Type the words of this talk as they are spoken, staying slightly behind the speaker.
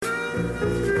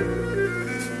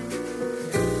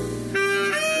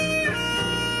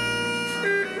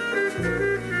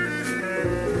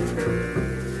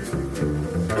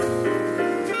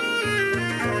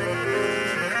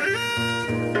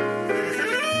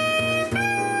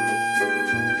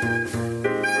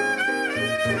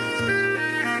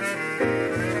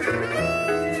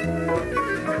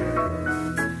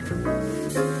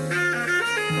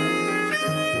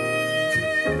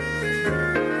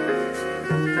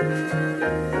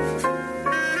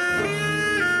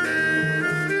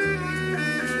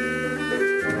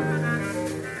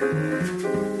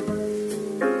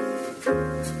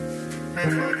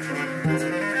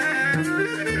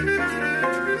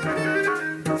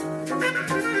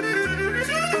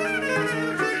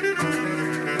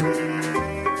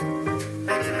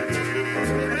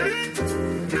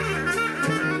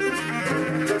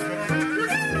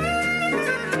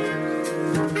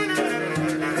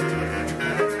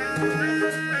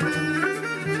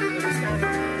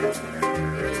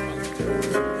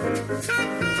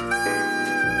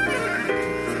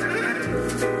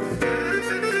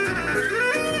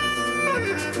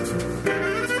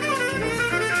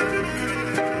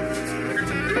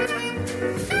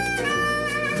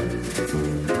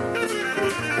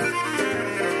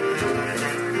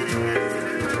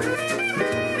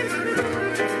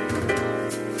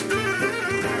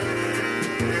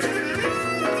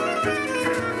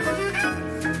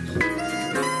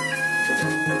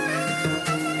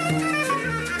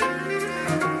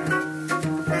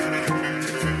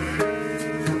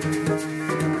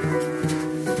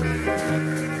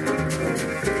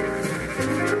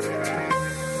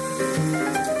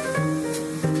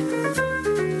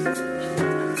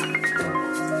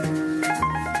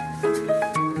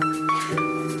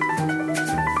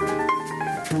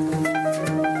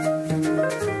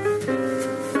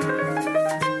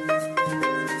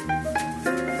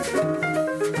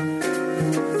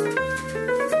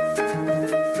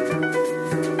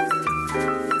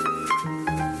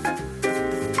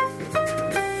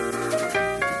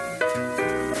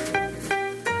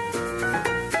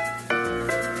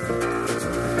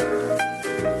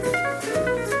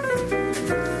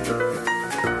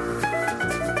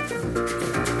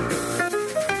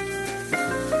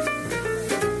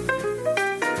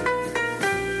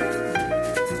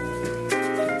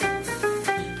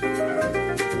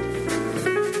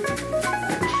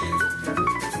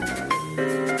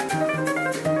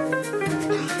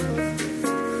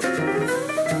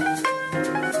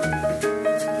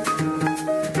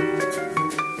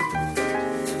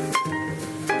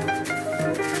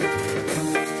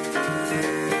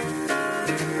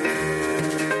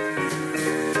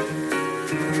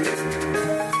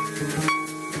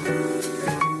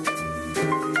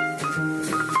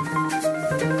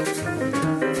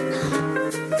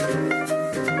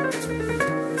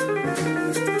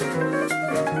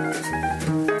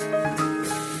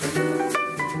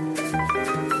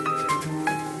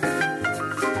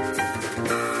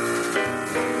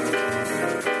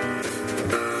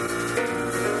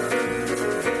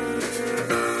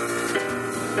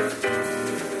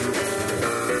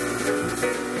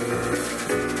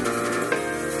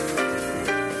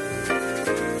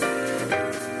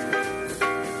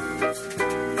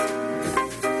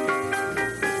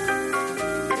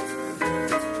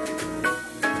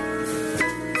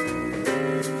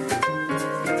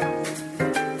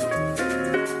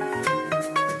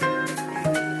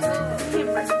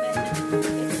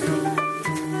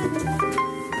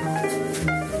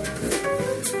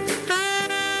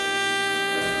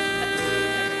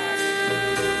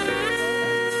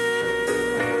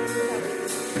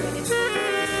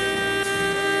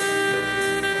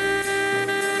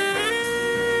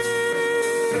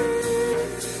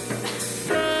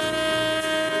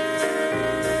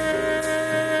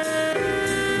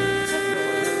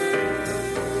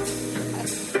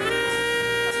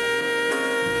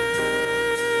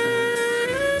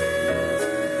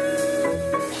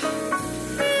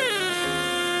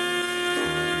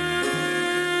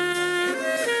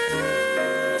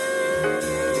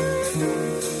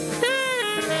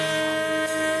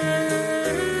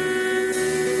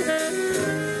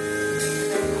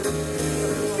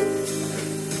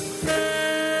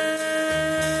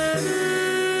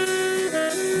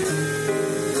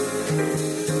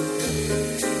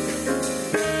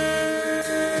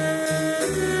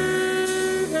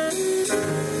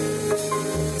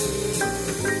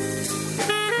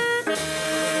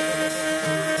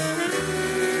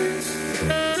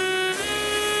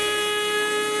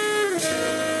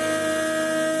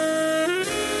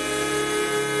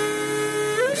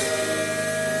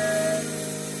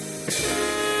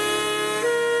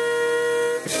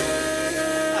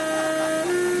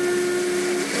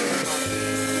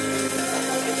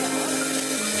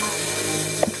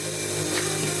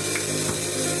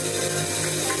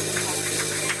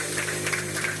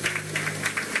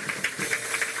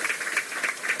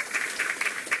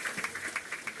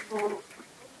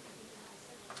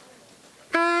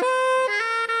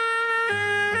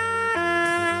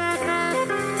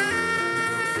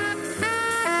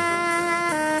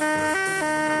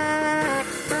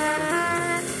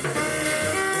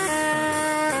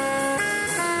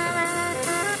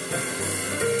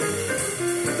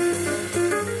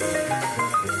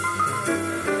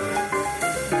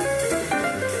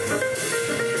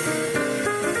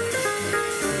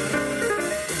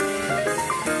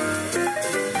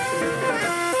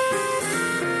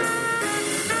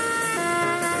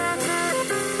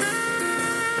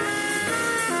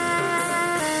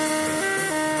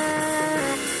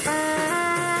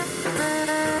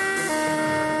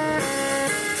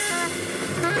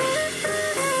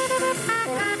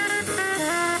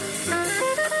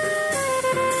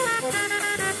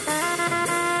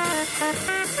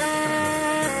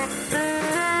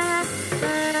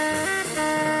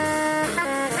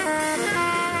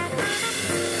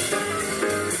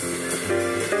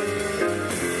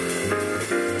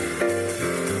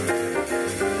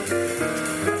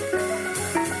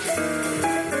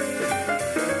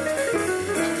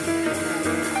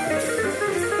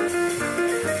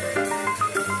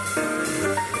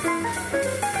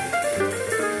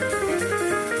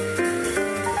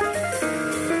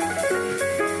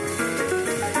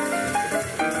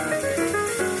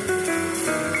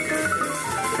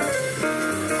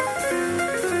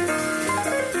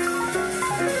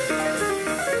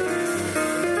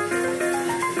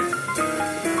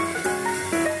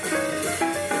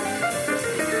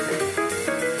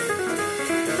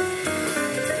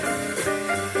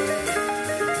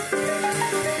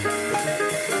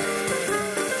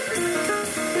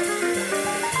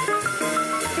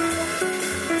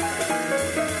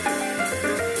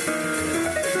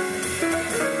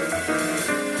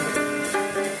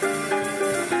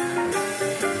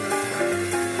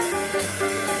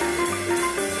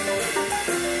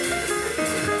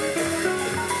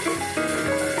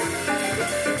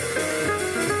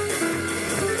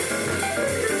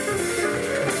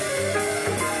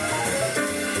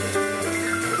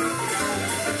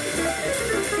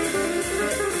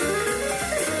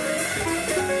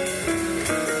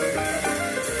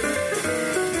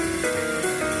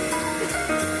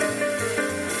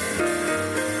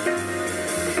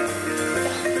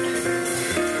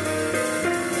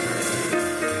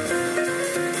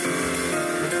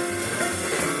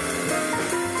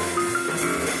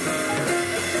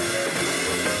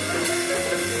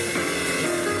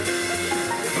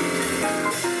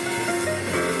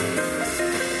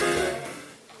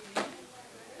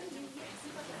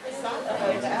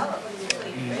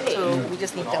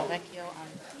Del Vecchio on.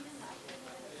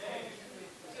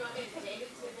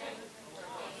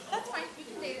 That's fine. You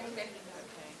can date it today.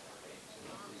 Okay.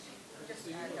 Just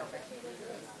Del Vecchio.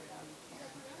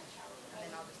 And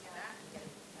then I'll just do that and get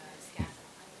scan.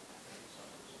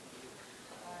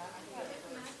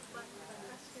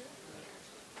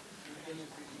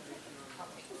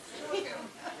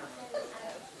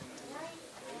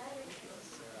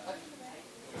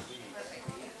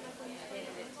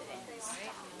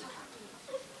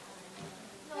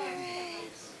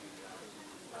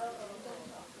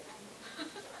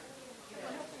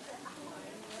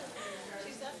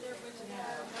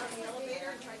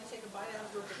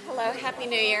 Hello, Happy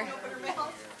New Year.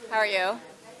 How are you?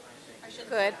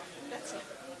 Good.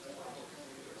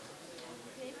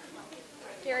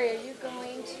 Gary, are you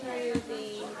going to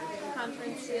the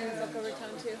conference in Boca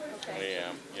Raton too? Okay. I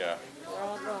am, yeah. We're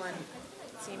all going,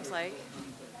 it seems like.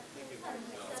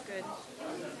 It's good.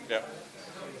 Yep.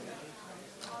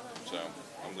 So,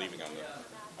 I'm leaving on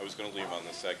I was going to leave on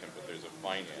the 2nd, but there's a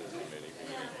finance committee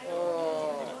meeting.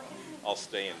 Oh. I'll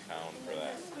stay in town for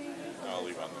that. I'll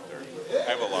leave on the 3rd. I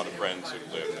have a lot of friends who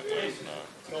live in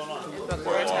Boca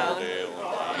Fort Raton. Lauderdale.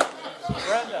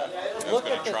 Brenda, look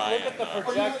at the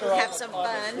projector. Have some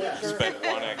fun. Spend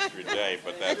one extra day,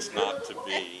 but that's not to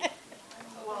be.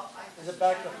 Is it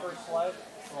back to first slide?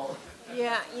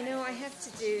 Yeah, you know, I have to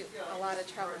do a lot of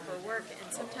travel for work,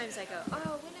 and sometimes I go,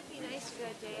 oh, wouldn't it be nice to go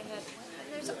a day ahead?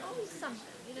 And there's always something,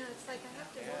 you know, it's like I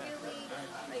have to really,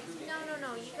 like,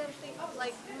 no, you got to think,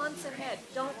 like, months ahead.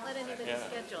 Don't let anybody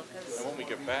schedule, because... And when we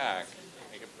get back,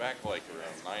 like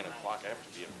around 9 o'clock. I have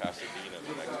to be in Pasadena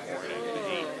the next morning at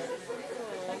 8.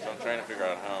 So I'm trying to figure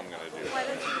out how I'm going to do it. Why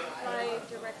don't you fly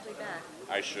directly back?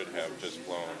 I should have just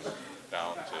flown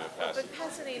down to Pasadena. But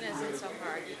Pasadena isn't so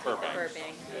hard. You take Burbank.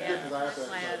 Burbank. Yeah,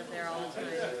 fly out of there all the time.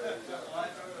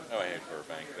 Oh, I hate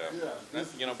Burbank, though.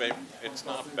 You know, babe, it's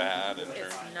not bad in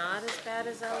terms. It's not as bad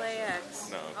as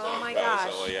LAX. No, it's oh not my as bad gosh.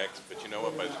 as LAX. But you know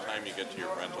what? By the time you get to your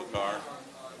rental car,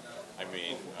 I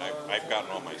mean, I've gotten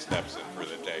all my steps in for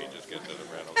the day. Just get to the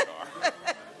rental car.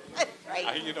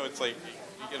 Right. You know, it's like,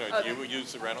 you know, do you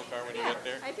use the rental car when you get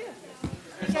there? I do.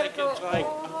 It's like, go oh my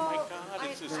all- God,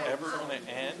 is this ever going to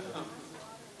end?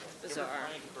 Bizarre.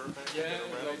 Yeah,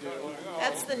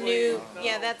 That's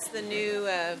the new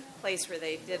place where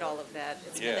they did all of that.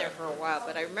 It's been there for a while,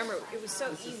 but I remember it was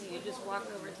so easy. You just walk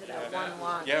over to that one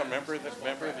lot. Yeah, remember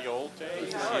the old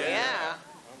days? Oh yeah.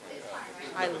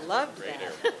 I loved Great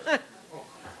that. area.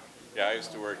 Yeah, I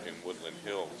used to work in Woodland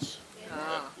Hills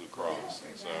at Blue Cross,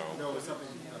 and so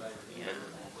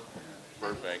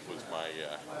Burbank was my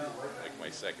like my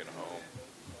second home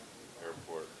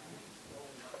airport.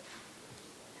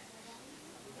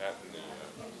 That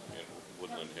in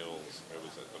Woodland Hills, I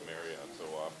was at the Marriott so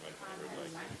often. They were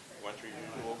like, "You want your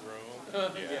usual room?"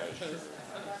 Yeah, sure.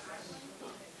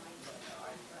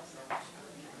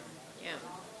 Yeah.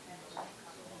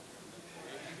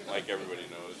 Like everybody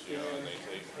knows, you know, and they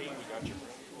say, "Hey, we got your room."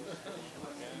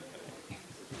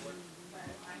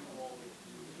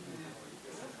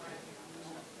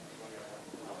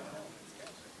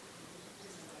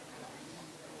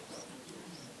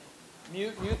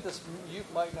 Mute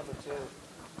mic number 2.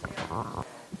 I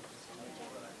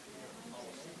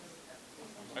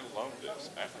love this.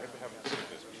 I haven't seen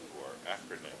this before.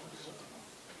 Acronyms.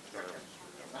 Terms.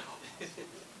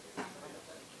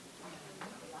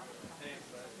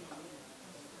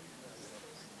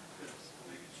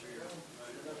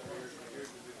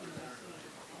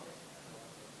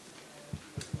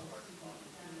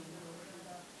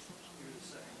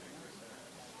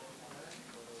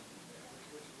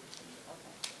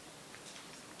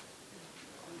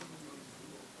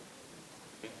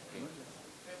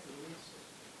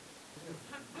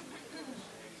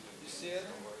 You see it?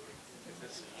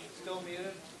 Still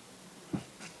muted?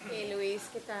 Hey Luis,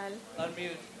 ¿qué tal?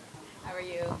 Unmute. How are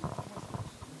you?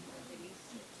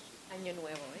 Año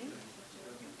nuevo, ¿eh?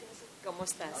 ¿Cómo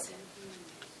estás?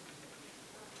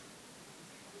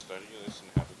 Study this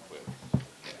and have a quiz.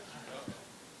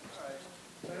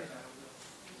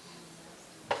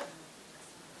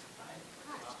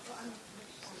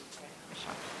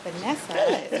 Vanessa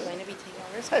is going to be taking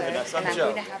over as clerk, and I'm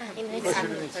going to have her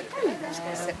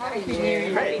Happy New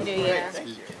Year. Happy New Year.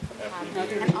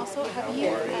 And also, have you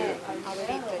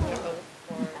already put your oath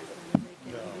for?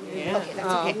 Yeah. Okay, that's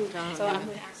okay. So I'm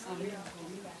going to ask you.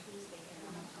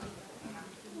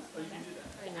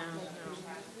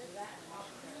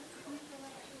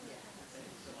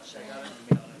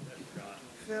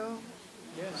 Phil?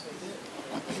 Yes,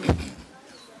 I did.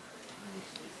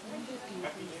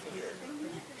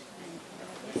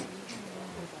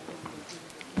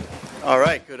 All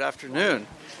right, good afternoon.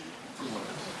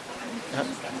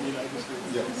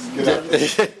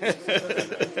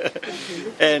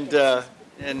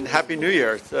 And Happy New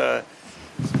Year. I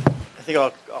think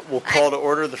we'll call to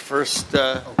order the first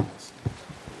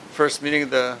meeting of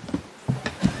the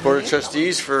Board of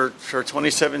Trustees for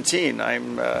 2017.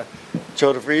 I'm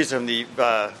Joe DeVries. I'm the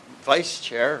vice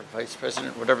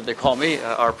president, whatever they call me.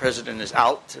 Our president is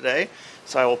out today,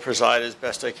 so I will preside as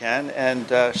best I can.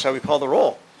 And shall we call the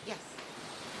roll? Yes.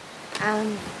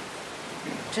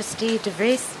 Trustee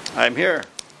DeVries. I'm here.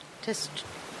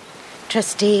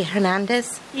 Trustee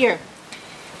Hernandez. Here.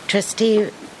 Trustee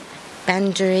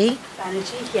Banerjee.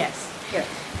 Banerjee, yes. Here.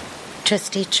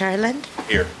 Trustee Charland.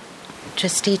 Here.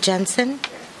 Trustee Jensen.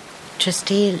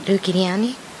 Trustee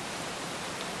Luciani.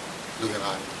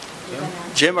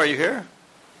 Jim, are you here?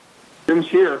 Jim's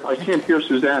here. I can't hear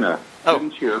Susanna. Oh.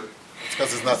 Jim's here. It's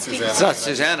because it's not Susanna. It's not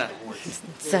Susanna.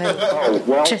 So, Oh,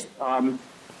 well,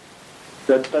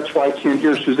 that's why I can't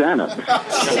hear Susanna.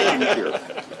 Jim's here.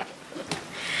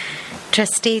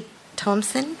 Trustee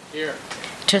Thompson. Here.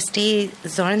 Trustee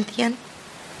Zornthian.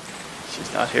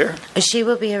 She's not here. She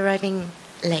will be arriving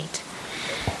late.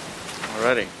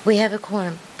 Alrighty. We have a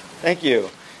quorum. Thank you.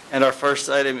 And our first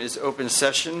item is open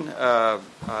session.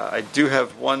 I do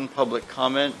have one public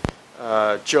comment.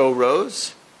 Joe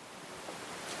Rose.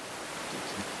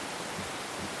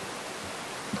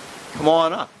 Come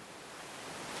on up.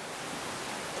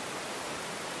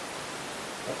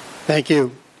 Thank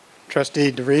you,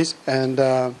 Trustee DeVries, and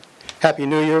Happy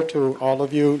New Year to all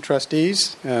of you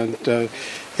trustees. And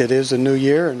it is a new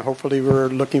year, and hopefully we're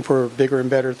looking for bigger and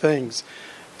better things.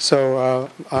 So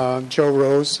Joe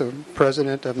Rose,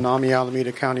 president of NAMI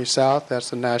Alameda County South,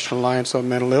 that's the National Alliance on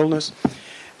Mental Illness.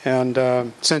 And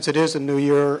since it is a new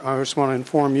year, I just want to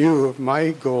inform you of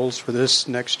my goals for this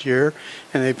next year,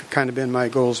 and they've kind of been my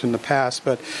goals in the past.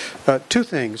 But two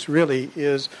things, really,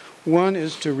 is one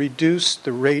is to reduce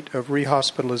the rate of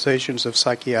rehospitalizations of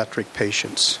psychiatric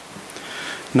patients,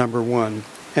 number one.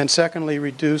 And secondly,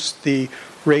 reduce the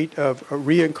rate of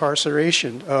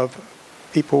reincarceration of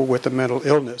people with a mental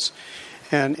illness.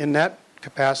 And in that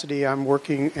capacity, I'm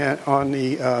working on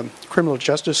the Criminal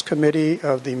Justice Committee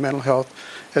of the Mental Health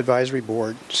Advisory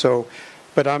Board.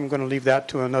 But I'm going to leave that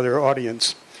to another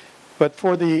audience. But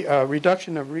for the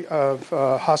reduction of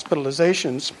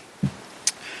hospitalizations,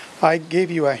 I gave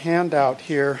you a handout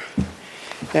here,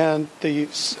 and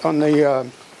on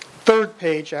the third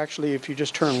page, actually, if you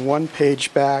just turn one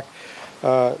page back,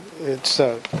 it's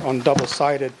on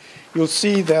double-sided, you'll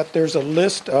see that there's a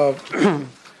list of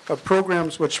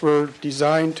programs which were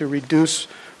designed to reduce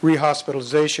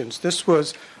rehospitalizations. This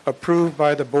was approved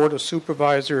by the Board of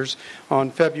Supervisors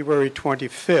on February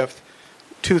 25th,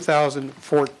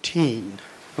 2014.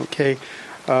 Okay,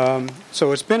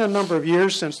 so it's been a number of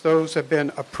years since those have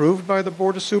been approved by the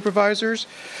Board of Supervisors,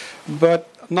 but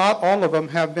not all of them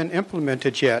have been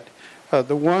implemented yet.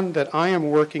 The one that I am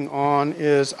working on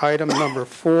is item number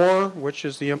 4, which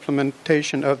is the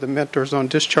implementation of the Mentors on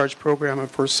Discharge program.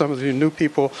 And for some of the new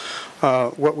people,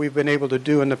 what we've been able to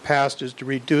do in the past is to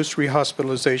reduce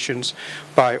rehospitalizations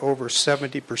by over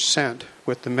 70%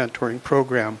 with the mentoring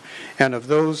program. And of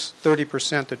those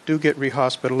 30% that do get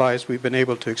rehospitalized, we've been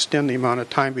able to extend the amount of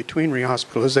time between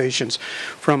rehospitalizations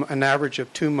from an average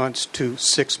of 2 months to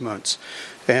 6 months.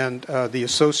 And the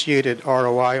associated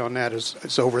ROI on that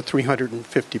is over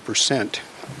 350%.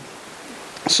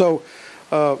 So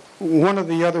one of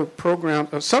the other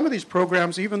programs, some of these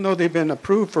programs, even though they've been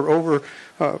approved for over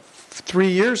 3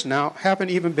 years now,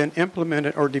 haven't even been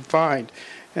implemented or defined.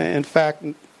 In fact,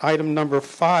 item number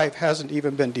 5 hasn't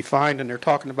even been defined, and they're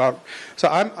talking about. So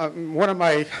one of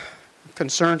my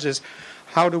concerns is,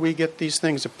 how do we get these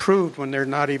things approved when they're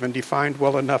not even defined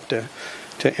well enough to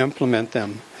implement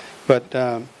them? But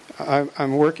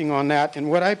I'm working on that. And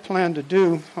what I plan to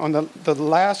do, on the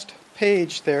last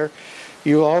page there,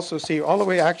 you'll also see all the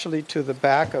way actually to the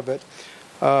back of it,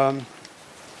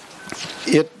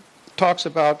 it talks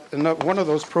about one of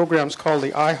those programs called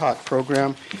the IHOT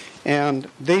program. And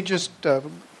they just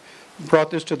brought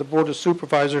this to the Board of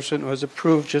Supervisors, and it was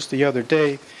approved just the other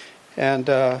day. And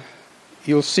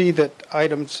you'll see that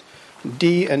items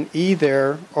D and E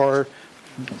there are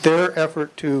their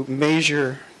effort to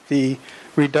measure the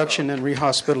reduction in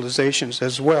rehospitalizations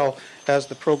as well as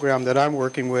the program that I'm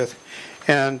working with.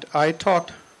 And I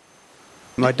talked.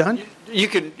 Am I done? You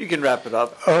can wrap it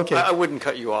up. Okay. I wouldn't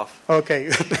cut you off. Okay,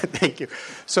 thank you.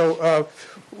 So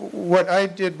what I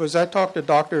did was I talked to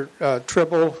Dr.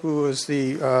 Tribble, who is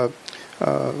the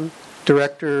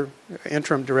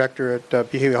interim director at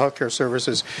Behavioral Healthcare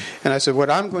Services, and I said, what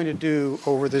I'm going to do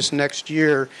over this next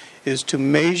year is to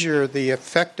measure the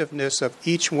effectiveness of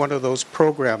each one of those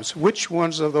programs. Which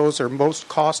ones of those are most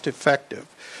cost effective?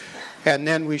 And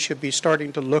then we should be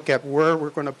starting to look at where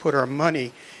we're going to put our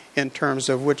money in terms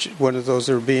of which one of those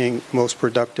are being most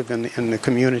productive in the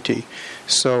community.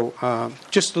 So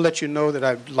just to let you know that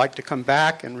I'd like to come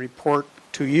back and report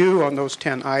to you on those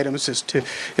 10 items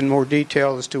in more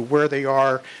detail as to where they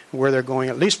are, where they're going,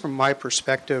 at least from my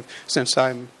perspective, since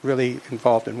I'm really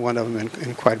involved in one of them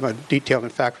in quite a bit of detail. In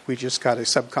fact, we just got a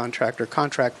subcontractor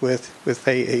contract with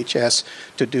AHS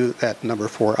to do that number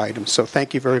 4 item. So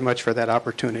thank you very much for that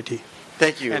opportunity.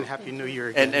 Thank you. And Happy New Year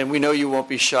again. And we know you won't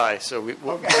be shy, so we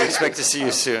expect to see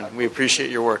you soon. We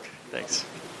appreciate your work. Thanks.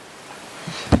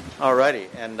 All righty,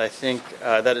 and I think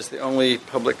that is the only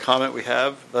public comment we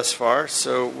have thus far.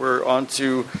 So we're on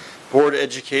to board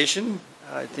education.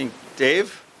 I think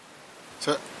Dave?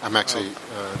 So I'm actually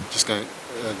just going to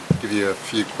give you a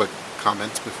few quick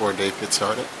comments before Dave gets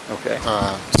started. Okay.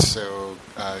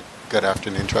 Good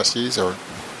afternoon, trustees, or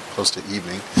close to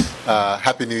evening.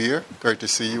 Happy New Year. Great to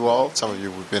see you all. Some of you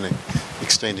have been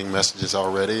exchanging messages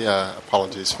already.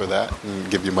 Apologies for that and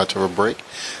give you much of a break.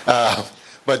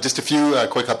 But just a few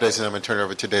quick updates, and I'm going to turn it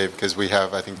over to Dave because we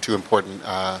have, I think, 2 important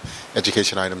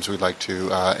education items we'd like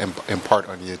to impart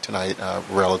on you tonight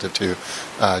relative to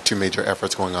 2 major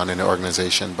efforts going on in the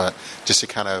organization. But just to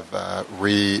kind of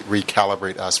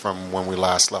recalibrate us from when we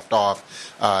last left off,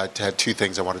 to have 2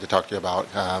 things I wanted to talk to you about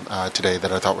today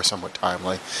that I thought were somewhat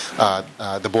timely.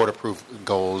 The board approved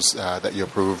goals that you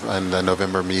approved in the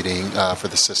November meeting for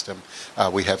the system.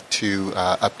 We have 2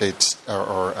 updates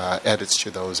or edits to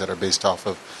those that are based off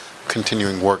of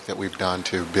continuing work that we've done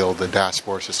to build the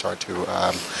dashboards to start to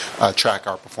track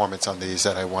our performance on these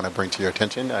that I want to bring to your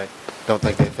attention. I don't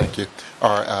think they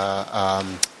are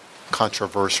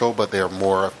controversial, but they are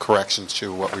more of corrections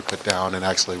to what we put down and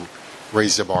actually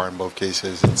raise the bar in both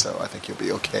cases, and so I think you'll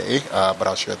be okay, but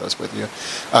I'll share those with you.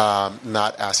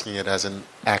 Not asking it as an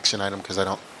action item because I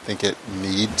don't think it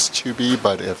needs to be,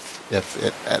 but if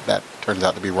that turns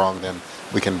out to be wrong, then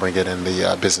we can bring it in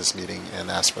the business meeting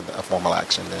and ask for a formal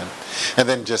action then. And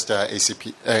then just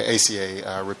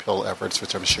ACA repeal efforts,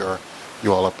 which I'm sure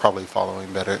you all are probably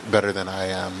following better than I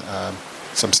am.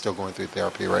 So I'm still going through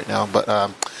therapy right now. But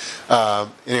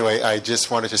anyway, I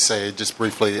just wanted to say just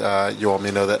briefly, you all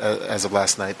may know that as of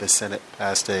last night, the Senate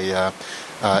passed a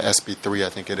SB 3, I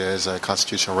think it is, a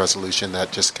constitutional resolution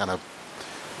that just kind of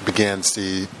begins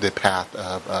the path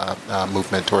of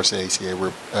movement towards the ACA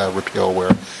repeal,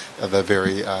 where the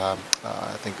very, I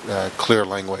think, clear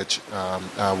language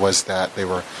was that they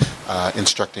were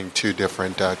instructing 2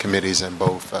 different committees in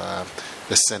both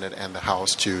the Senate and the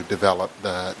House to develop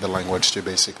the language to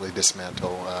basically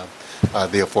dismantle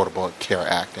the Affordable Care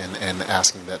Act, and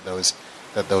asking that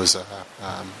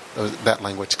that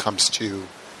language comes to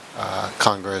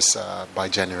Congress by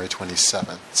January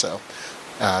 27th. So.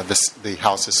 The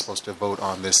House is supposed to vote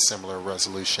on this similar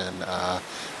resolution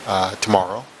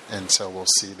tomorrow, and so we'll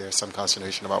see. There's some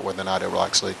consternation about whether or not it will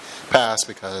actually pass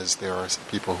because there are some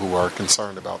people who are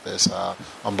concerned about this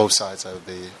on both sides of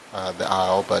the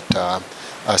aisle. But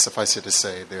suffice it to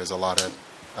say, there's a lot of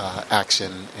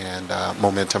action and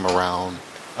momentum around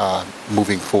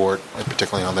moving forward, and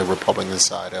particularly on the Republican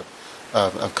side of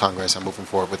Congress, and moving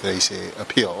forward with the ACA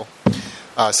appeal.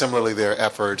 Similarly, there are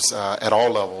efforts at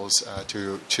all levels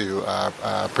to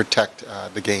protect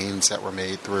the gains that were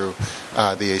made through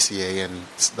the ACA, and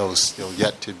those still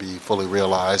yet to be fully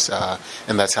realized,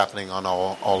 and that's happening on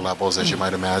all levels, as you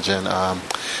might imagine.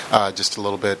 Just a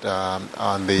little bit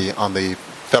on the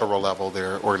federal level,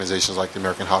 there are organizations like the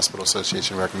American Hospital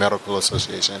Association, American Medical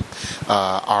Association,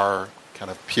 our kind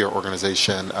of peer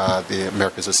organization, the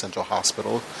America's Essential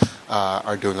Hospital,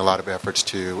 are doing a lot of efforts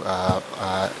to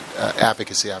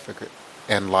advocacy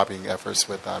and lobbying efforts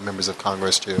with members of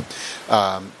Congress to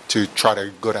try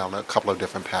to go down a couple of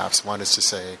different paths. One is to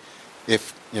say,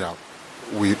 if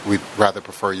we'd rather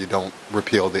prefer you don't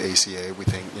repeal the ACA. We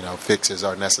think fixes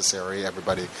are necessary.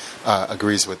 Everybody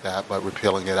agrees with that, but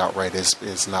repealing it outright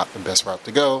is not the best route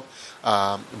to go.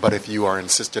 But if you are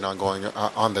insistent on going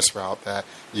on this route, that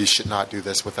you should not do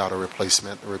this without a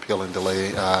replacement. The repeal and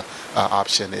delay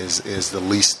option is the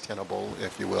least tenable,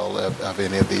 if you will, of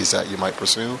any of these that you might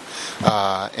pursue.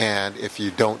 And if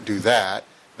you don't do that,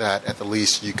 that at the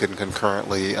least you can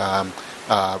concurrently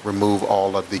remove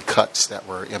all of the cuts that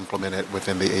were implemented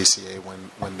within the ACA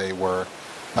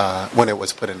when it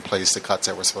was put in place, the cuts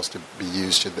that were supposed to be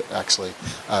used to actually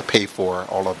pay for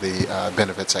all of the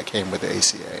benefits that came with the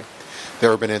ACA. The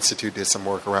Urban Institute did some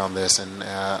work around this, and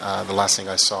the last thing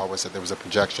I saw was that there was a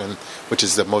projection, which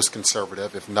is the most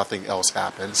conservative if nothing else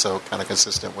happened, so kind of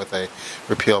consistent with a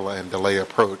repeal and delay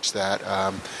approach, that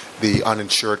the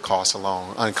uninsured costs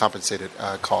alone, uncompensated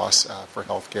costs for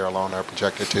healthcare alone are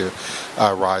projected to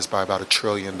rise by about $1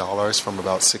 trillion, from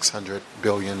about $600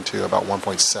 billion to about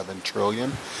 $1.7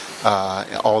 trillion,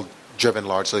 all driven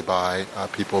largely by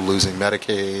people losing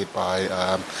Medicaid, by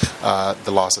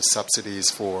the loss of subsidies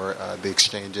for the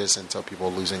exchanges, and so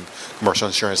people losing commercial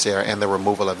insurance there, and the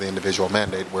removal of the individual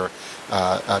mandate, where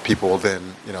people will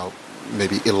then,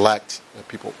 maybe elect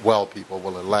people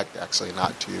will elect actually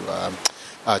not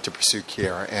to pursue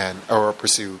care or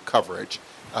pursue coverage,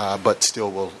 but still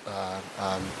will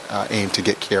aim to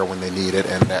get care when they need it,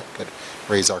 and that could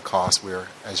raise our costs. We're,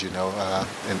 as you know,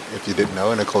 and if you didn't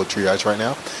know, in a cold triage right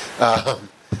now,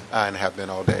 and have been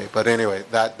all day. But anyway,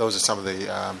 those are some of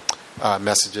the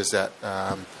messages that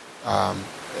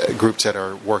groups that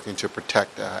are working to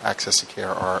protect access to care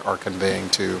are conveying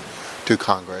to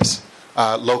Congress.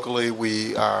 Locally,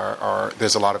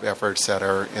 there's a lot of efforts that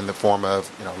are in the form of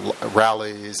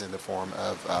rallies, in the form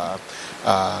of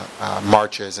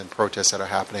marches and protests that are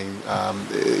happening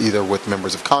either with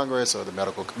members of Congress or the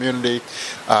medical community.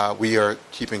 We are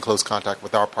keeping close contact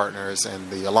with our partners and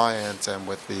the Alliance and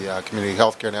with the Community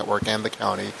Healthcare Network and the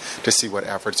county to see what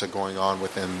efforts are going on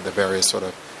within the various sort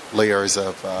of layers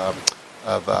of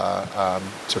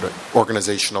sort of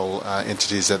organizational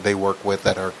entities that they work with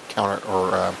that are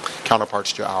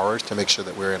counterparts to ours, to make sure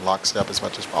that we're in lockstep as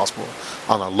much as possible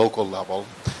on a local level.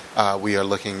 We are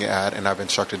looking at, and I've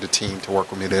instructed the team to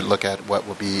work with me to look at what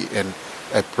would be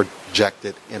a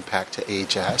projected impact to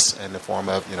HS in the form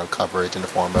of coverage, in the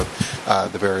form of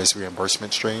the various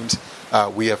reimbursement streams.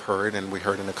 We have heard, and we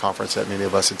heard in the conference that many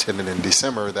of us attended in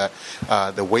December, that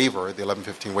the waiver, the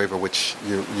 1115 waiver, which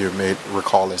you may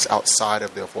recall is outside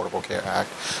of the Affordable Care Act,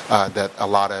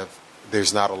 that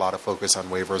there's not a lot of focus on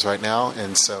waivers right now,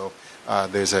 and so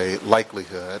there's a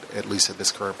likelihood, at least at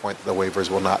this current point, that the waivers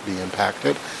will not be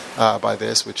impacted by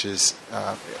this, which is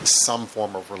some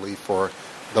form of relief for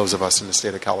those of us in the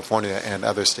state of California and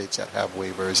other states that have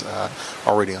waivers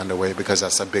already underway, because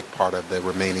that's a big part of the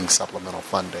remaining supplemental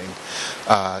funding.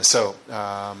 So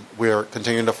we're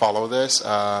continuing to follow this.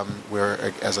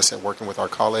 We're, as I said, working with our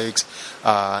colleagues,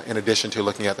 in addition to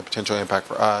looking at the potential impact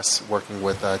for us, working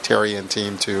with Terry and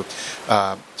team to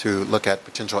look at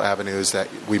potential avenues that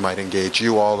we might engage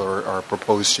you all or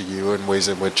propose to you in ways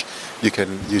in which you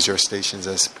can use your stations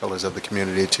as pillars of the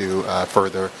community to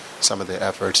further some of the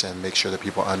efforts and make sure that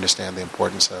people understand the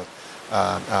importance of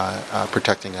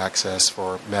protecting access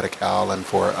for Medi-Cal and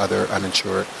for other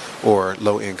uninsured or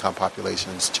low-income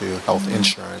populations to health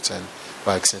insurance and,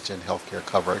 by extension, healthcare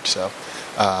coverage. So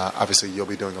obviously you'll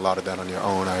be doing a lot of that on your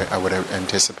own, I would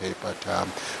anticipate,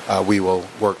 but we will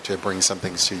work to bring some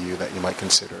things to you that you might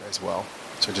consider as well.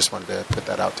 So just wanted to put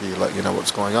that out to you, let you know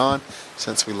what's going on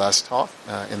since we last talked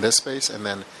in this space. And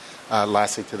then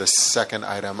lastly, to the second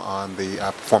item on the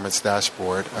performance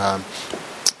dashboard.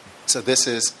 So this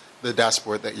is the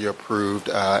dashboard that you approved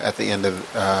at the end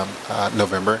of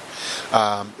November.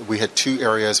 We had two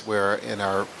areas where, in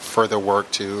our further work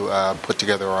to put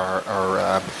together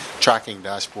our tracking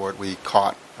dashboard, we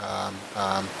caught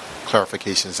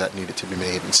clarifications that needed to be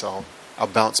made. And so I'll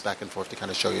bounce back and forth to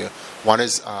kind of show you. One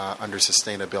is under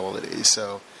sustainability.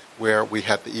 So where we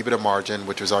had the EBITDA margin,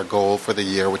 which was our goal for the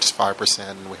year, which is 5%,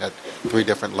 and we had 3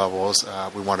 different levels.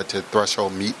 We wanted to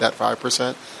threshold meet that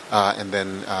 5%, and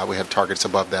then we had targets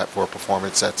above that for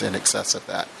performance that's in excess of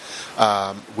that.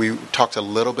 We talked a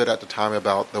little bit at the time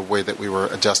about the way that we were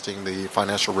adjusting the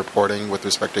financial reporting with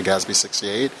respect to GASB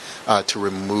 68 to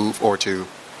remove or to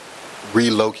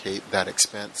relocate that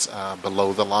expense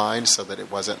below the line so that it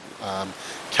wasn't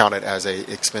counted as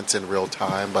a expense in real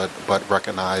time, but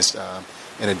recognized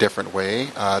in a different way.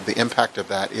 The impact of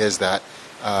that is that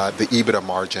the EBITDA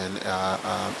margin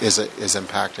is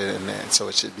impacted, and so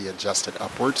it should be adjusted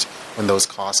upwards when those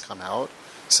costs come out.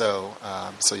 So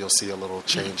you'll see a little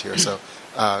change here. So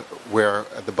where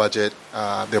the budget,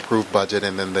 the approved budget,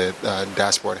 and then the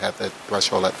dashboard had the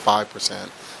threshold at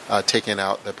 5%, taking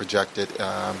out the projected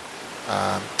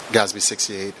GASB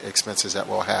 68 expenses that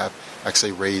we'll have,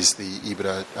 actually raised the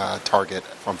EBITDA target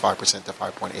from 5% to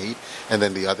 5.8, and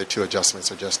then the other two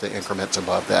adjustments are just the increments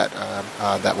above that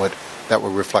that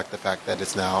would reflect the fact that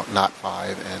it's now not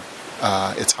 5 and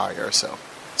it's higher. So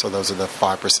those are the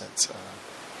 5%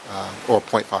 or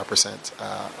 0.5%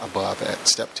 above at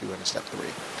step 2 and step 3.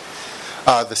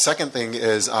 The second thing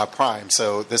is Prime.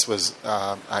 So this was,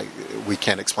 we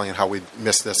can't explain how we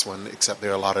missed this one, except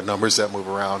there are a lot of numbers that move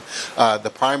around.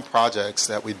 The Prime projects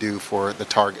that we do for the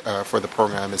for the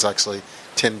program is actually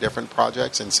 10 different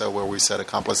projects, and so where we said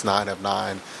accomplish 9 of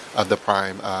 9 of the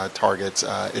Prime targets,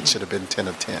 it should have been 10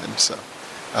 of 10.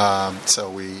 So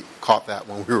we caught that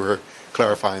when we were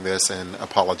clarifying this, and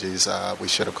apologies, we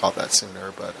should have caught that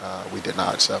sooner, but we did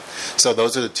not. So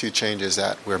those are the two changes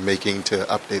that we're making to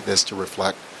update this to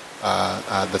reflect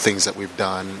the things that we've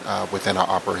done within our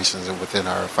operations and within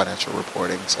our financial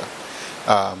reporting. So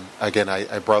again,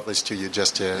 I brought this to you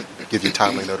just to give you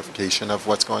timely notification of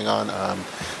what's going on.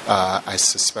 I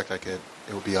suspect it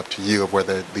would be up to you of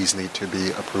whether these need to be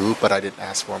approved, but I didn't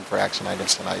ask for them for action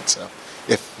items tonight. So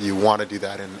if you want to do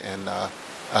that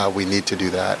and we need to do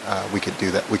that, we could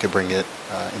do that. We could bring it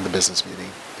in the business meeting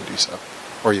to do so,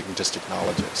 or you can just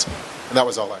acknowledge it. So, and that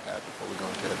was all I had before we go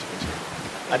into education.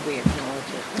 We acknowledge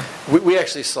it. We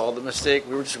actually saw the mistake.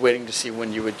 We were just waiting to see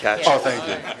when you would catch Oh, it.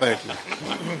 thank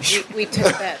you. We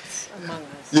took bets among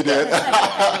us. You did?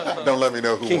 Don't let me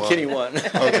know who won. Kenny won.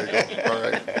 Okay, cool. All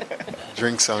right.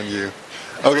 Drinks on you.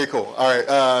 Okay, cool. All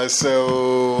right.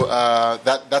 So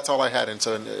that's all I had. And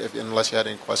so unless you had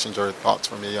any questions or thoughts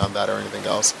for me on that or anything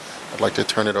else, I'd like to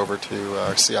turn it over to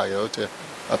our CIO to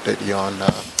update you on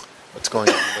what's going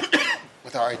on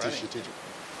with our IT strategic.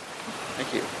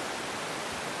 Thank you.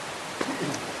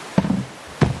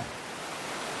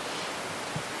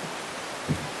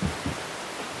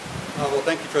 Well,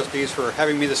 thank you, trustees, for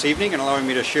having me this evening and allowing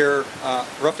me to share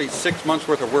roughly 6 months'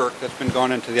 worth of work that's been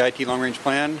gone into the IT long-range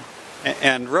plan,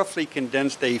 and roughly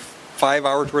condensed a 5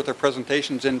 hours worth of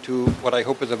presentations into what I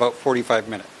hope is about 45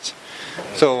 minutes.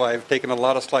 So I've taken a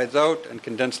lot of slides out and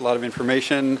condensed a lot of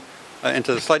information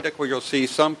into the slide deck, where you'll see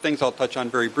some things I'll touch on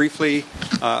very briefly.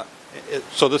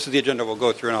 So this is the agenda we'll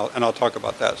go through, and I'll talk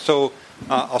about that. So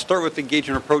I'll start with the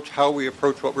engagement approach, how we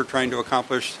approach what we're trying to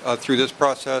accomplish through this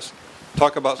process.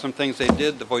 Talk about some things they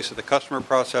did, the voice of the customer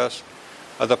process.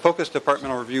 The focused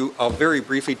departmental review, I'll very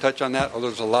briefly touch on that, although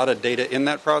there's a lot of data in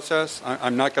that process.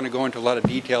 I'm not going to go into a lot of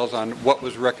details on what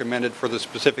was recommended for the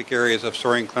specific areas of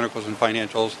soaring clinicals and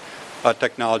financials,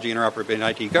 technology, interoperability,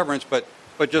 and IT governance, but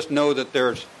just know that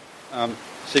there's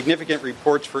significant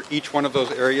reports for each one of those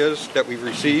areas that we've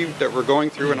received, that we're going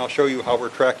through, and I'll show you how we're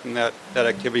tracking that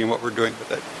activity and what we're doing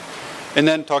with it. And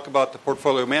then talk about the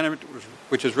portfolio management,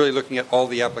 which is really looking at all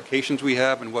the applications we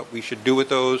have and what we should do with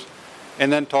those.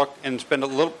 And then talk and spend a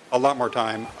lot more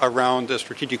time around the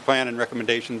strategic plan and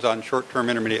recommendations on short-term,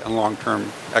 intermediate, and long-term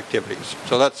activities.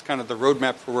 So that's kind of the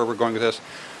roadmap for where we're going with this.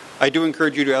 I do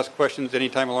encourage you to ask questions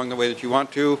anytime along the way that you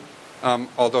want to,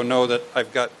 although know that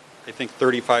I've got, I think,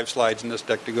 35 slides in this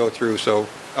deck to go through, so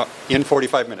in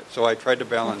 45 minutes. So I tried to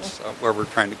balance where we're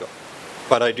trying to go.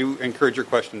 But I do encourage your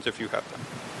questions if you have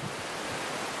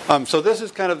them. So this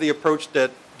is kind of the approach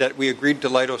that we agreed to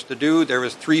Leidos to do. There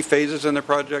was 3 phases in the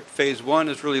project. Phase 1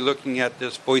 is really looking at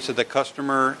this voice of the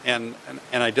customer and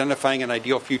identifying an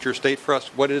ideal future state for us.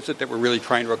 What is it that we're really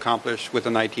trying to accomplish with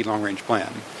an IT long-range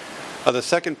plan? The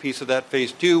second piece of that,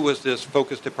 phase 2, was this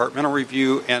focused departmental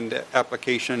review and the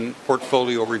application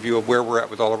portfolio review of where we're at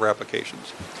with all of our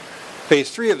applications.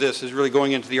 Phase 3 of this is really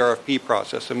going into the RFP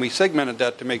process, and we segmented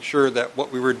that to make sure that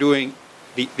what we were doing,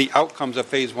 the outcomes of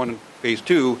phase 1 and phase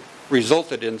 2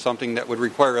 resulted in something that would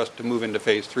require us to move into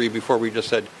phase 3 before we just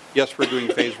said, yes, we're doing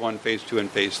phase 1, phase 2, and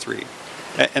phase 3.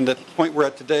 And the point we're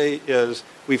at today is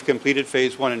we've completed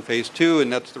phase 1 and phase 2,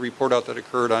 and that's the report out that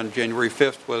occurred on January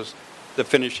 5th was the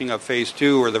finishing of phase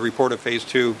 2, or the report of phase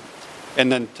 2.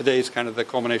 And then today's kind of the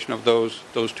culmination of those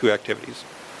 2 activities.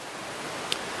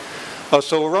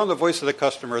 So around the voice of the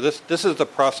customer, this is the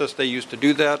process they used to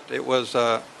do that. It was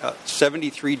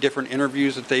 73 different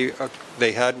interviews that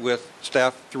they had with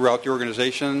staff throughout the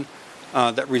organization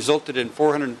that resulted in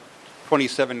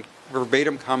 427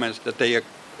 verbatim comments that they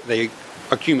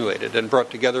accumulated and brought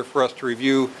together for us to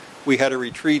review. We had a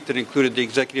retreat that included the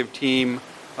executive team,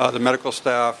 the medical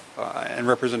staff, and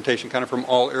representation kind of from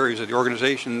all areas of the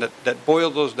organization that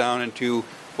boiled those down into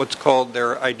what's called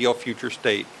their ideal future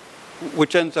state,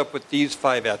 which ends up with these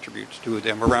 5 attributes to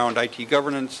them around IT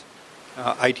governance,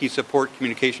 IT support,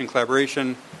 communication,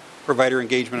 collaboration, provider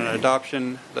engagement and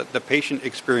adoption, the patient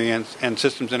experience, and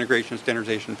systems integration,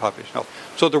 standardization, population health.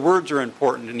 So the words are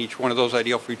important in each one of those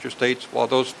ideal future states. While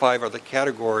those 5 are the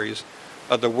categories,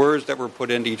 the words that were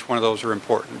put into each one of those are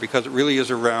important because it really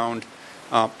is around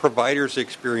providers'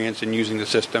 experience in using the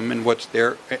system and what's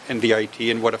there in the IT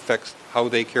and what affects how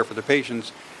they care for the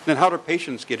patients. And then how do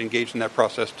patients get engaged in that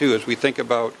process too, as we think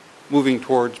about moving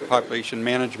towards population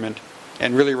management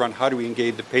and really around how do we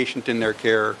engage the patient in their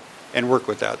care and work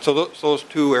with that. So those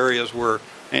two areas were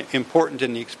important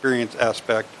in the experience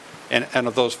aspect and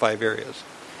of those 5 areas.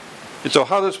 And so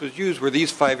how this was used were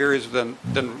these 5 areas then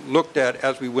looked at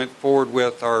as we went forward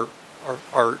with our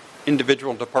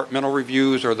individual departmental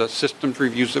reviews or the systems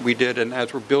reviews that we did, and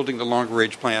as we're building the longer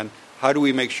range plan, how do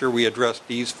we make sure we address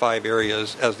these 5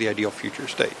 areas as the ideal future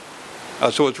state?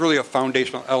 So it's really a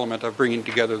foundational element of bringing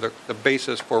together the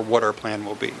basis for what our plan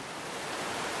will be.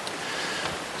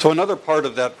 So another part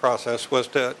of that process was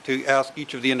to ask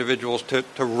each of the individuals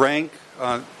to rank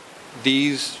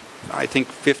these, I think,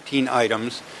 15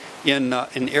 items in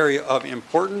an area of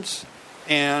importance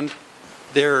and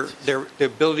the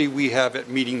ability we have at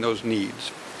meeting those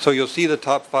needs. So you'll see the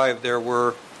top 5 there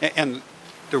were, and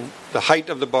the height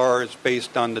of the bar is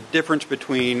based on the difference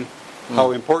between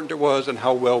how important it was and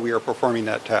how well we are performing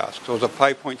that task. So it's a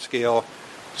 5-point scale.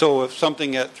 So if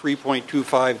something at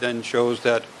 3.25 then shows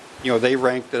that, they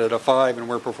ranked it at a 5 and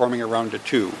we're performing around a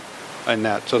 2 in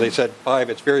that. So they said 5,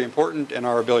 it's very important, and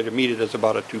our ability to meet it is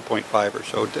about a 2.5 or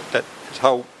so. That is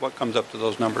what comes up to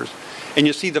those numbers. And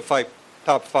you see the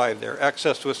top 5 there.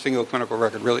 Access to a single clinical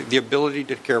record, really the ability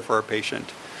to care for our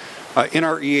patient. In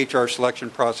our EHR selection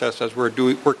process, as we're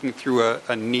working through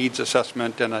a needs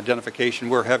assessment and identification,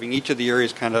 we're having each of the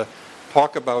areas kind of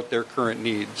talk about their current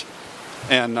needs.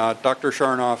 And Dr.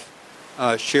 Sharnoff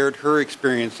shared her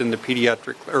experience in the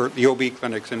pediatric or the OB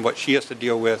clinics and what she has to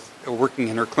deal with working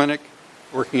in her clinic,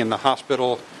 working in the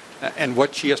hospital, and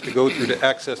what she has to go through to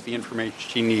access the information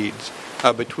she needs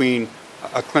between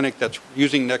a clinic that's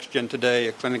using NextGen today,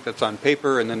 a clinic that's on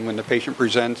paper, and then when the patient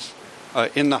presents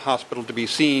in the hospital to be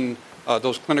seen,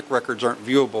 those clinic records aren't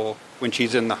viewable when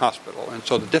she's in the hospital. And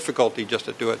so the difficulty just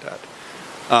to do it that.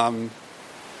 I'm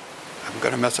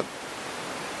going to mess up.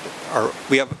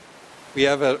 We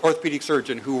have an orthopedic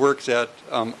surgeon who works at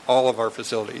all of our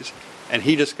facilities, and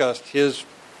he discussed his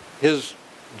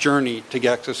journey to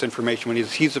get access information when he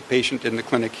sees a patient in the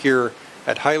clinic here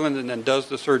at Highland and then does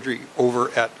the surgery over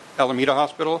at Alameda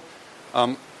Hospital.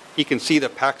 He can see the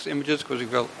PACS images because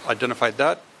we've identified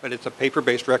that, but it's a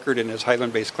paper-based record in his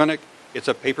Highland-based clinic. It's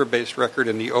a paper-based record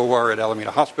in the OR at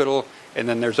Alameda Hospital, and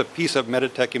then there's a piece of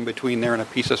Meditech in between there and a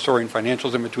piece of Soaring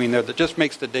Financials in between there that just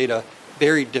makes the data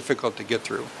very difficult to get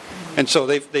through. And so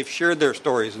they've shared their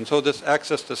stories, and so this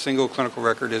access to single clinical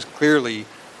record is clearly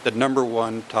the number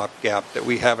one top gap that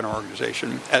we have in our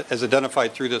organization, as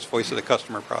identified through this voice of the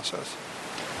customer process.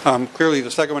 Clearly,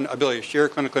 the second one, ability to share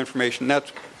clinical information,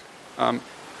 that's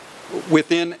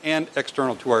within and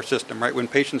external to our system, right? When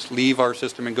patients leave our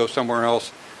system and go somewhere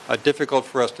else, difficult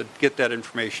for us to get that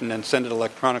information and send it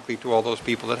electronically to all those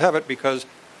people that have it because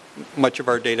much of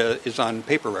our data is on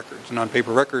paper records. And on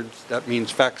paper records, that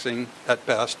means faxing at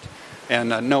best and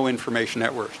no information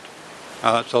at worst.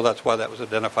 So that's why that was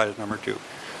identified as number 2.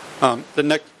 The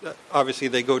next, obviously,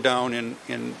 they go down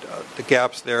in the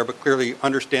gaps there, but clearly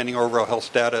understanding overall health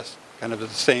status, kind of the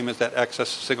same as that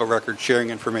access to single record, sharing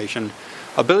information,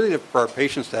 ability for our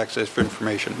patients to access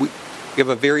information. We have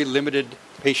a very limited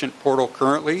patient portal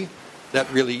currently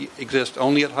that really exists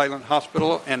only at Highland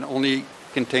Hospital and only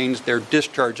contains their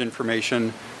discharge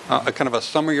information, a kind of a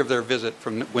summary of their visit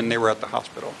from when they were at the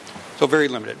hospital. So very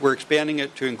limited. We're expanding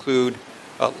it to include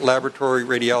laboratory,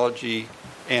 radiology,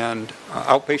 and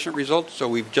outpatient results. So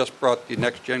we've just brought the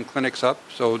NextGen clinics up.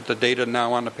 So the data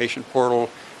now on the patient portal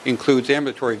includes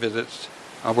ambulatory visits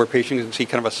where patients can see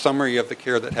kind of a summary of the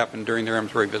care that happened during their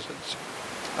ambulatory visits.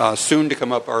 Soon to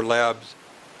come up are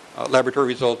laboratory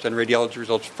results and radiology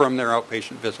results from their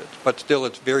outpatient visits. But still,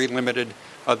 it's very limited.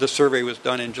 The survey was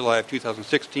done in July of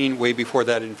 2016, way before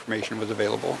that information was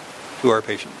available to our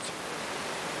patients.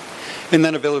 And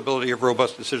then availability of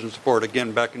robust decision support,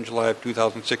 again, back in July of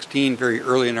 2016, very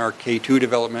early in our K2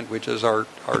 development, which is our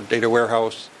data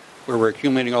warehouse, where we're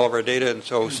accumulating all of our data, and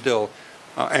so still,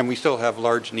 and we still have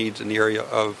large needs in the area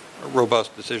of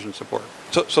robust decision support.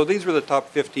 So these were the top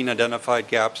 15 identified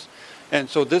gaps. And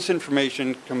so this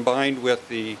information, combined with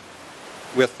the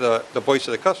voice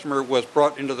of the customer, was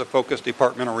brought into the focus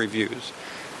departmental reviews.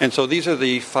 And so these are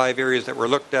the 5 areas that were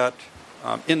looked at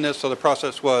in this. So the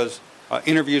process was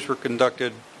interviews were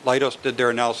conducted. Leidos did their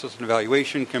analysis and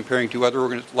evaluation, comparing to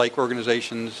other like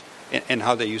organizations and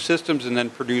how they use systems, and then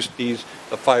produced the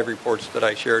 5 reports that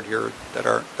I shared here that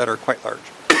are quite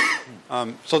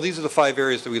large. So these are the 5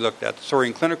 areas that we looked at: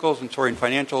 Soaring Clinicals and Soaring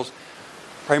Financials,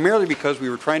 primarily because we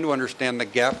were trying to understand the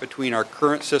gap between our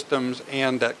current systems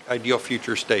and that ideal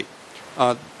future state.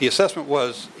 The assessment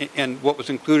was, and what was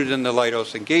included in the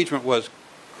Leidos engagement was,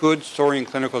 could Soaring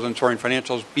Clinicals and Soaring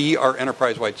Financials be our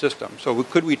enterprise-wide system? So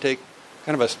could we take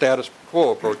kind of a status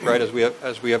quo approach, right,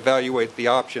 as we evaluate the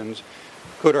options?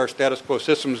 Could our status quo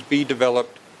systems be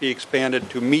developed be expanded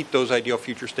to meet those ideal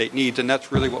future state needs, and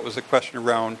that's really what was the question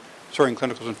around Soaring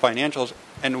Clinicals and Financials,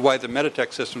 and why the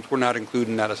Meditech systems were not included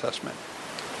in that assessment.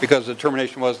 Because the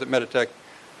determination was that Meditech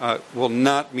will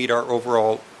not meet our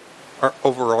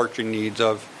overarching needs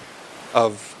of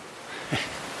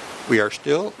we are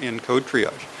still in code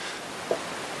triage.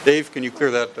 Dave, can you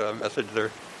clear that message there?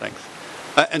 Thanks.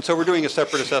 And so we're doing a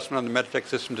separate assessment on the Meditech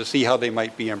system to see how they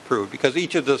might be improved, because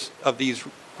each of these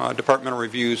departmental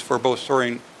reviews for the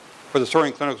Soaring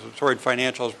Clinicals and Soaring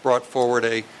Financials brought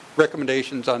forward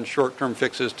recommendations on short-term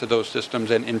fixes to those systems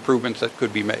and improvements that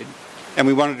could be made. And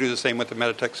we want to do the same with the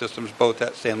Meditech systems, both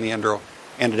at San Leandro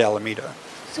and at Alameda.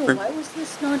 So why was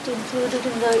this not included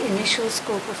in the initial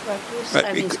scope of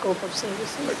practice, scope of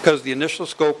services? Because the initial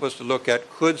scope was to look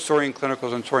at could Soaring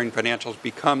Clinicals and Soaring Financials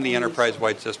become the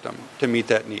enterprise-wide system to meet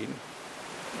that need.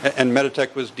 And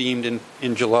Meditech was deemed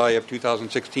in July of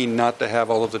 2016 not to have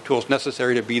all of the tools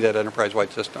necessary to be that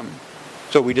enterprise-wide system.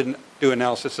 So we didn't do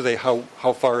analysis to say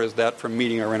how far is that from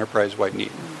meeting our enterprise-wide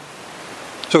need.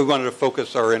 So we wanted to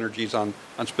focus our energies on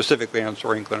specifically on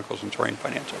Soaring Clinicals and Soaring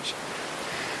Financials.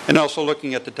 And also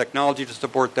looking at the technology to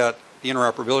support that, the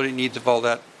interoperability needs of all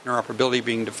that, interoperability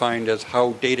being defined as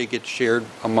how data gets shared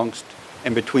amongst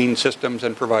and between systems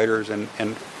and providers and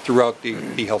throughout the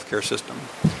healthcare system.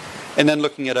 And then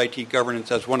looking at IT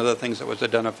governance as one of the things that was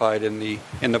identified in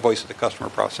the voice of the customer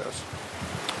process.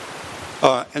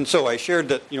 And so I shared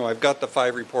that, I've got the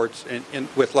 5 reports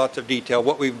with lots of detail.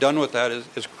 What we've done with that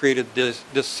is created this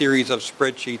series of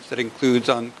spreadsheets that includes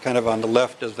on the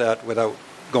left is that, without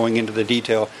going into the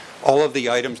detail, all of the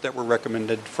items that were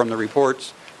recommended from the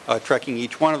reports, tracking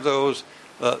each one of those.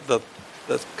 The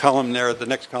column there, the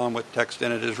next column with text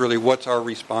in it, is really what's our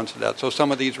response to that. So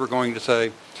some of these we're going to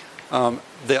say,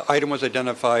 the item was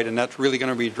identified, and that's really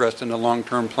going to be addressed in the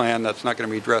long-term plan. That's not going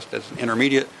to be addressed as an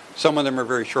intermediate. Some of them are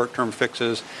very short-term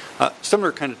fixes,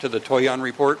 similar kind of to the Toyon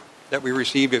report that we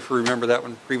received, if you remember that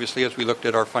one previously, as we looked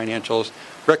at our financials,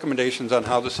 recommendations on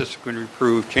how the system could be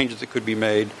improved, changes that could be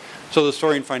made. So the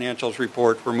Soaring Financials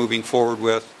report we're moving forward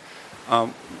with,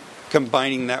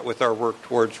 combining that with our work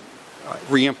towards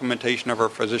re-implementation of our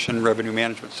physician revenue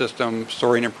management system,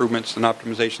 Soaring improvements and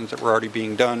optimizations that were already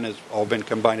being done has all been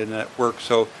combined in that work.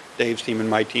 So Dave's team and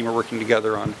my team are working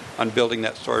together on building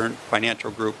that Soaring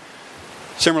Financial group.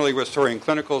 Similarly with Soaring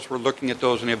Clinicals, we're looking at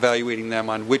those and evaluating them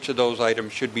on which of those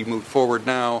items should be moved forward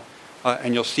now,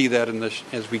 and you'll see that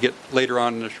as we get later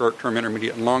on in the short-term,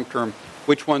 intermediate, and long-term,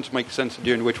 which ones make sense to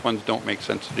do and which ones don't make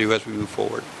sense to do as we move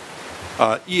forward.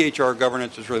 EHR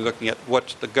governance is really looking at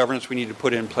what's the governance we need to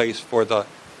put in place for the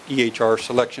EHR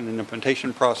selection and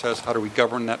implementation process, how do we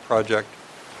govern that project.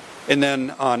 And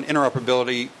then on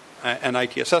interoperability and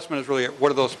IT assessment is really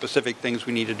what are those specific things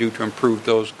we need to do to improve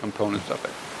those components of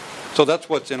it. So that's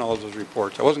what's in all of those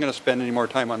reports. I wasn't going to spend any more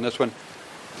time on this one.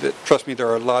 Trust me, there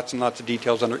are lots and lots of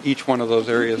details under each one of those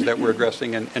areas that we're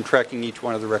addressing and tracking each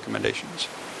one of the recommendations.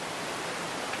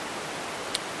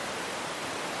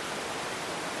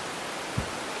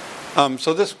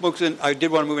 So this moves in. I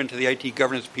did want to move into the IT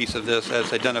governance piece of this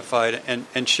as identified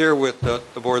and share with the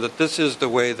board that this is the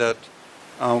way that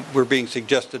we're being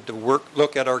suggested to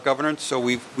look at our governance. So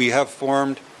we have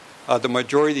formed the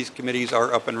majority of these committees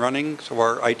are up and running. So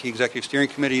our IT Executive Steering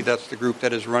Committee, that's the group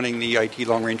that is running the IT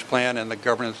Long Range Plan, and the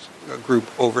governance group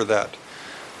over that.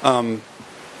 And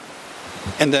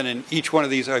then in each one of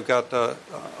these, I've got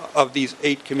of these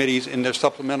 8 committees in their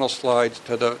supplemental slides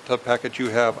to the package you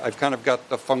have. I've kind of got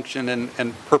the function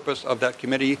and purpose of that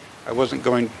committee. I wasn't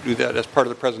going to do that as part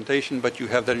of the presentation, but you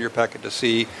have that in your packet to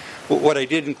see. What I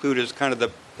did include is kind of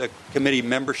the committee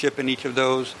membership in each of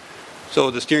those. So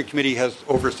the steering committee has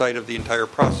oversight of the entire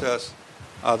process.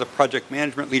 The project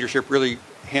management leadership really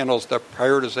handles the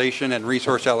prioritization and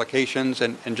resource allocations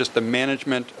and just the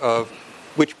management of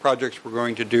which projects we're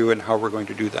going to do and how we're going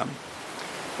to do them.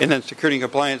 And then security and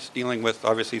compliance, dealing with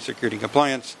obviously security and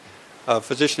compliance.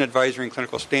 Physician advisory and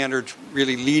clinical standards,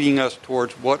 really leading us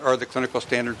towards what are the clinical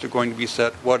standards that are going to be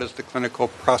set, what is the clinical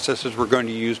processes we're going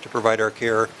to use to provide our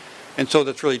care. And so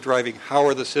that's really driving how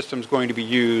are the systems going to be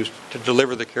used to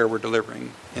deliver the care we're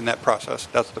delivering in that process.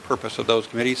 That's the purpose of those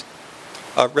committees.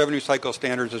 Revenue cycle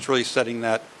standards is really setting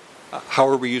that. How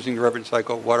are we using the revenue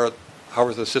cycle? How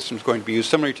are the systems going to be used?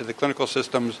 Similarly to the clinical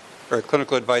systems or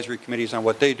clinical advisory committees on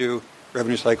what they do,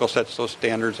 revenue cycle sets those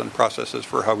standards and processes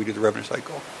for how we do the revenue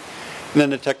cycle. And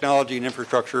then the technology and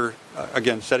infrastructure,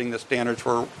 again, setting the standards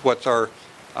for what's our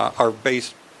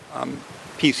base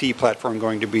PC platform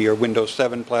going to be, or Windows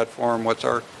 7 platform,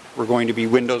 we're going to be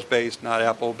Windows-based, not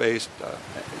Apple-based.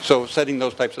 So setting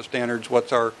those types of standards,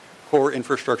 what's our core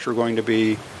infrastructure going to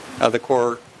be, the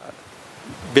core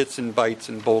bits and bytes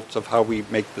and bolts of how we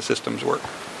make the systems work.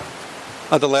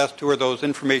 The last two are those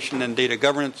information and data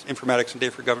governance. Informatics and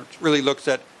data governance really looks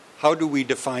at how do we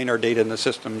define our data in the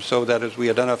system so that as we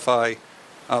identify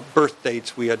birth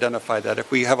dates, we identify that.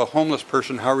 If we have a homeless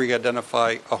person, how do we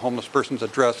identify a homeless person's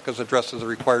address? Because address is a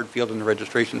required field in the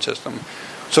registration system.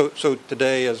 So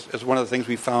today, as one of the things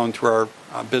we found through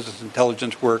our business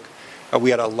intelligence work,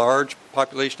 we had a large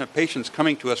population of patients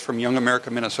coming to us from Young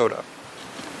America, Minnesota.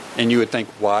 And you would think,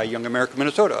 why Young America,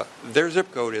 Minnesota? Their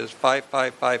zip code is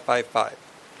 55555,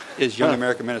 is Young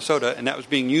America, Minnesota, and that was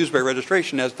being used by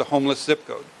registration as the homeless zip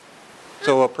code.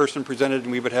 So a person presented,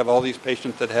 and we would have all these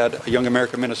patients that had a Young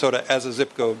America, Minnesota as a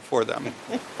zip code for them.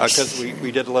 Because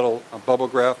we did a little bubble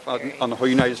graph on the whole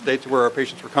United States where our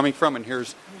patients were coming from, and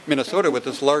here's Minnesota with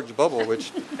this large bubble,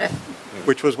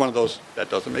 which was one of those that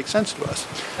doesn't make sense to us.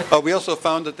 We also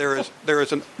found that there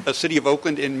is a city of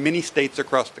Oakland in many states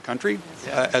across the country,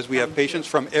 as we have patients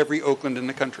from every Oakland in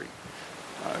the country.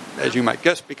 As you might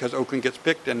guess, because Oakland gets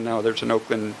picked, and now there's an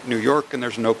Oakland, New York, and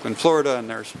there's an Oakland, Florida, and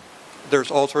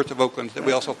there's all sorts of Oaklands that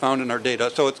we also found in our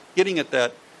data. So it's getting at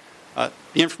that. The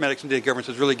informatics and data governance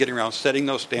is really getting around setting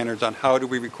those standards on how do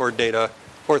we record data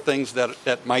for things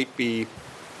that might be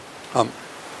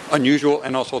unusual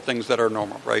and also things that are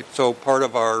normal, right? So part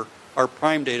of our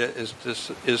prime data is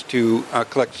to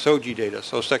collect SOGI data,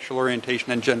 so sexual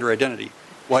orientation and gender identity.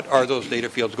 What are those data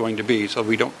fields going to be? So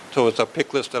it's a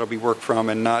pick list that'll be worked from,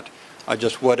 and not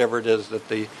just whatever it is that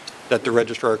the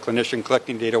registrar or clinician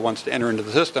collecting data wants to enter into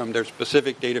the system. There's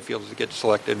specific data fields that get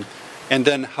selected, and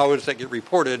then how does that get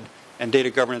reported? And data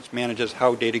governance manages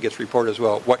how data gets reported as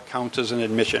well. What counts as an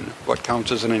admission? What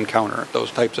counts as an encounter?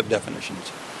 Those types of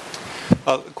definitions.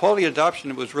 Quality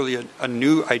adoption was really a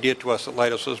new idea to us that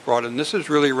Leidos was brought in. This is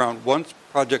really around once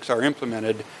projects are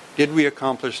implemented, did we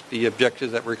accomplish the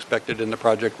objectives that were expected in the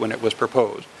project when it was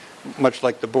proposed? Much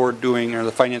like the board doing, or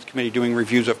the finance committee doing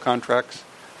reviews of contracts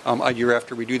a year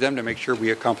after we do them to make sure we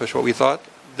accomplish what we thought.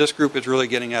 This group is really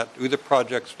getting at, do the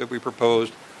projects that we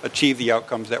proposed achieve the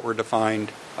outcomes that were defined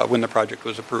when the project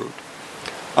was approved?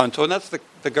 And that's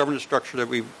the governance structure that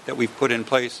we've put in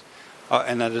place,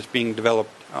 and that is being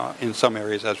developed in some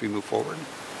areas as we move forward.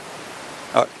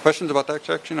 Questions about that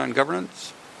section on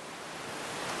governance?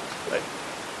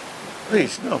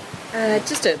 Please, no.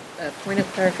 Just a point of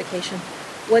clarification.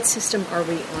 What system are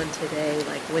we on today?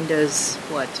 Like Windows,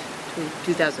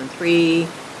 2003?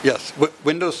 Yes.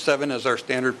 Windows 7 is our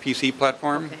standard PC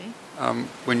platform. Okay.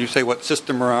 When you say what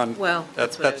system we're on, well,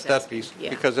 that's that piece. Yeah.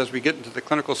 Because as we get into the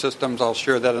clinical systems, I'll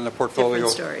share that in the portfolio.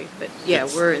 Different story, but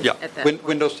we're at that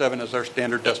Windows 7 is our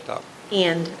standard desktop.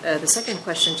 And the second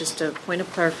question, just a point of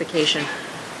clarification.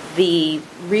 The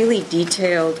really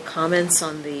detailed comments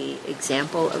on the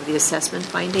example of the assessment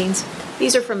findings,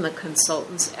 these are from the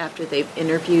consultants after they've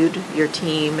interviewed your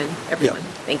team and everyone. Yeah.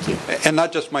 Thank you. And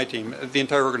not just my team, the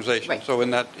entire organization. Right. So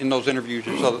in those interviews,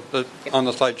 you saw on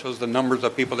the slide shows the numbers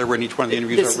of people that were in each one of the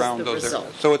interviews This around is the those result.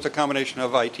 areas. So it's a combination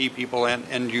of IT people and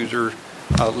end user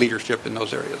leadership in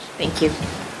those areas. Thank you.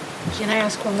 Can I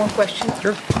ask one more question?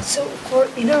 Sure. So for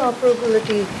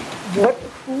interoperability,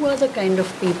 who are the kind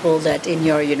of people that in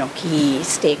your key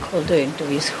stakeholder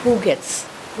interviews, who gets?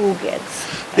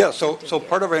 Yeah. So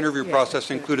part of our interview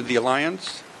process included the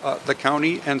Alliance, the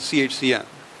county, and CHCN.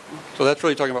 So that's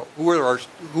really talking about who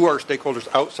are stakeholders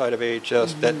outside of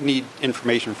AHS that need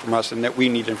information from us, and that we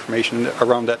need information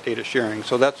around that data sharing.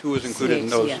 So that's who is included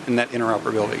in that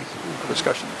interoperability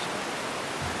discussions,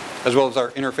 as well as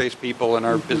our interface people and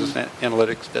our business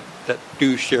analytics that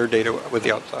do share data with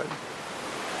the outside.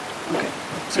 Okay.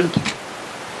 Thank you.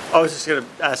 I was just going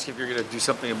to ask if you're going to do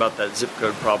something about that zip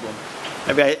code problem.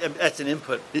 I mean, that's an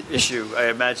input issue, I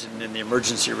imagine, in the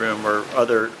emergency room or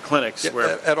other clinics.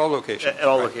 At all locations. At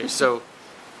all locations. So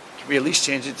can we at least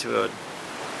change it to an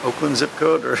Oakland zip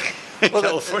code or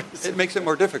California? It makes it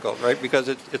more difficult, right? Because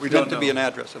it's meant to be an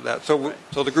address of that. So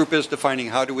the group is defining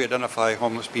how do we identify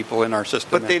homeless people in our system.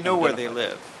 But they know where they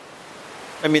live.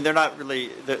 I mean, they're not really,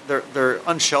 they're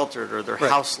unsheltered or they're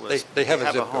houseless. They have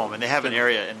a zip home code. and they have an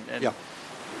area. And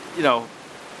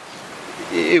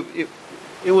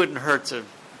it wouldn't hurt to,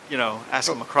 ask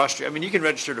them across street. I mean, you can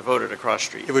register to vote at a cross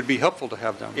street. It would be helpful to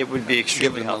have them. It would be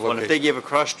extremely helpful. And if they gave a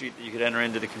cross street that you could enter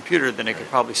into the computer, then it could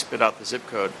probably spit out the zip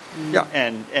code. Yeah.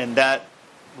 And that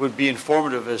would be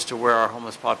informative as to where our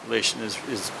homeless population is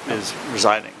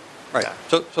residing. Right. Yeah.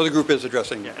 So the group is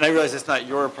addressing. Yeah. And I realize that's not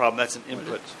your problem. That's an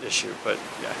input issue. But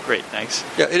yeah, great. Thanks.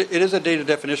 Yeah, it is a data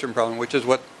definition problem, which is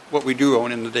what we do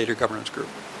own in the data governance group.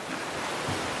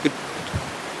 Good.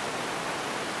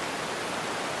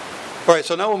 All right,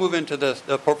 so now we'll move into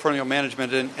the portfolio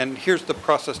management, and here's the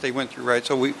process they went through, right?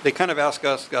 So they kind of asked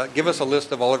us, give us a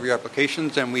list of all of your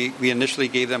applications, and we initially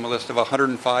gave them a list of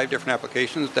 105 different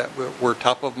applications that were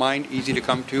top of mind, easy to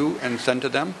come to, and send to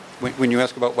them. When you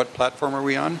ask about what platform are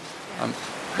we on,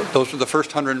 those were the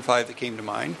first 105 that came to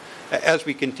mind. As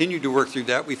we continued to work through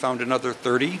that, we found another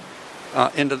 30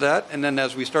 into that, and then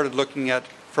as we started looking at,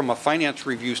 from a finance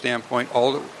review standpoint,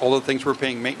 all the things we're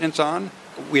paying maintenance on,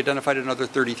 we identified another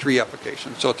 33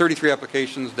 applications. So 33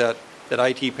 applications that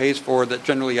IT pays for that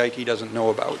generally IT doesn't know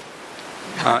about.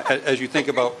 As you think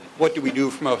about what do we do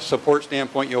from a support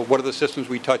standpoint, what are the systems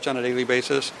we touch on a daily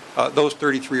basis, those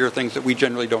 33 are things that we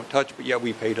generally don't touch, but yet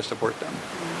we pay to support them.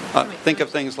 Think of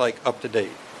things like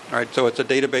UpToDate. All right, so it's a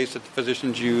database that the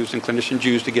physicians use and clinicians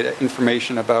use to get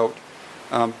information about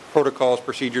protocols,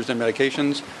 procedures, and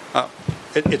medications.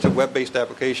 It's a web-based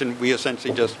application. We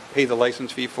essentially just pay the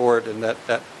license fee for it, and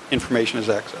that information is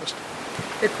accessed.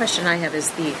 The question I have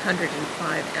is the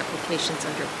 105 applications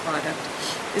under product.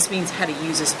 This means how to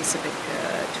use a specific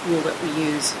tool that we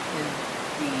use in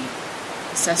the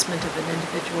assessment of an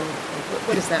individual.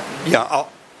 What does that mean? Yeah,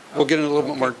 we'll get into a little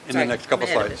bit more in the next couple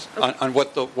slides on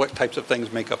what types of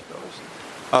things make up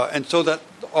those. And so that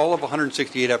all of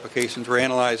 168 applications were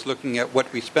analyzed, looking at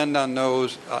what we spend on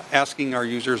those, asking our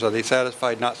users, are they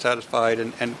satisfied, not satisfied,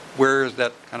 and where is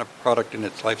that kind of product in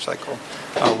its life cycle,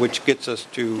 which gets us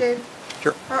to... Dave,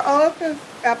 sure. Are all of those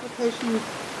applications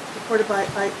supported by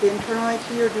the internal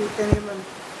IT, or do any of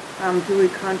them, do we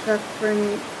contract for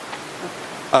any?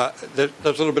 There's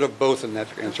a little bit of both in that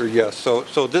answer, yes.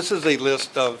 So this is a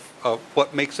list of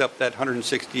what makes up that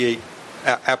 168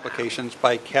 applications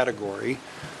by category.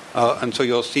 And so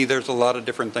you'll see there's a lot of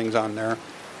different things on there.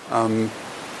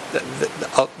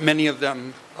 Many of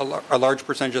them, a large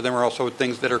percentage of them are also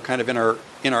things that are kind of in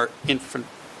our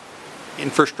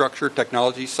infrastructure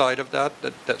technology side of that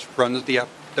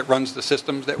runs the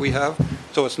systems that we have.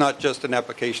 So it's not just an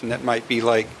application that might be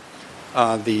like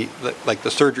the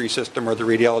surgery system or the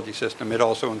radiology system. It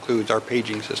also includes our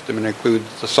paging system, and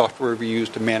includes the software we use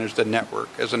to manage the network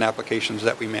as an applications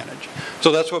that we manage.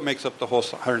 So that's what makes up the whole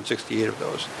 168 of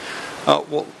those.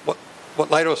 What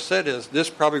Leidos said is this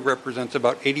probably represents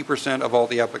about 80% of all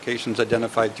the applications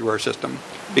identified through our system,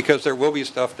 because there will be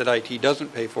stuff that IT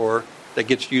doesn't pay for that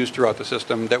gets used throughout the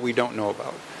system that we don't know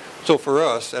about. So for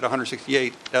us, at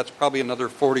 168, that's probably another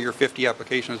 40 or 50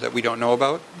 applications that we don't know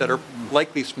about that are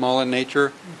likely small in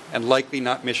nature and likely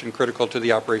not mission critical to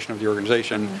the operation of the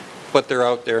organization, but they're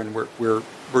out there and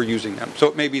we're using them. So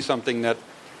it may be something that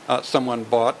someone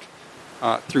bought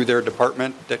through their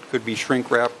department that could be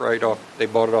shrink wrap right off. They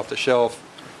bought it off the shelf,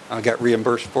 got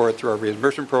reimbursed for it through our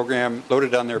reimbursement program,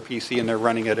 loaded on their PC, and they're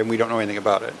running it, and we don't know anything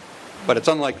about it. But it's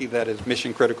unlikely that it's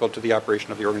mission critical to the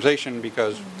operation of the organization,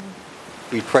 because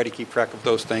we try to keep track of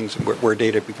those things where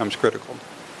data becomes critical,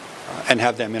 and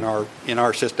have them in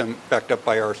our system, backed up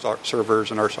by our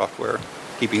servers and our software,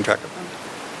 keeping track of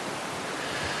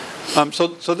them.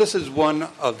 So this is one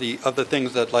of the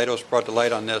things that Leidos brought to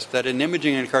light on this, that in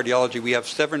imaging and cardiology we have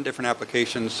 7 different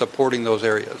applications supporting those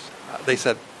areas. They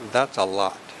said that's a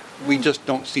lot. We just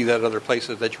don't see that other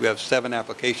places, that you have 7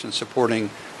 applications supporting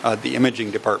the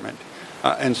imaging department,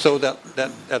 and so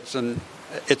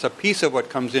it's a piece of what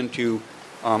comes into.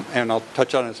 And I'll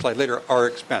touch on it in a slide later, our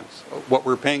expense, what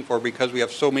we're paying for, because we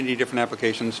have so many different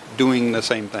applications doing the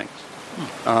same things.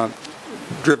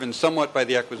 Driven somewhat by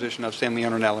the acquisition of San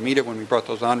Leandro and Alameda. When we brought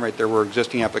those on, right, there were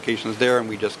existing applications there, and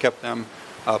we just kept them.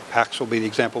 PACS will be the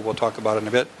example we'll talk about in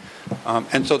a bit.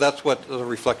 And so that's what the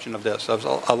reflection of this. There's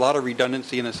a lot of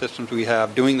redundancy in the systems we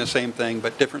have, doing the same thing,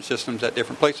 but different systems at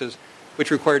different places,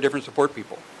 which require different support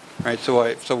people. Right? So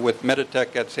with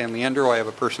Meditech at San Leandro, I have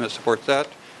a person that supports that.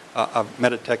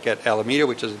 Meditech at Alameda,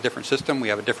 which is a different system, we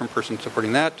have a different person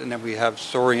supporting that, and then we have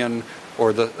Sorian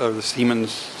or the Siemens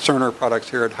Cerner products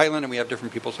here at Highland, and we have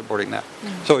different people supporting that.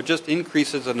 So it just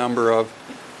increases the number of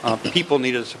people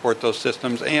needed to support those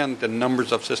systems, and the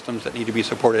numbers of systems that need to be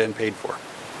supported and paid for,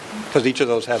 because each of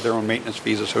those have their own maintenance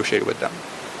fees associated with them.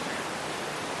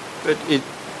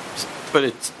 But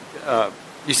it's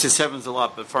you said 7's a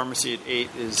lot, but pharmacy at 8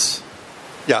 is.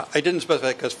 Yeah, I didn't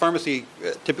specify, because pharmacy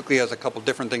typically has a couple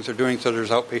different things they're doing. So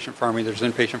there's outpatient pharmacy, there's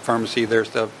inpatient pharmacy,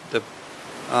 there's the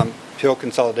pill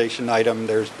consolidation item,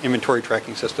 there's inventory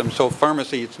tracking system. So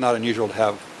pharmacy, it's not unusual to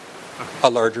have a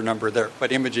larger number there.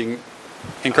 But imaging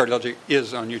in cardiology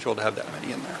is unusual to have that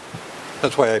many in there.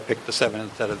 That's why I picked the 7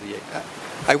 instead of the 8.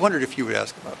 I wondered if you would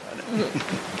ask about that.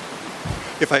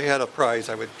 If I had a prize,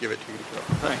 I would give it to you.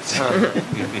 Thanks.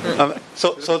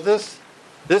 So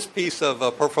this piece of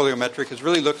portfolio metric is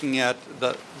really looking at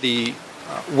the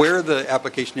where the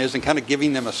application is and kind of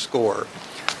giving them a score.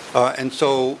 And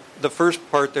so the first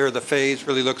part there, the phase,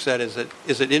 really looks at is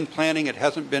it in planning? It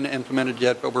hasn't been implemented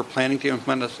yet, but we're planning to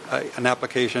implement an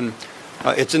application.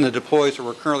 It's in the deploy, so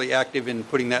we're currently active in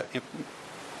putting that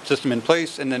system in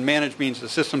place. And then manage means the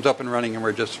system's up and running and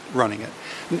we're just running it.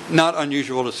 Not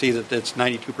unusual to see that it's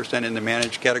 92% in the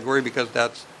managed category, because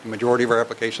that's the majority of our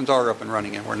applications are up and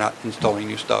running and we're not installing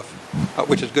new stuff,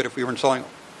 which is good. If we were installing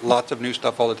lots of new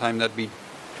stuff all the time, that'd be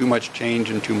too much change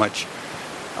and too much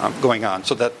going on.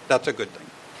 So that's a good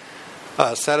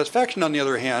thing. Satisfaction, on the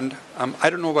other hand, I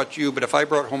don't know about you, but if I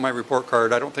brought home my report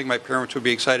card, I don't think my parents would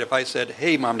be excited if I said,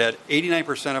 hey, Mom, Dad,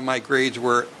 89% of my grades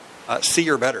were C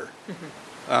or better,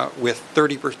 with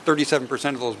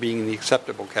 37% of those being in the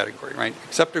acceptable category, right?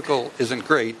 Acceptable isn't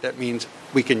great. That means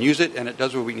we can use it and it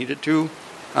does what we need it to,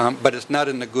 but it's not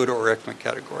in the good or excellent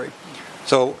category.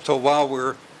 So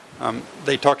while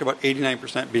they talked about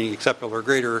 89% being acceptable or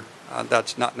greater,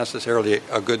 that's not necessarily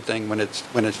a good thing when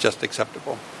it's just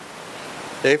acceptable.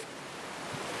 Dave?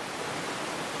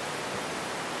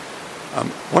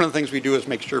 One of the things we do is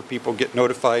make sure people get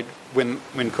notified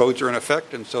when codes are in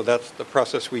effect, and so that's the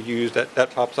process we use.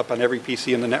 That pops up on every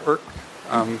PC in the network.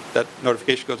 That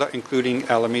notification goes out, including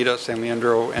Alameda, San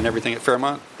Leandro, and everything at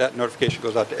Fairmont. That notification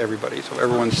goes out to everybody, so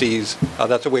everyone sees.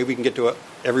 That's a way we can get to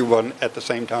everyone at the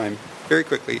same time, very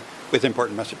quickly, with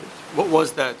important messages. What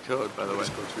was that code, by the way?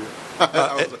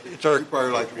 It's our,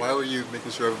 probably like, why were you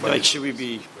making sure everybody... Like, should we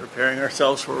be preparing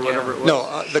ourselves for whatever it was?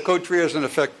 No, the code tree is in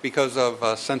effect because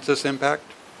of census impact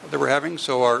that we're having.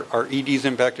 So our ED's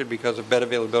impacted because of bed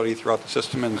availability throughout the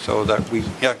system, and so that we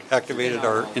activated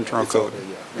our internal code.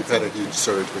 We've had a huge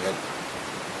surge. We had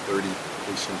 30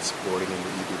 patients boarding in the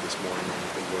ED this morning, and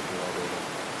we've been working all day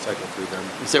to cycle through them.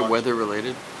 Is it weather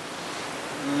related?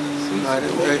 I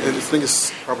think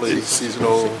it's probably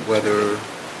seasonal weather.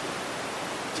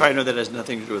 So I know that has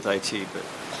nothing to do with IT, but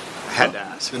I had to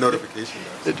ask. The notification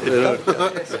does.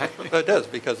 It does,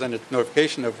 because then it's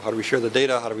notification of how do we share the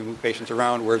data, how do we move patients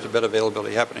around, where's the bed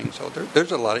availability happening. So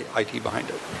there's a lot of IT behind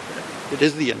it. It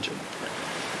is the engine.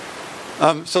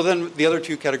 So then the other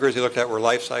two categories they looked at were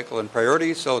life cycle and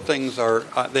priority. So things are,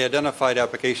 they identified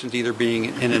applications either being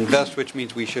in invest, which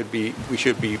means we should be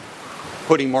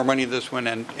putting more money into this one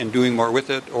and doing more with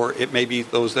it, or it may be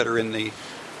those that are in the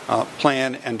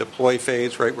plan and deploy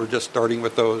phase, right? We're just starting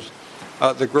with those.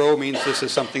 The grow means this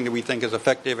is something that we think is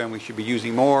effective and we should be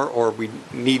using more, or we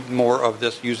need more of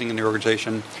this using in the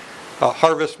organization.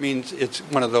 Harvest means it's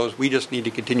one of those, we just need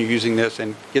to continue using this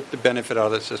and get the benefit out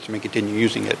of the system and continue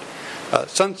using it.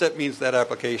 Sunset means that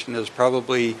application is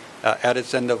probably at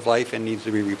its end of life and needs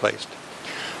to be replaced.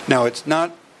 Now, it's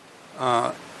not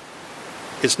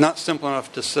simple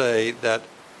enough to say that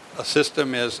a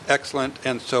system is excellent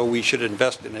and so we should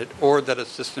invest in it, or that a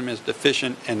system is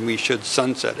deficient and we should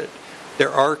sunset it. There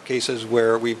are cases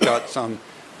where we've got some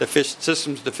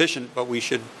systems deficient, but we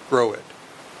should grow it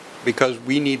because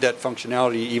we need that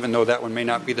functionality, even though that one may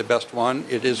not be the best one.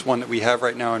 It is one that we have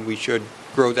right now, and we should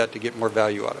grow that to get more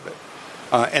value out of it.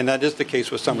 And that is the case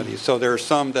with some of these. So there are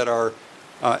some that are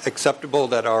acceptable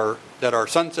that are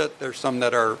sunset. There's some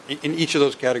that are in each of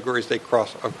those categories. They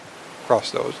cross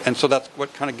those, and so that's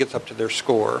what kind of gets up to their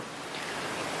score.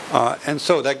 And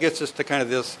so that gets us to kind of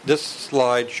this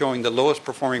slide showing the lowest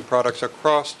performing products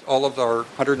across all of our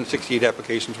 168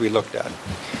 applications we looked at.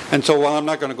 And so while I'm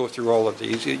not going to go through all of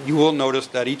these, you will notice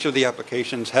that each of the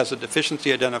applications has a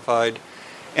deficiency identified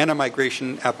and a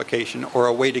migration application or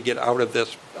a way to get out of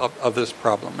this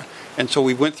problem. And so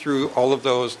we went through all of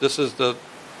those. This is the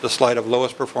slide of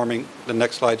lowest performing. The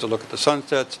next slide's a look at the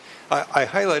sunsets. I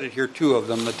highlighted here two of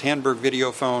them, the Tandberg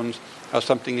video phones,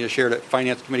 something you shared at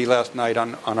Finance Committee last night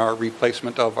on our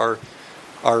replacement of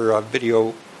our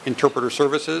video interpreter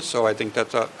services. So I think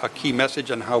that's a key message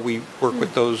on how we work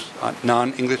with those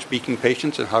non-English speaking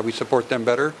patients and how we support them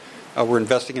better. We're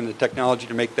investing in the technology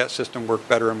to make that system work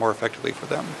better and more effectively for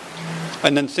them.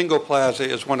 And then Single Plaza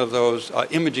is one of those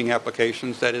imaging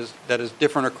applications that is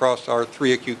different across our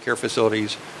 3 acute care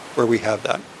facilities where we have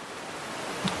that.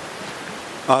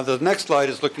 The next slide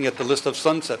is looking at the list of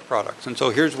sunset products. And so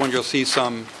here's one you'll see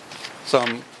some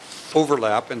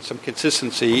overlap and some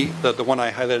consistency. The one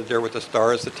I highlighted there with the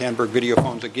star is the Tandberg video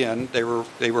phones again. They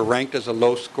were ranked as a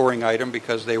low scoring item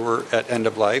because they were at end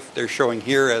of life. They're showing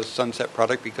here as sunset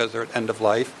product because they're at end of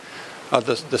life.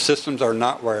 The systems are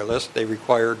not wireless. They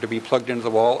require to be plugged into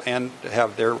the wall and to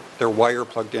have their wire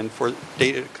plugged in for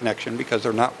data connection because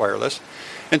they're not wireless.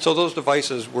 And so those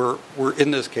devices were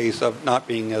in this case of not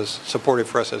being as supportive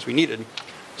for us as we needed.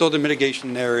 So the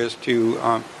mitigation there is to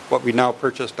what we now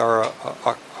purchased are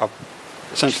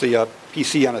essentially a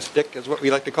PC on a stick is what we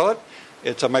like to call it.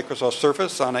 It's a Microsoft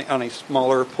Surface on a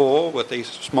smaller pole with a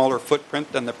smaller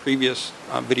footprint than the previous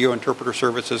video interpreter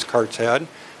services CARTS had.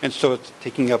 And so it's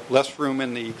taking up less room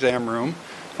in the exam room,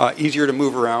 easier to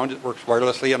move around. It works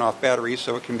wirelessly and off batteries,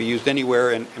 so it can be used anywhere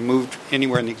and moved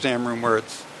anywhere in the exam room where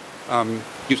it's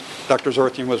used. Dr.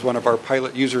 Zorthian was one of our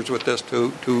pilot users with this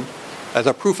as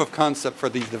a proof of concept for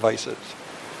these devices.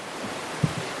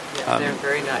 Yeah, they're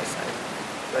very nice,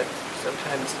 but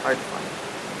sometimes hard to find.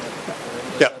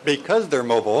 Yeah, because they're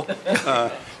mobile.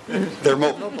 They're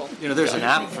mobile. There's an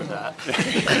app for that.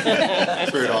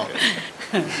 True it all.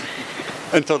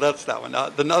 And so that's that one.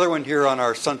 The other one here on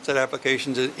our sunset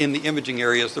applications is in the imaging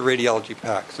area is the radiology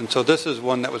PACS. And so this is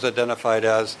one that was identified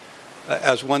as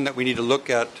one that we need to look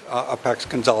at a PACS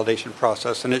consolidation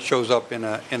process, and it shows up in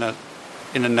a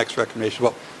next recommendation.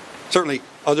 Well, certainly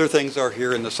other things are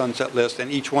here in the sunset list, and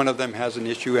each one of them has an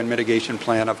issue and mitigation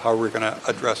plan of how we're going to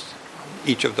address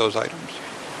each of those items.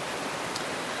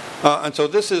 And so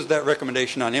this is that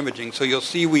recommendation on imaging. So you'll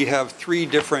see we have three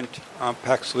different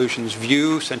PACS solutions: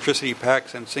 View, Centricity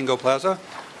PACS, and Single Plaza.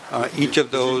 Each of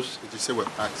those... Did you say what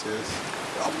PACS is?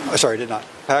 Oh, sorry, I did not.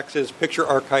 PACS is Picture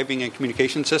Archiving and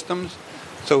Communication Systems.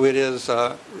 So it is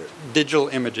digital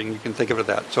imaging. You can think of it as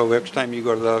that. So every time you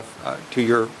go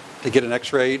to get an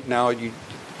X-ray, now you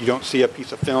don't see a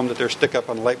piece of film that they're stick up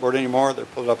on the lightboard anymore. They're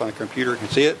pulled up on the computer. You can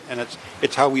see it, and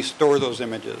it's how we store those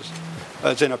images.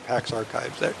 It's in a PACS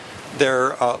archives.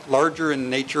 They're larger in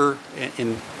nature,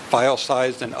 in file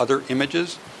size than other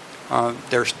images.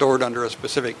 They're stored under a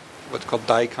specific, what's called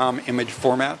DICOM image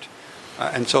format,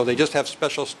 and so they just have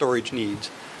special storage needs.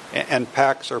 And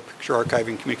PACS, or Picture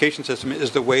Archiving Communication System,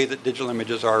 is the way that digital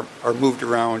images are moved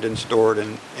around and stored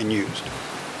and used.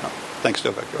 Thanks,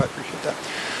 Dovek. I appreciate that.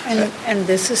 And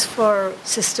this is for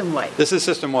system-wide? This is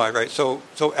system-wide, right? So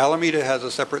Alameda has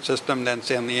a separate system than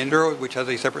San Leandro, which has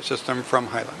a separate system from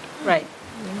Highland. Right.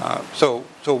 So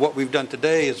what we've done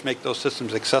today is make those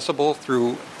systems accessible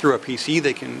through a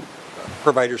PC.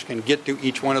 Providers can get to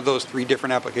each one of those three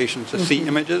different applications to see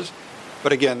images.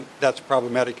 But again, that's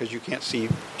problematic because you can't see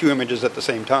two images at the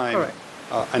same time. Correct.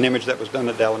 An image that was done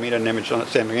at Alameda and an image done at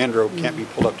San Leandro can't be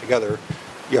pulled up together.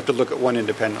 You have to look at one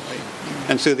independently.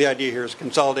 And so the idea here is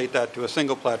consolidate that to a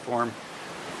single platform,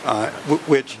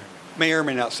 which may or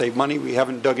may not save money. We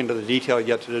haven't dug into the detail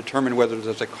yet to determine whether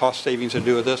there's a cost savings to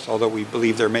do with this, although we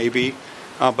believe there may be.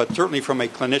 But certainly from a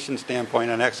clinician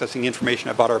standpoint on accessing information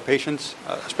about our patients,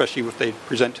 especially if they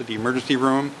present to the emergency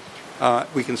room,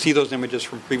 we can see those images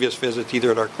from previous visits either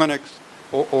at our clinics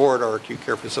or at our acute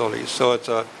care facilities. So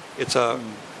it's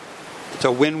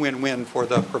a win-win-win for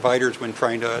the providers when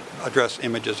trying to address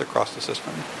images across the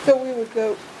system. So we would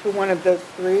go to one of those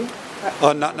three?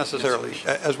 Not necessarily.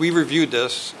 As we reviewed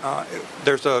this,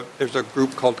 there's a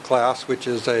group called CLASS, which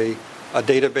is a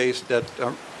database that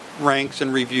ranks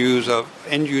and reviews of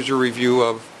end-user review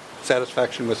of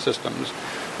satisfaction with systems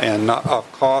and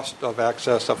of cost, of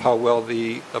access, of how well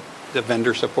the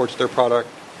vendor supports their product,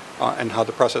 and how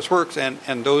the process works.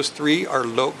 And those three are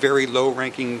very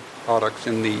low-ranking products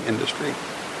in the industry.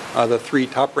 The three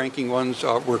top-ranking ones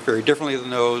work very differently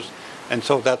than those. And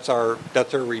so that's our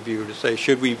review to say,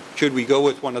 should we go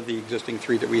with one of the existing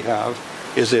three that we have?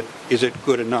 Is it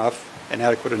good enough and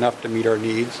adequate enough to meet our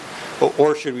needs?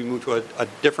 Or should we move to a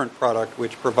different product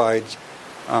which provides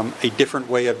a different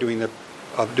way of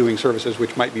doing services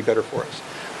which might be better for us?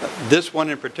 This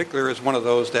one in particular is one of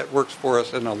those that works for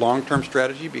us in a long-term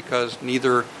strategy because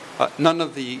none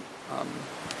of the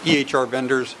EHR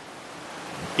vendors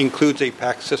includes a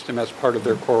PACS system as part of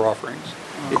their core offerings.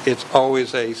 It's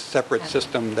always a separate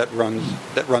system that runs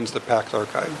the PACS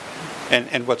archive.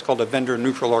 And what's called a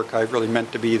vendor-neutral archive really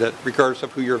meant to be that regardless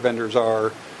of who your vendors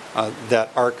are, that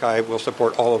archive will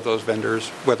support all of those vendors,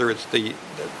 whether it's the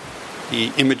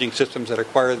imaging systems that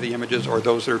acquire the images or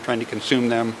those that are trying to consume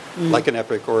them, like an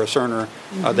Epic or a Cerner.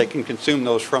 They can consume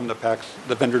those from the PACS,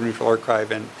 the vendor-neutral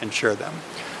archive, and share them.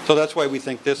 So that's why we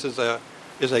think this is a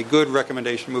good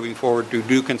recommendation moving forward to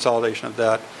do consolidation of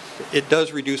that. It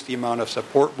does reduce the amount of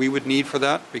support we would need for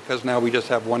that because now we just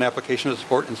have one application to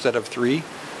support instead of three.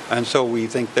 And so we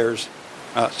think there's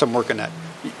some work in that.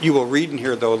 You will read in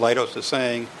here, though, Leidos is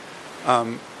saying,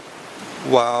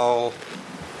 while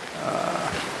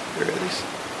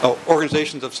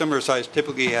organizations of similar size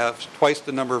typically have twice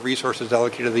the number of resources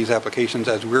allocated to these applications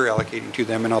as we're allocating to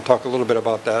them, and I'll talk a little bit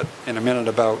about that in a minute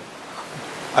about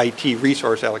IT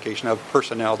resource allocation of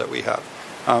personnel that we have.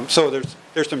 So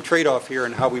there's some trade-off here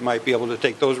in how we might be able to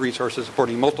take those resources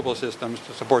supporting multiple systems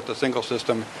to support the single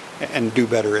system and do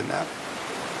better in that.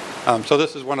 So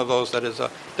this is one of those that is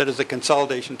a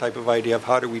consolidation type of idea of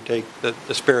how do we take the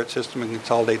disparate system and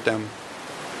consolidate them.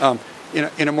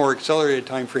 in a more accelerated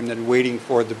time frame than waiting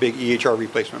for the big EHR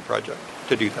replacement project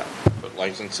to do that. But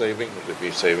license saving, would there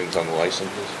be savings on the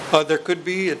licenses? There could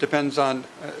be. It depends on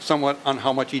somewhat on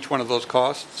how much each one of those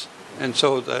costs. And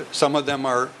so some of them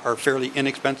are fairly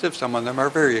inexpensive. Some of them are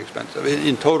very expensive.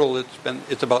 In total,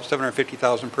 it's about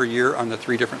 $750,000 per year on the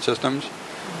 3 different systems.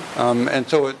 And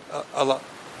so a lot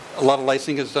of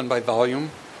licensing is done by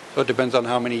volume. So it depends on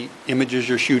how many images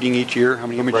you're shooting each year, how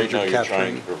many images Right now, you're you're capturing.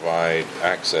 trying to provide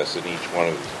access at each one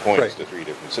of these points Right. to 3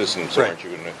 different systems. So Right. aren't you,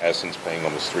 in essence, paying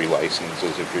almost 3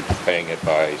 licenses if you're paying it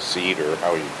by seat, or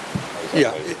how is that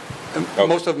Yeah. placed?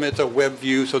 Most of them, it's a web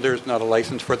view, so there's not a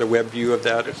license for the web view of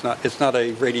that. It's not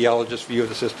a radiologist view of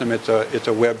the system. It's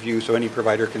a web view, so any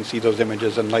provider can see those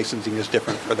images, and licensing is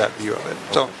different for that view of it.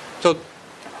 So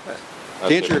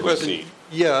to answer your question,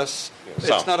 yes,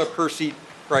 Yeah, it's not a per seat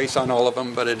price on all of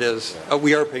them, but it is.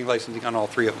 We are paying licensing on all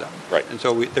 3 of them. Right. And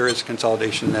so there is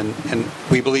consolidation, and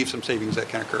we believe some savings that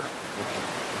can occur.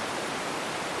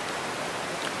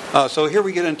 So here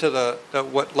we get into the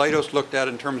what Leidos looked at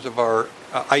in terms of our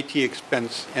IT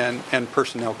expense and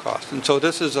personnel costs. And so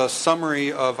this is a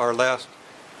summary of our last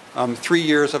 3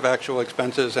 years of actual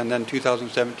expenses and then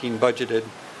 2017 budgeted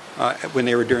when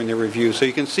they were doing their review. So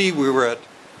you can see we were at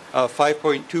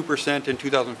 5.2% in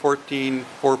 2014,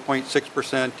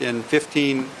 4.6% in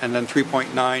 15, and then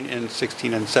 3.9 in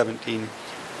 16 and 17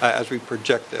 as we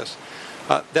project this.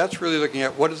 That's really looking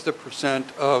at what is the percent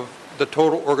of the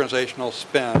total organizational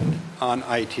spend on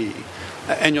IT.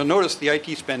 And you'll notice the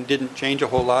IT spend didn't change a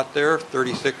whole lot there,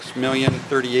 36 million,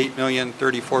 38 million,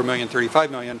 34 million,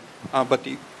 35 million, but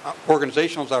the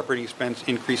organizational's operating expense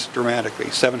increased dramatically,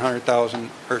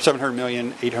 700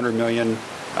 million, 800 million,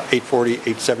 840,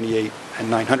 878, and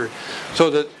 900. So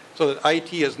that IT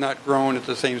has not grown at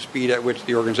the same speed at which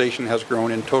the organization has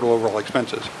grown in total overall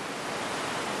expenses.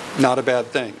 Not a bad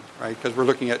thing, right? Because we're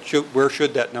looking at where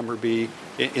should that number be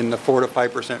in the 4 to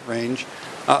 5% range.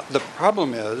 The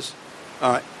problem is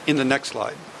in the next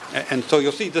slide, and so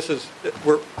you'll see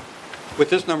with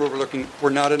this number we're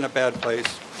not in a bad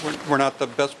place. We're not the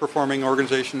best performing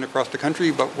organization across the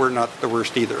country, but we're not the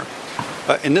worst either.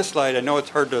 In this slide, I know it's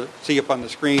hard to see up on the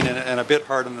screen and a bit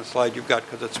hard on the slide you've got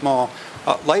because it's small.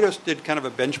 Leidos did kind of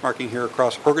a benchmarking here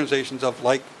across organizations of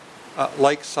like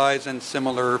size and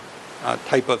similar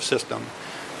type of system.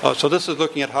 So this is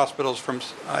looking at hospitals from,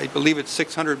 I believe it's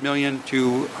 600 million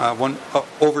to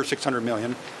over 600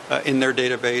 million in their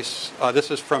database.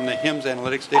 This is from the HIMSS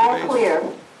Analytics database. All clear.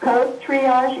 Code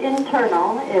triage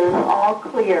internal is all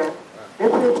clear.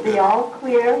 This is the all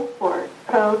clear for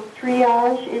code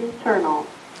triage internal.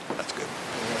 That's good.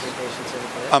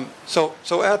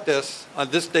 So at this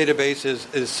database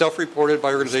is self-reported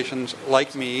by organizations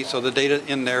like me. So the data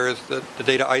in there is the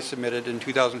data I submitted in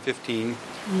 2015,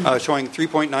 showing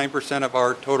 3.9% of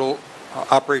our total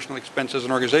operational expenses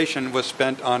in organization was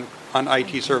spent on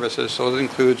IT services. So this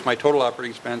includes my total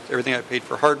operating expense, everything I paid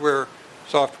for hardware,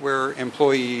 software,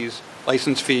 employees,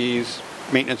 license fees,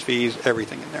 maintenance fees,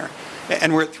 everything in there.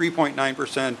 And we're at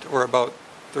 3.9%, or about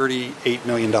 $38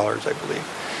 million, I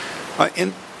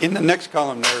believe. In the next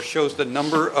column there shows the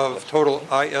number of total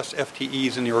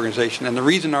ISFTEs in the organization. And the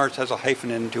reason ours has a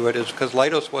hyphen into it is because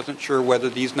Leidos wasn't sure whether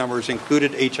these numbers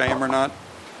included HIM or not.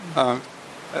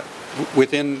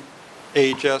 Within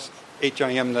AHS,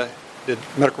 HIM, the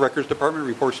Medical Records Department,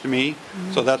 reports to me.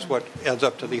 So that's what adds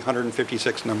up to the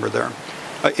 156 number there.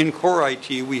 In core IT,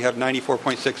 we have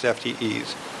 94.6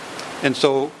 FTEs. And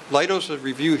so Leidos'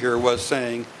 review here was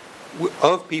saying,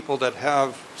 of people that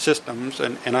have systems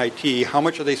and IT, how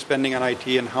much are they spending on IT,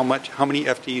 and how many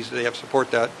FTEs do they have support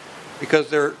that?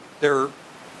 Because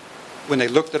when they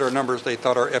looked at our numbers, they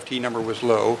thought our FTE number was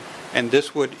low, and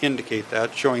this would indicate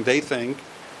that, showing they think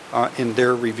in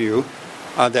their review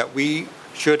that we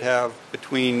should have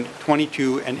between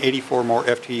 22 and 84 more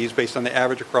FTEs based on the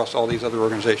average across all these other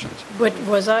organizations. But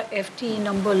was our FTE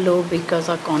number low because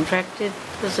our contracted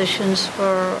positions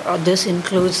or this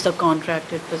includes the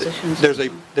contracted positions?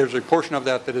 There's a portion of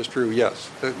that is true, yes,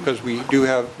 because we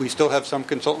still have some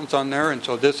consultants on there, and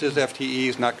so this is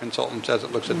FTEs, not consultants, as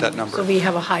it looks at that number. So we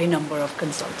have a high number of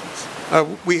consultants.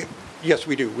 Yes,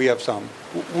 we do. We have some.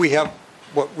 We have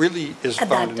what really is At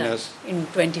found that in time, this. in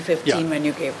 2015 when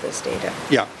you gave this data.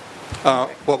 Yeah.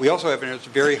 What we also have in it is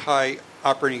very high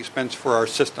operating expense for our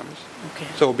systems. Okay.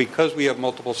 So because we have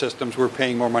multiple systems, we're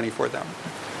paying more money for them.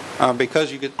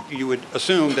 Because you would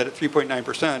assume that at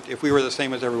 3.9%, if we were the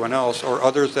same as everyone else, or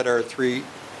others that are at 3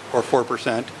 or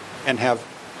 4%, and have,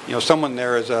 someone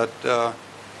there is at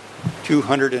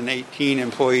 218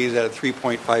 employees at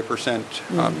 3.5%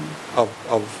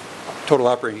 of total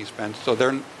operating expense. So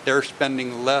they're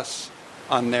spending less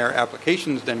on their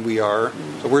applications than we are.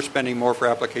 So we're spending more for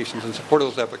applications and support of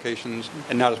those applications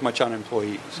and not as much on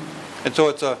employees. And so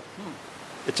it's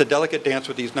a delicate dance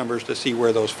with these numbers to see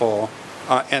where those fall.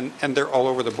 And they're all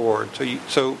over the board.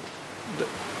 So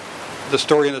the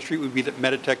story in the street would be that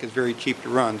Meditech is very cheap to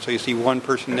run. So you see one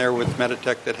person there with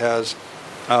Meditech that has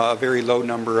a very low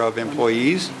number of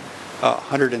employees,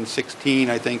 116,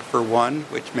 I think, for one,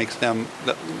 which makes them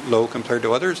low compared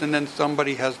to others. And then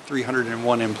somebody has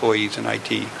 301 employees in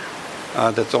IT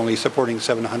that's only supporting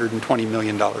 $720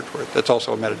 million worth. That's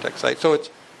also a Meditech site. So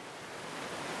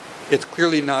it's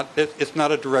clearly not, it's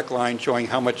not a direct line showing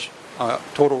how much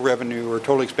total revenue or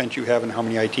total expense you have and how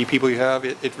many IT people you have.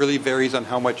 It really varies on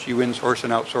how much you insource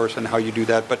and outsource and how you do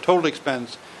that. But total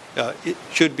expense, it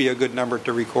should be a good number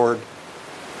to record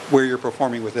where you're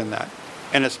performing within that.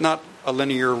 And it's not a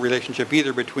linear relationship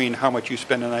either between how much you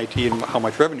spend on IT and how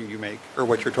much revenue you make or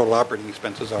what your total operating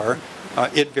expenses are.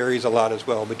 It varies a lot as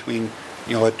well between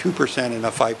a 2% and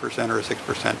a 5% or a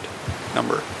 6%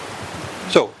 number.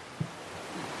 So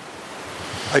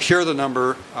I share the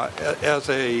number as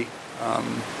a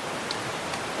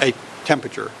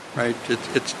temperature, right?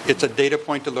 It's a data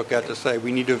point to look at to say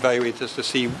we need to evaluate this to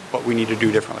see what we need to do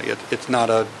differently. It's not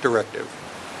a directive.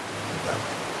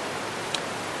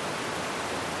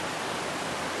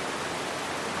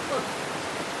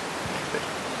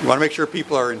 You want to make sure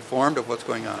people are informed of what's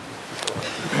going on. So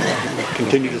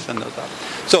continue to send those out.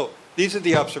 So these are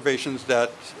the observations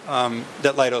that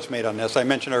Leidos made on this. I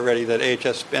mentioned already that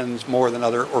AHS spends more than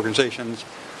other organizations.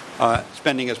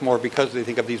 Spending is more because they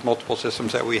think of these multiple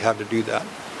systems that we have to do that.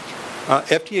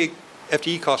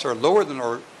 FTE costs are lower than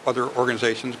other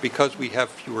organizations because we have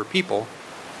fewer people.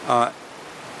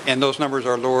 And those numbers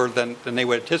are lower than they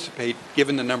would anticipate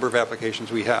given the number of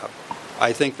applications we have.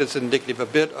 I think that's indicative a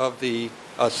bit of the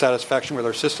satisfaction with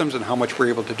our systems and how much we're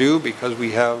able to do because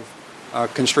we have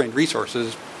constrained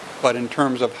resources. But in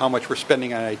terms of how much we're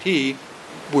spending on IT,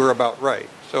 we're about right.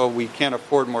 So we can't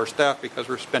afford more staff because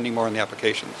we're spending more on the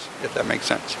applications, if that makes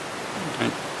sense.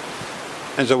 Right?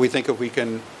 And so we think if we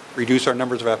can reduce our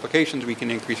numbers of applications, we can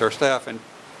increase our staff and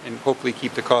hopefully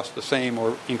keep the cost the same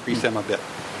or increase them a bit.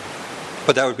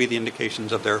 But that would be the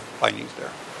indications of their findings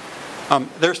there.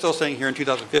 They're still saying here in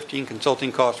 2015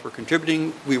 consulting costs were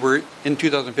contributing. We were in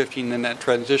 2015 in that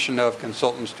transition of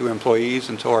consultants to employees,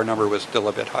 and so our number was still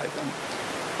a bit high then.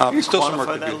 Can you still some work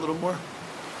quantify to that do. a little more?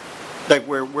 Like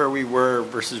where we were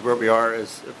versus where we are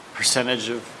as a percentage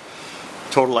of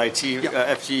total IT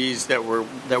FTEs that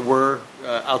were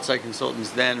outside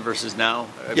consultants then versus now?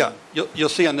 You'll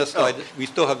see on this slide that we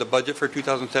still have the budget for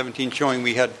 2017 showing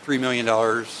we had $3 million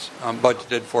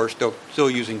budgeted for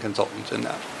still using consultants in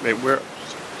that. Wait, where?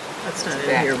 That's not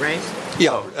in here, right?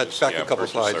 Yeah, that's back a couple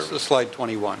slides. Slide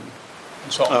 21.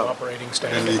 Consultant operating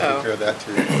staff. And you compare that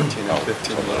to 14 and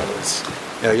 15 levels.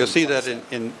 Yeah, you'll see that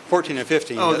in 14 and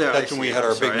 15, that's when we had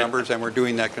our big numbers and we're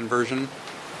doing that conversion.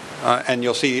 And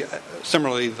you'll see,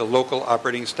 similarly, the local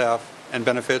operating staff and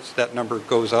benefits, that number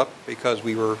goes up because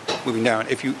we were moving down.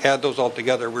 If you add those all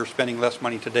together, we're spending less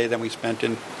money today than we spent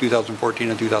in 2014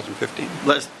 and 2015.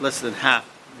 Less than half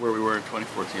where we were in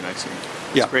 2014, I see.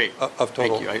 Yeah, great. Of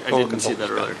total. Thank you. I didn't see that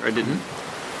earlier.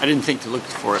 I didn't think to look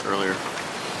for it earlier.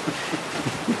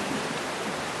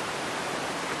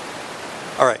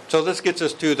 All right, so this gets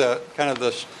us to the kind of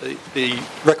the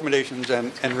recommendations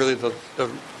and really the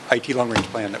IT long-range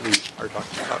plan that we are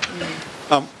talking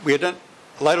about. We had done,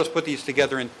 Leidos put these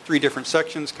together in 3 different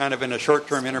sections, kind of in a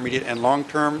short-term, intermediate, and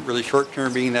long-term. Really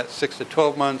short-term being that 6 to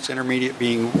 12 months, intermediate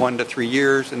being 1 to 3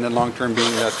 years, and then long-term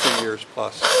being that 3 years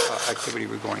plus activity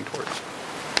we're going towards.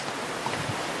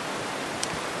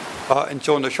 And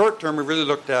so in the short term, we really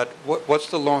looked at what's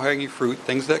the low-hanging fruit,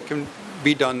 things that can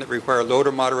be done that require low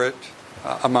to moderate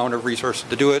amount of resources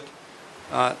to do it,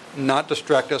 not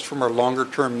distract us from our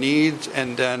longer-term needs,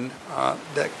 and then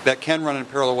that can run in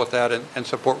parallel with that and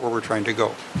support where we're trying to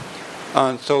go.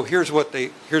 So here's what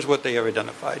they have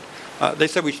identified. They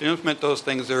said we should implement those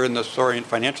things that are in the Soarian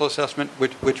financial assessment,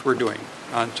 which we're doing.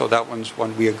 And so that one's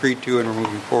one we agreed to, and we're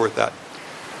moving forward with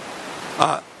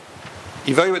that.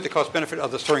 Evaluate the cost-benefit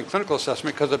of the Soarian clinical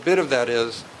assessment, because a bit of that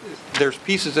is there's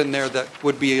pieces in there that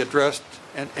would be addressed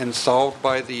and solved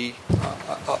by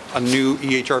a new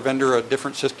EHR vendor, a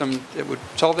different system that would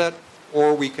solve that,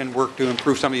 or we can work to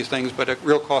improve some of these things, but a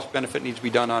real cost-benefit needs to be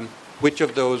done on which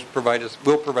of those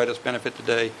will provide us benefit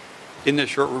today in the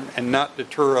short run and not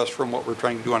deter us from what we're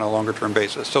trying to do on a longer-term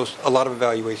basis. So a lot of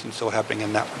evaluation still happening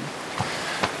in that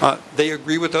one. They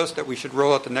agree with us that we should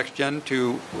roll out the next gen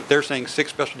to, they're saying 6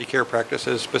 specialty care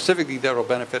practices specifically that will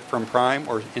benefit from Prime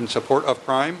or in support of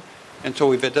Prime. And so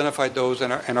we've identified those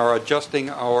and are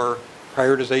adjusting our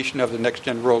prioritization of the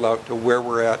next-gen rollout to where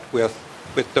we're at with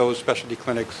those specialty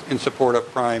clinics in support of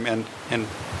Prime and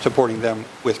supporting them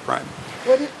with Prime.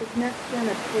 What is next-gen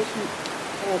education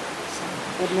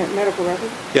medical record?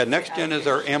 Yeah, next-gen is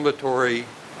our ambulatory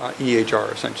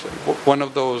EHR, essentially. One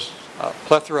of those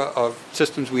plethora of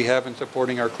systems we have in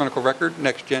supporting our clinical record.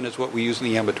 Next-gen is what we use in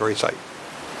the ambulatory site.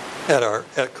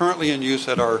 Currently in use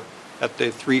at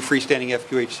the 3 freestanding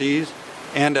FQHCs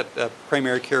and at the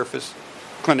primary care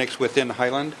clinics within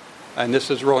Highland, and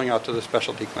this is rolling out to the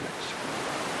specialty clinics.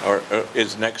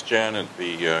 Is NextGen at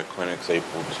the clinics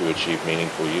able to achieve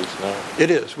meaningful use now? It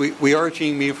is. We are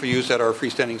achieving meaningful use at our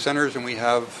freestanding centers, and we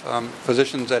have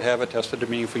physicians that have attested to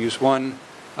meaningful use 1.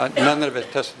 None that have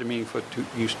attested to meaningful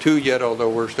use 2 yet, although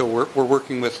we're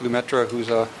working with Lumetra, who's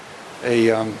a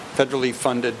federally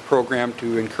funded program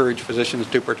to encourage physicians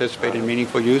to participate in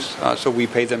meaningful use. So we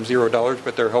pay them $0,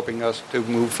 but they're helping us to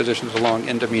move physicians along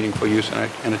into meaningful use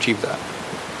and achieve that.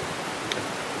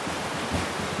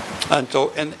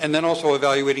 And then also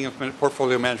evaluating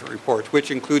portfolio management reports, which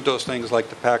include those things like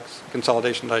the PACS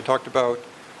consolidation that I talked about.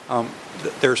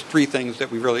 There's 3 things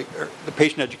that we really, the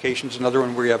patient education is another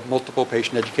one where you have multiple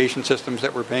patient education systems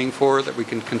that we're paying for that we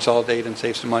can consolidate and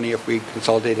save some money if we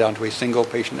consolidate it onto a single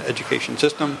patient education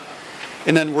system.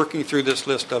 And then working through this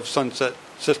list of sunset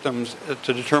systems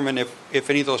to determine if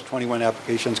any of those 21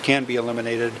 applications can be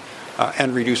eliminated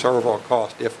and reduce our overall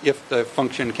cost, if the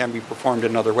function can be performed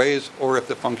in other ways, or if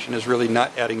the function is really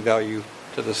not adding value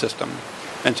to the system.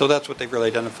 And so that's what they've really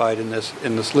identified in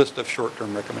this list of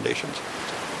short-term recommendations.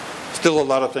 Still a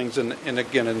lot of things, in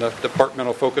the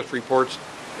departmental focus reports,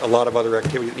 a lot of other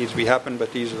activity that needs to be happened,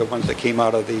 but these are the ones that came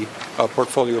out of the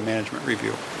portfolio management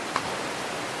review.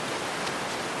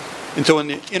 And so in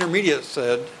the intermediate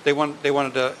said, they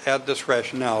wanted to add this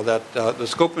rationale that the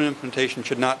scope of implementation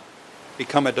should not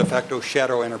become a de facto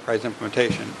shadow enterprise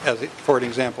implementation. For an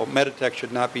example, Meditech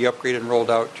should not be upgraded and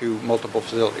rolled out to multiple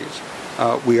facilities.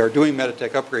 We are doing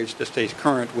Meditech upgrades to stay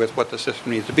current with what the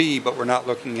system needs to be, but we're not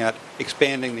looking at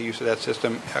expanding the use of that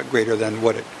system greater than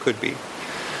what it could be.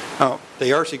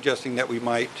 They are suggesting that we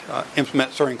might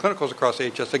implement Soaring Clinicals across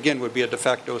AHS, again, would be a de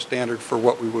facto standard for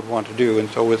what we would want to do, and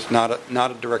so it's not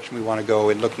a direction we want to go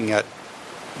in looking at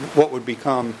what would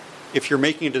become. If you're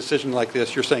making a decision like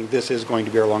this, you're saying this is going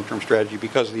to be our long-term strategy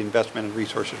because of the investment and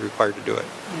resources required to do it.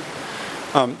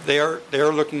 They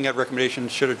are looking at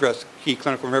recommendations should address key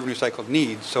clinical and revenue cycle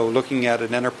needs. So looking at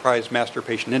an enterprise master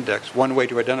patient index, one way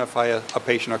to identify a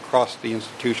patient across the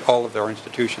institution, all of our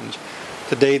institutions.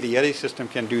 Today, the EDI system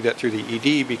can do that through the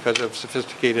ED because of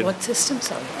sophisticated. What system?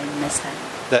 Sorry, I missed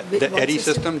that. The EDI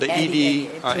system, the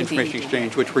ED information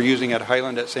exchange, which we're using at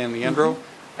Highland at San Leandro,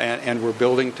 and we're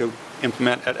building to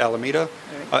implement at Alameda.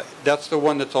 That's the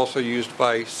one that's also used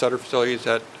by Sutter facilities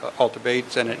at Alta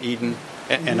Bates and at Eden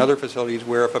and other facilities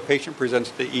where if a patient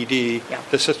presents to ED,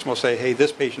 the system will say, hey,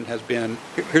 this patient has been,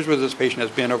 here's where this patient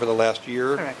has been over the last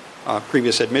year,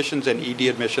 previous admissions and ED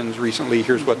admissions recently,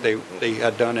 here's what they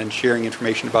had done, and sharing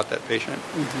information about that patient.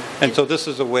 And so this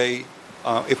is a way,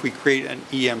 if we create an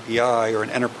EMPI or an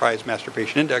Enterprise Master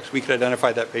Patient Index, we could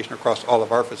identify that patient across all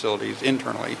of our facilities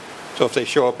internally. So if they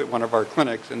show up at one of our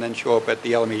clinics and then show up at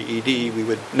the Alameda ED, we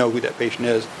would know who that patient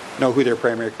is, know who their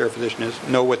primary care physician is,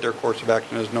 know what their course of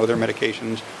action is, know their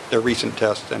medications, their recent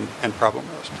tests, and problem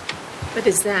list. But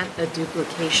is that a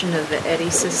duplication of the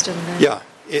EDI system then? Yeah,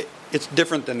 it's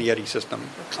different than the EDI system.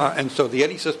 And so the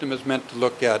EDI system is meant to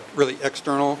look at really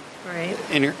external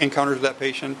encounters of that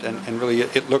patient, and really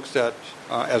it looks at,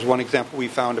 as one example, we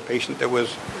found a patient that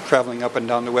was traveling up and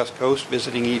down the West Coast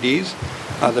visiting EDs.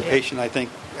 The patient, I think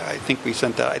we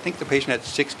sent that. I think the patient had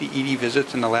 60 ED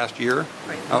visits in the last year,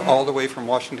 all the way from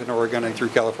Washington, Oregon, and through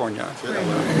California.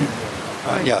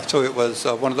 Yeah, so it was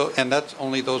one of those, and that's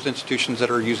only those institutions that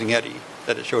are using EDI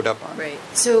that it showed up on. Right.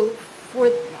 So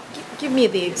give me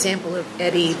the example of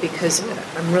EDI, because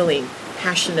I'm really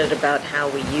passionate about how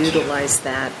we utilize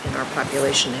that in our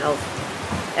population health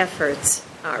efforts.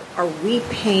 Are we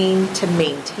paying to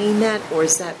maintain that, or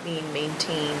is that being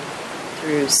maintained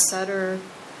through Sutter?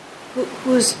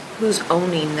 Who's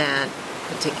owning that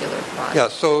particular product? Yeah,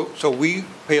 so we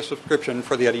pay a subscription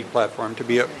for the EDI platform to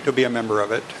be a member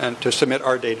of it and to submit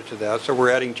our data to that. So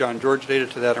we're adding John George data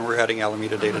to that, and we're adding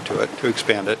Alameda data to it to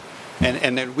expand it.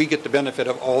 And then we get the benefit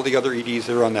of all the other EDs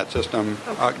that are on that system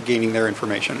gaining their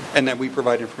information. And then we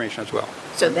provide information as well.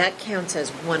 So that counts as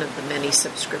one of the many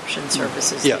subscription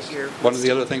services that you're... One of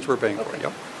the other things we're paying for,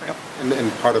 yep.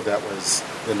 And part of that was,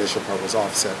 the initial part was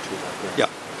offset to that, right? Yeah.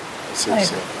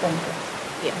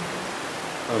 Yeah.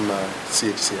 From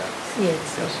CHCI.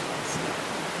 Yes.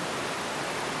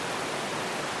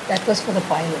 That was for the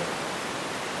pilot.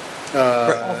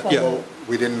 Well,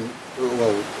 we didn't.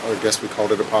 Well, I guess we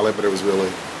called it a pilot, but it was really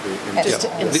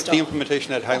the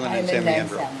implementation at Highland and San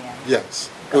Leandro. Yes,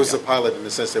 it was a pilot in the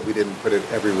sense that we didn't put it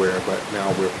everywhere, but now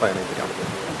we're planning to have it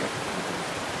everywhere. Okay.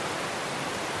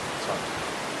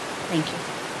 Thank you.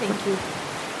 Thank you.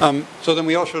 So then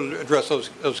we also address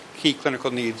those key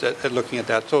clinical needs at looking at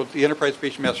that. So the Enterprise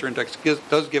Patient Master Index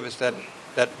does give us that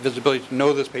visibility to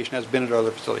know this patient has been at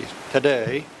other facilities.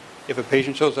 Today, if a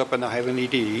patient shows up in the Highland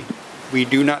ED, we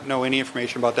do not know any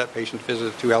information about that patient's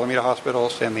visit to Alameda Hospital,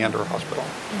 San Leandro Hospital.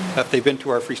 If they've been to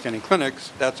our freestanding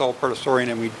clinics, that's all part of Soaring,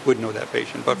 and we would know that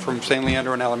patient. But from San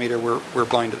Leandro and Alameda, we're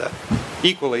blind to that.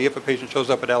 Equally, if a patient shows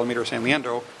up at Alameda or San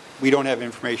Leandro, we don't have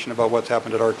information about what's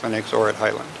happened at our clinics or at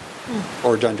Highland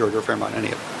or John George or Fairmont,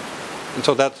 any of that. And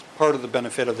so that's part of the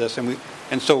benefit of this.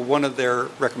 And so one of their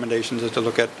recommendations is to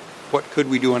look at what could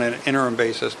we do on an interim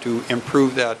basis to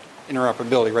improve that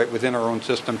interoperability, right, within our own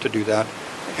system to do that.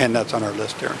 And that's on our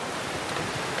list here.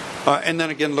 And then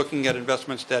again, looking at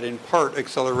investments that in part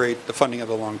accelerate the funding of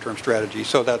the long-term strategy.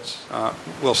 So that's,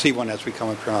 we'll see one as we come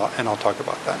up, and I'll talk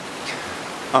about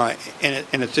that.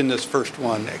 And it's in this first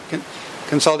one.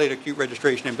 Consolidate acute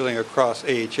registration and billing across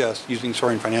AHS using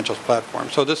Soaring Financials platform.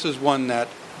 So this is one that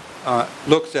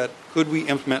looks at could we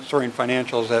implement Soaring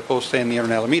Financials at both San Leandro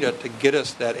and Alameda to get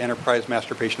us that Enterprise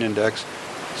Master Patient Index,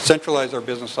 centralize our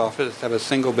business office, have a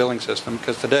single billing system,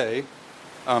 because today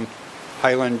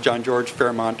Highland, John George,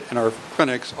 Fairmont, and our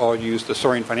clinics all use the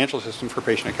Soaring Financial System for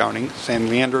patient accounting. San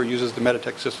Leandro uses the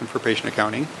Meditech system for patient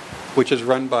accounting, which is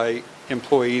run by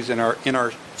employees in our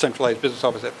centralized business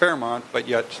office at Fairmont, but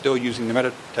yet still using the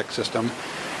Meditech system.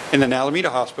 And then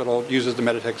Alameda Hospital uses the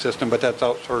Meditech system, but that's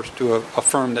outsourced to a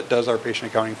firm that does our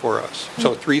patient accounting for us.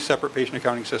 So 3 separate patient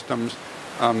accounting systems,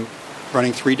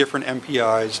 running 3 different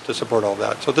MPIs to support all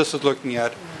that. So this is looking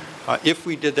at if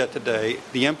we did that today,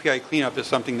 the MPI cleanup is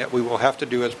something that we will have to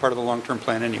do as part of the long-term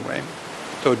plan anyway.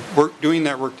 So doing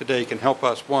that work today can help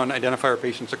us, one, identify our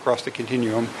patients across the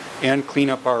continuum and clean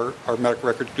up our medical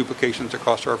records duplications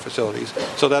across our facilities.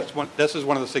 So this is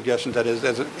one of the suggestions that is,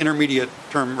 as an intermediate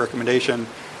term recommendation,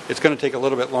 it's going to take a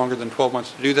little bit longer than 12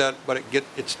 months to do that, but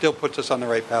it still puts us on the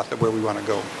right path of where we want to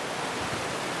go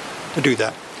to do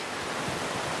that.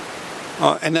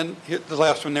 And then the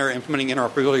last one there, implementing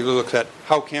interoperability, looks at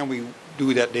how can we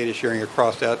do that data sharing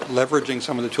across that, leveraging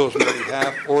some of the tools we already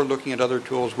have, or looking at other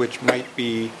tools which might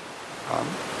be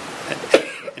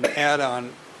an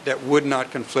add-on that would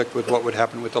not conflict with what would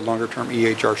happen with the longer-term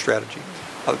EHR strategy.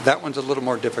 That one's a little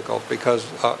more difficult because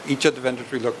each of the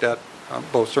vendors we looked at,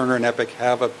 both Cerner and Epic,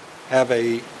 have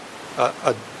a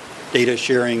data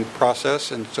sharing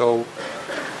process, and so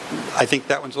I think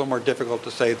that one's a little more difficult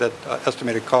to say that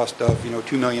estimated cost of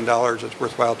 $2 million is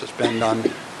worthwhile to spend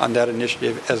on that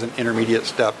initiative as an intermediate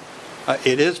step.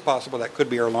 It is possible that could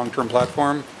be our long-term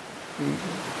platform,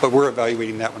 but we're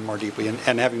evaluating that one more deeply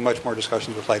and having much more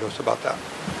discussions with Leidos about that.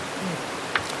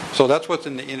 So that's what's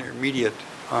in the intermediate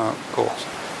goals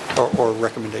or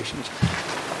recommendations.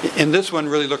 In this one,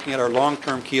 really looking at our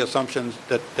long-term key assumptions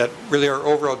that really our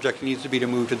overall objective needs to be to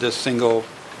move to this single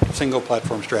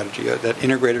platform strategy, that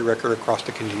integrated record across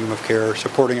the continuum of care,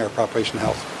 supporting our population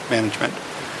health management.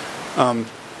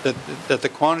 That the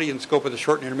quantity and scope of the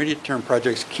short and intermediate term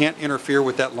projects can't interfere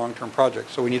with that long-term project.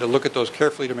 So we need to look at those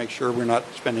carefully to make sure we're not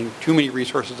spending too many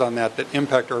resources on that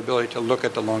impact our ability to look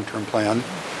at the long-term plan.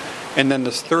 And then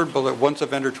this third bullet, once a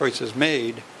vendor choice is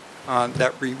made,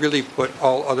 that we really put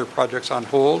all other projects on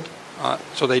hold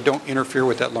so they don't interfere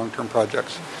with that long-term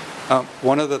projects.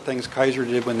 One of the things Kaiser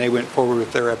did when they went forward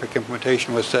with their Epic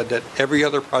implementation was said that every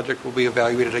other project will be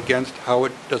evaluated against how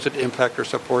does it impact or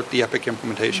support the Epic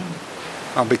implementation,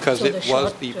 because so it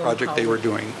was the project they were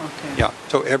doing. Okay. Yeah,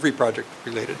 so every project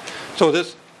related. So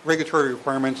this regulatory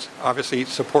requirements obviously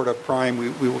support of Prime.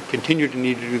 We will continue to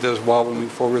need to do those while we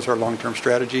move forward with our long-term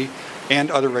strategy and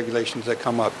other regulations that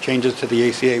come up. Changes to the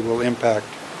ACA will impact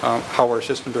how our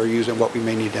systems are used and what we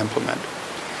may need to implement.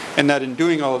 And that in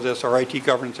doing all of this, our IT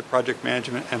governance and project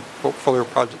management and portfolio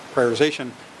project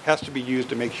prioritization has to be used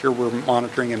to make sure we're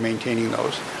monitoring and maintaining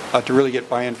those, to really get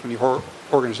buy-in from the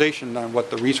organization on what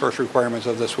the resource requirements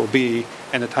of this will be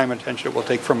and the time and attention it will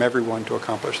take from everyone to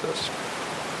accomplish this.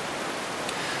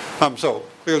 So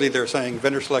clearly they're saying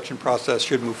vendor selection process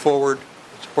should move forward,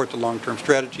 support the long-term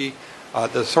strategy.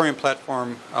 The Soaring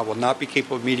platform will not be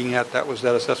capable of meeting that. That was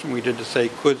that assessment we did to say,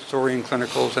 could Soaring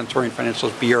Clinicals and Soaring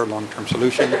Financials be our long-term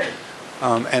solution?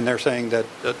 And they're saying that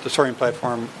the Soaring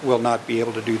platform will not be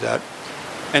able to do that.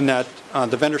 And that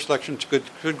the vendor selection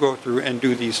could go through and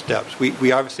do these steps.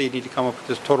 We obviously need to come up with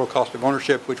this total cost of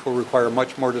ownership, which will require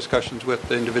much more discussions with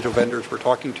the individual vendors we're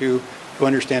talking to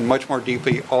understand much more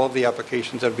deeply all of the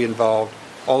applications that would be involved,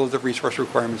 all of the resource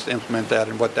requirements to implement that,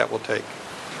 and what that will take.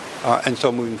 And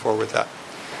so moving forward with that.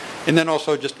 And then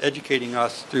also just educating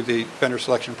us through the vendor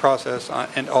selection process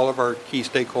and all of our key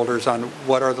stakeholders on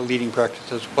what are the leading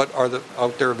practices, what are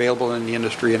out there available in the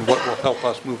industry, and what will help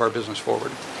us move our business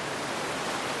forward.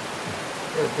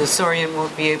 The Sorian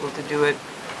won't be able to do it.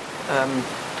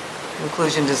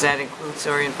 Conclusion, does that include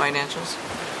Sorian financials?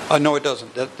 No, it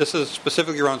doesn't. This is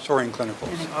specifically around Sorian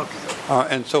clinicals.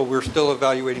 Okay. And so we're still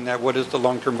evaluating that. What is the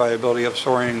long-term viability of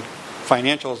Sorian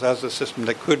financials as a system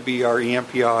that could be our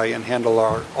EMPI and handle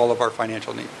all of our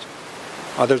financial needs?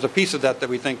 There's a piece of that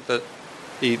we think that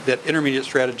that intermediate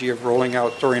strategy of rolling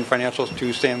out Sorian financials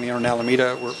to San Leon and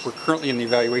Alameda, we're currently in the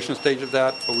evaluation stage of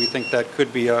that, but we think that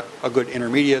could be a good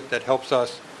intermediate that helps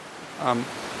us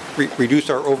reduce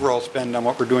our overall spend on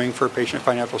what we're doing for patient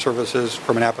financial services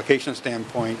from an application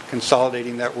standpoint,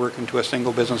 consolidating that work into a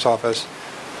single business office,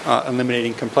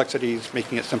 eliminating complexities,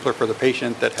 making it simpler for the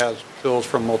patient that has bills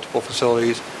from multiple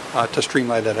facilities to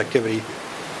streamline that activity,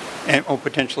 and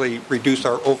potentially reduce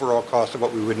our overall cost of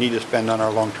what we would need to spend on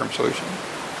our long-term solution.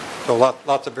 So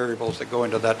lots of variables that go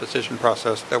into that decision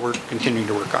process that we're continuing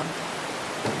to work on.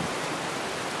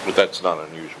 But that's not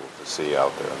unusual to see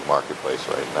out there in the marketplace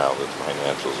right now, that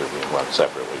financials are being run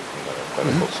separately from the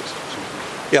clinical systems.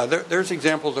 Yeah, there's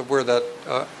examples of where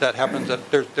that happens.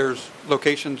 That there's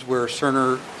locations where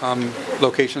Cerner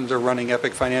locations are running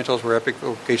Epic financials, where Epic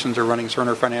locations are running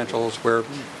Cerner financials, where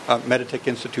Meditech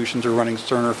institutions are running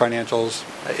Cerner financials.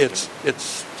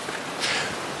 It's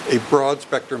a broad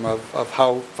spectrum of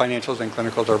how financials and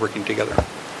clinicals are working together.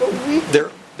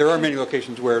 There are many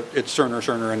locations where it's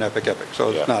Cerner, and Epic, so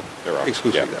it's not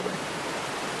exclusively that way.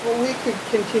 Well, we could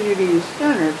continue to use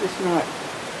Cerner, just not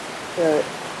the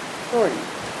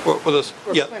Sorian. Well,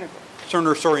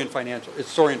 Cerner Sorian Financial.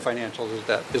 It's Sorian Financials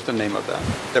is the name of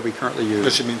that we currently use.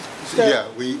 Which means,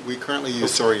 we currently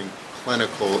use Sorian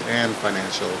Clinical and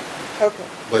Financial. Okay.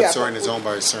 But Sorian is owned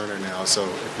by Cerner now, so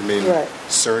if you mean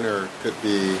Cerner could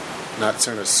be not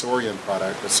Cerner's Sorian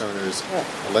product, but Cerner's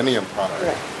Millennium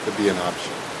product could be an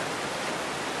option.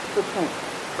 Good point.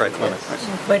 Right.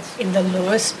 But in the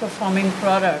lowest performing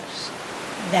products,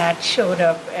 that showed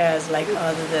up as like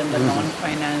other than the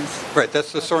non-finance. Right.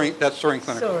 That's Sorian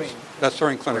Clinicals. That's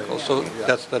Sorian Clinicals. So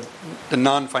that's the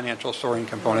non-financial Sorian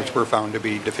components were found to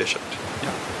be deficient.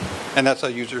 Yeah. And that's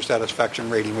a user satisfaction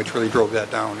rating, which really drove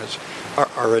that down. Is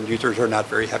our end users are not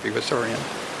very happy with Sorian.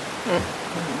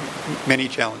 Many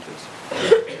challenges.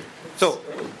 So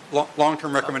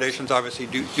long-term recommendations, obviously,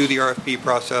 do the RFP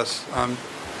process.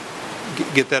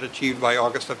 Get that achieved by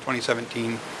August of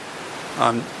 2017.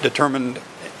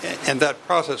 And that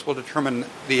process will determine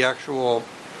the actual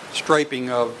striping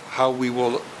of how we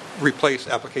will replace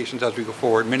applications as we go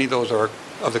forward. Many of those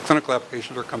of the clinical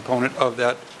applications are component of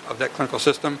that clinical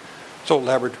system. So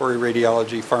laboratory,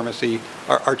 radiology, pharmacy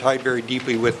are tied very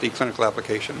deeply with the clinical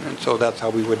application. And so that's how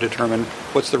we would determine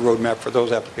what's the roadmap for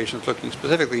those applications, looking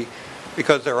specifically,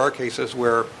 because there are cases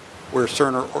where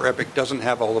Cerner or Epic doesn't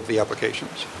have all of the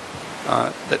applications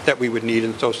that we would need.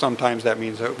 And so sometimes that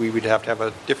means that we would have to have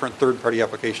a different third-party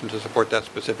application to support that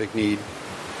specific need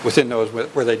within those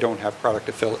where they don't have product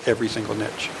to fill every single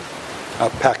niche.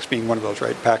 PACS being one of those,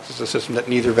 right? PACS is a system that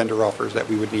neither vendor offers that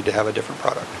we would need to have a different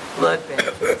product. Blood bank,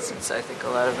 for instance. I think a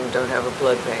lot of them don't have a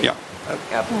blood bank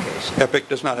application. Epic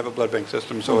does not have a blood bank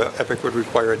system, so Epic would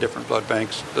require a different blood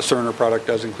banks. The Cerner product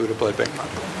does include a blood bank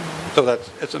module. So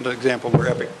it's an example where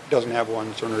Epic doesn't have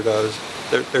one, Cerner does.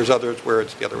 There's others where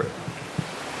it's the other way.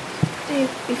 Dave,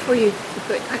 before you keep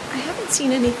going, I haven't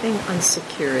seen anything on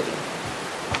security.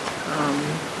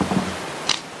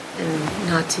 And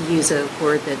not to use a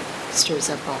word that stirs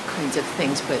up all kinds of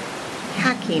things, but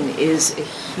hacking is a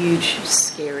huge,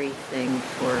 scary thing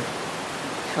for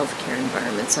healthcare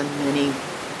environments on many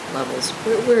levels.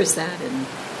 Where is that in?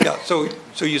 Yeah, so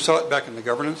you saw it back in the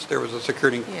governance. There was a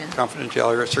security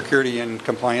confidentiality or security and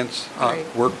compliance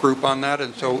work group on that,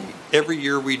 and so every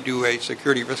year we do a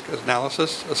security risk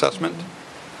analysis assessment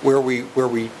where we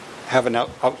have an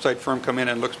outside firm come in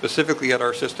and look specifically at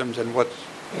our systems and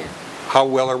how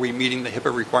well are we meeting the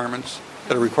HIPAA requirements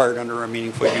that are required under a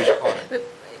meaningful use audit.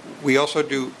 We also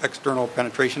do external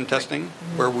penetration testing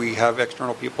where we have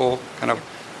external people kind of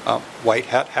white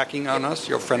hat hacking on us.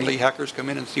 Friendly hackers come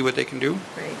in and see what they can do.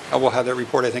 We'll have that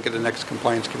report, I think, at the next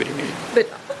compliance committee meeting. But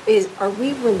are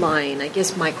we relying, I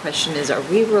guess my question is, are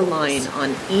we relying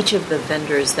on each of the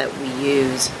vendors that we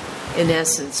use, in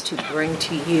essence, to bring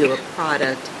to you a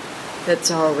product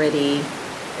that's already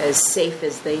as safe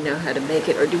as they know how to make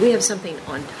it, or do we have something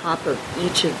on top of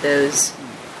each of those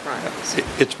products?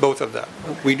 It's both of that.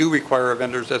 We do require our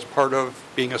vendors, as part of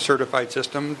being a certified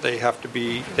system, they have to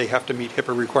meet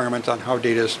HIPAA requirements on how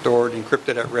data is stored,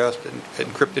 encrypted at rest, and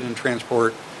encrypted in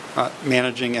transport,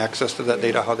 managing access to that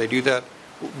data, how they do that.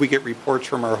 We get reports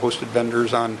from our hosted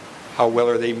vendors on how well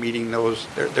are they meeting those.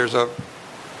 There's a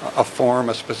form,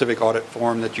 a specific audit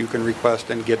form that you can request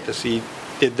and get to see,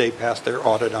 did they pass their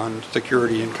audit on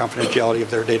security and confidentiality of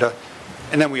their data.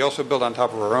 And then we also build on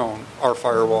top of our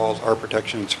firewalls, our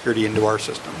protection and security into our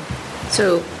system.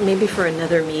 So maybe for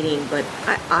another meeting, but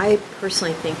I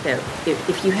personally think that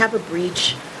if you have a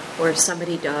breach, or if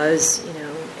somebody does,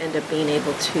 end up being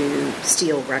able to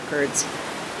steal records,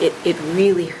 it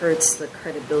really hurts the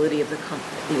credibility of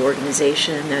the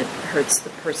organization. It hurts the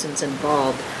persons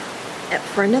involved.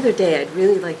 For another day, I'd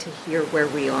really like to hear where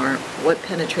we are, what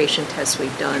penetration tests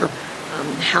we've done,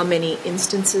 how many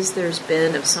instances there's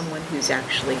been of someone who's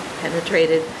actually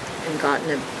penetrated and gotten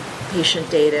a patient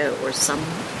data or some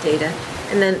data,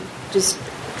 and then just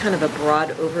kind of a broad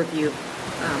overview.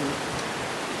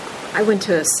 I went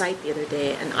to a site the other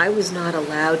day, and I was not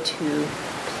allowed to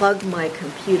plug my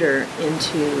computer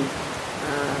into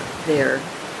their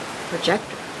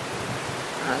projector,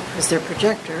 because their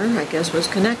projector, I guess, was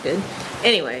connected.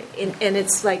 Anyway, and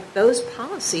it's like those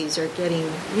policies are getting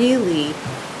really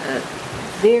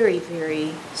very,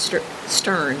 very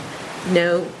stern.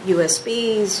 No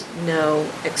USBs, no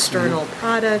external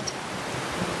product.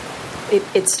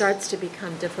 It starts to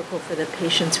become difficult for the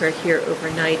patients who are here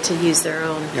overnight to use their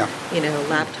own,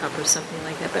 laptop or something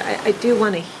like that. But I do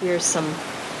want to hear some,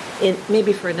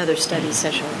 maybe for another study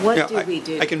session, what do we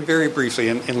do? I can very briefly,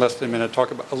 in less than a minute,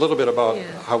 talk a little bit about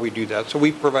how we do that. So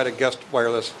we provide a guest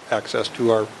wireless access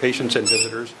to our patients and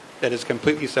visitors that is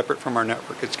completely separate from our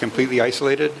network. It's completely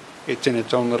isolated. It's in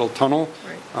its own little tunnel.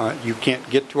 Right. You can't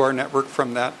get to our network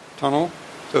from that tunnel.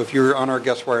 So if you're on our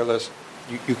guest wireless,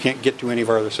 you can't get to any of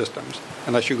our other systems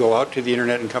unless you go out to the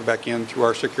internet and come back in through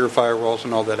our secure firewalls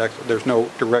and all that. There's no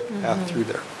direct path through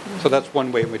there. So that's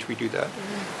one way in which we do that.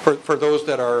 For those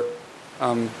that are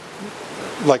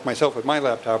like myself with my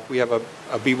laptop, we have a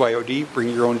BYOD, bring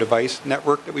your own device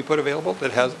network that we put available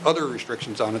that has other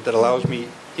restrictions on it that allows me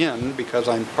in because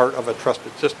I'm part of a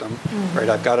trusted system. Right?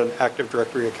 I've got an Active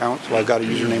Directory account, so I've got a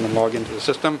username and log into the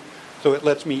system. So it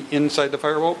lets me inside the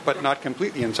firewall, but not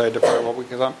completely inside the firewall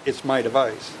because it's my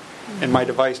device. And my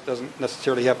device doesn't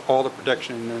necessarily have all the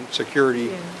protection and security.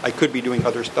 Yeah. I could be doing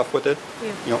other stuff with it.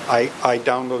 Yeah. I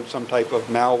download some type of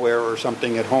malware or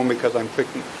something at home because I'm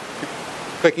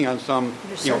clicking on some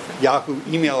Yahoo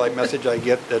email message I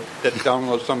get that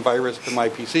downloads some virus to my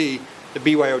PC. The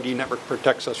BYOD network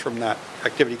protects us from that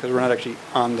activity because we're not actually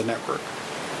on the network.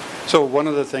 So one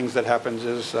of the things that happens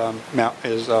is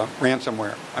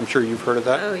ransomware. I'm sure you've heard of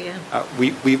that. Oh, yeah.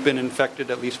 We've been infected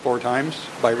at least 4 times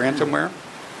by ransomware.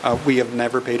 We have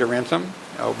never paid a ransom.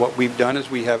 What we've done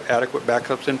is we have adequate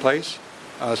backups in place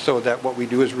so that what we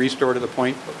do is restore to the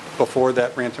point before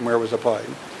that ransomware was applied.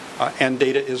 And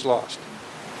data is lost.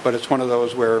 But it's one of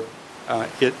those where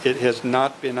it has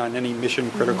not been on any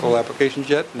mission-critical applications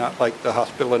yet, not like the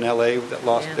hospital in L.A. that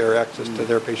lost their access to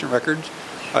their patient records.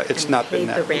 It's not been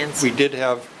that. We did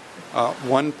have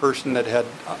one person that had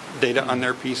data on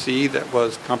their PC that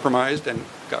was compromised and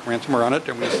got ransomware on it,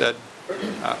 and we said,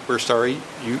 we're sorry,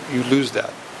 you lose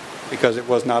that because it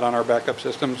was not on our backup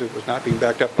systems. It was not being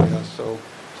backed up by us. So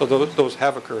those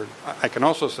have occurred. I can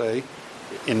also say,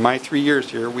 in my 3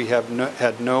 years here, we have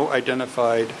had no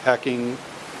identified hacking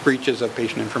breaches of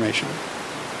patient information.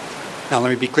 Now, let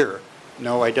me be clear.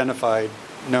 No identified,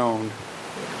 known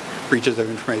breaches of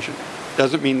information.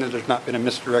 Doesn't mean that there's not been a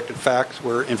misdirected fax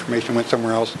where information went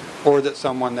somewhere else, or that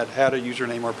someone that had a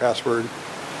username or password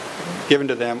given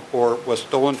to them or was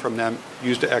stolen from them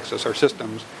used to access our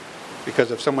systems.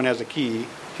 Because if someone has a key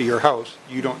to your house,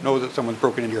 you don't know that someone's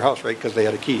broken into your house, right? Because they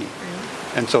had a key.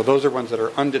 And so those are ones that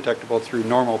are undetectable through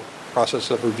normal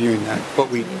process of reviewing that. What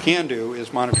we can do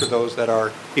is monitor those that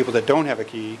are people that don't have a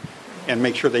key and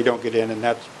make sure they don't get in, and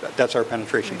that's our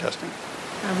penetration testing.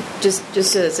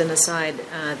 Just as an aside,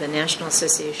 the National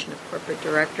Association of Corporate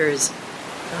Directors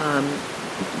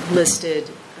listed,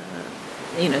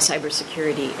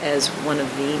 cybersecurity as one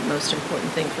of the most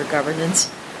important things for governance.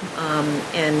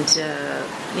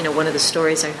 One of the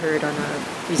stories I heard on a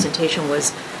presentation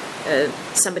was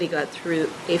somebody got through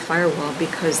a firewall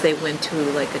because they went to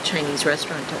like a Chinese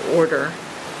restaurant to order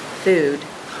food,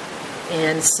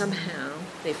 and somehow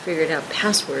they figured out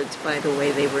passwords by the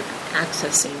way they were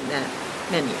accessing that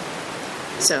menu.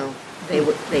 So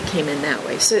they came in that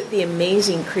way. So the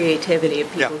amazing creativity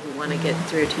of people who want to get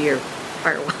through to your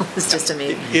firewall is just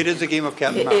amazing. It is a game of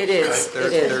cat and mouse. It is. Right?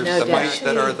 There's No the doubt. mice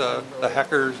that are the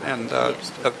hackers, and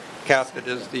the cat that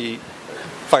is the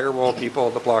firewall people,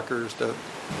 the blockers, the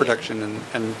protection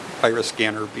and virus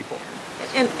scanner people.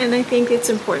 And I think it's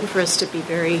important for us to be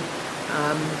very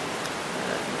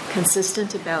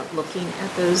consistent about looking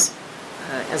at those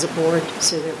as a board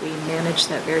so that we manage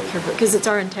that very carefully, because it's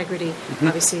our integrity,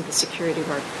 obviously the security of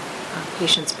our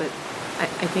patients, but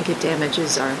I think it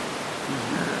damages our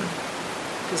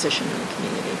position in the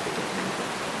community if we get that.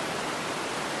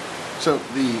 So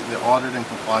the Audit and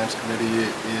Compliance Committee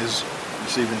is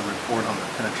receiving a report on the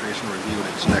penetration review at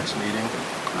its next meeting,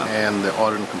 and the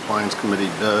Audit and Compliance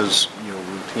Committee does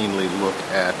routinely look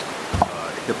at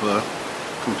HIPAA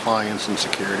compliance and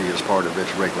security as part of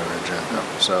its regular agenda.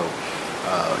 So,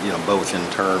 both in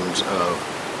terms of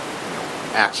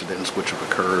accidents which have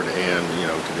occurred and,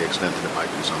 to the extent that it might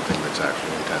be something that's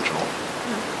actually intentional.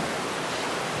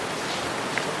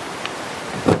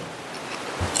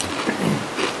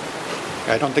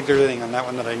 I don't think there's anything on that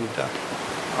one that I need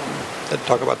to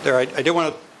talk about there. I did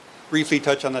want to briefly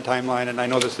touch on the timeline, and I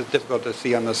know this is difficult to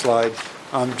see on the slides.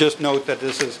 Just note that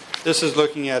this is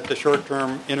looking at the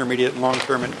short-term, intermediate, and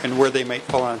long-term, and where they might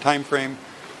fall on a time frame.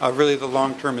 Really, the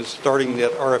long-term is starting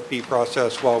that RFP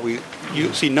process, while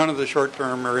you see none of the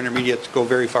short-term or intermediates go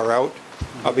very far out,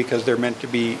 because they're meant to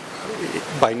be,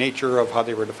 by nature of how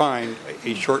they were defined,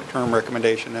 a short-term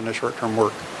recommendation and a short-term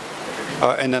work.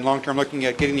 And then long-term, looking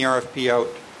at getting the RFP out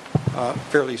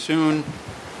fairly soon.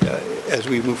 As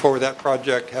we move forward with that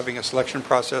project, having a selection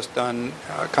process done,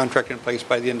 contract in place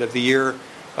by the end of the year,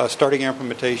 starting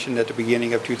implementation at the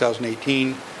beginning of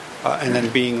 2018, and then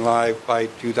being live by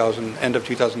end of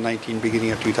 2019,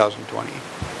 beginning of 2020.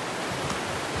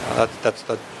 That's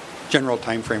the general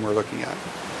time frame we're looking at.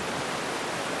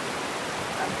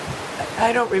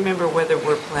 I don't remember whether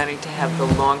we're planning to have the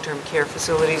long-term care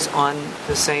facilities on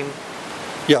the same.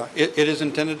 Yeah, it is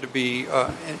intended to be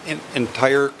an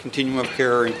entire continuum of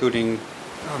care, including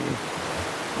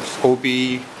OB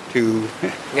to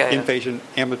inpatient,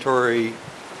 ambulatory,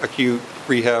 acute,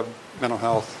 rehab, mental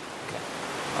health,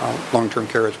 long-term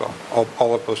care as well,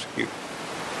 all of post-acute.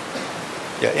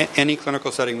 Yeah, any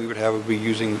clinical setting we would have would be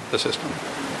using the system.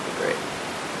 Great.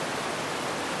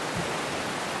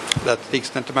 That's the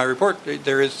extent of my report.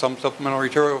 There is some supplemental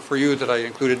material for you that I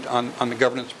included on the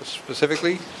governance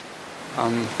specifically.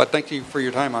 But thank you for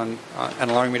your time and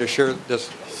allowing me to share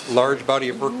this large body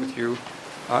of work with you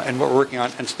and what we're working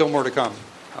on, and still more to come.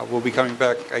 We'll be coming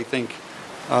back, I think,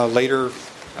 later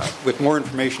with more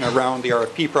information around the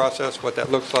RFP process, what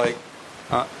that looks like,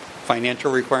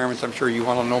 financial requirements. I'm sure you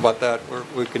want to know about that.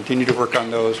 We'll continue to work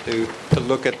on those to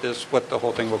look at this, what the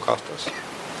whole thing will cost us.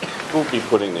 Who will be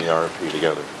putting the RFP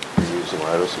together? Are you using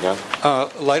Leidos again?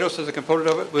 Leidos is a component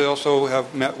of it. We also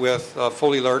have met with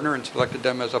Foley Lardner and selected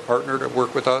them as a partner to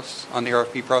work with us on the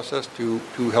RFP process to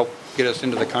help get us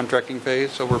into the contracting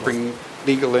phase. So we're bringing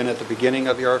legal in at the beginning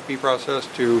of the RFP process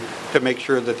to make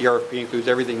sure that the RFP includes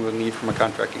everything we'll need from a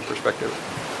contracting perspective.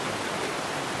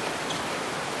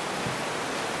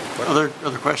 Other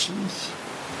questions?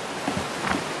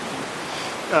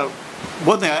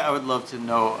 One thing I would love to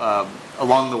know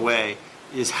along the way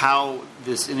is how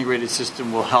this integrated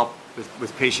system will help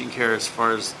with patient care as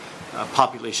far as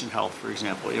population health, for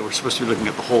example. We're supposed to be looking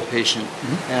at the whole patient,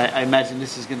 and I imagine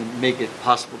this is going to make it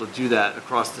possible to do that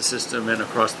across the system and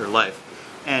across their life.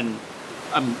 And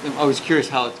I'm always curious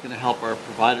how it's going to help our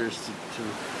providers to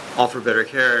offer better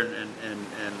care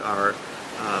and our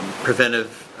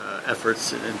preventive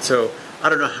efforts. And so I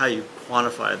don't know how you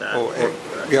quantify that.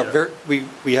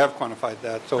 We have quantified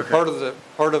that. So part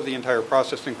of the entire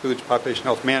process includes population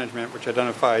health management, which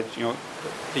identifies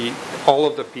all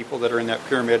of the people that are in that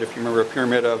pyramid. If you remember a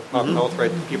pyramid of health,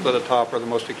 right? The people at the top are the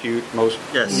most acute, most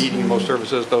needing most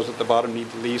services. Those at the bottom need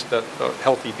the least. The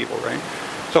healthy people, right?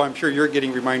 So I'm sure you're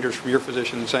getting reminders from your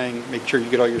physician saying, make sure you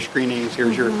get all your screenings.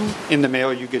 Here's your in the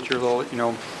mail. You get your little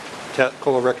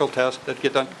colorectal test that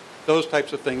get done. Those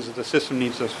types of things that the system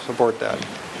needs to support that.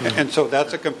 And so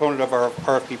that's a component of our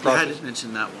RFP process. You hadn't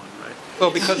mentioned that one, right?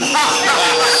 Well, because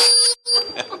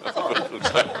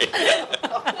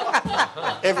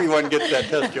everyone gets that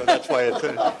test, Joe. That's why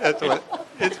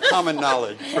it's common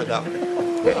knowledge for them.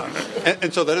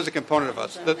 And so that is a component of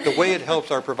us. The way it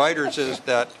helps our providers is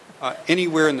that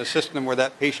anywhere in the system where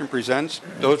that patient presents,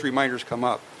 those reminders come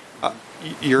up.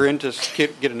 You're in to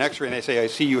get an X-ray and they say, I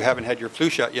see you haven't had your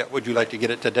flu shot yet. Would you like to get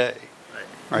it today?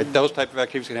 Right. Those type of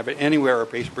activities can happen anywhere a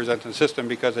patient presents in the system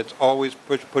because it's always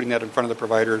putting that in front of the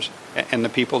providers and the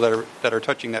people that are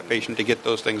touching that patient to get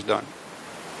those things done.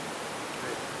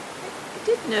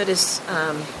 did notice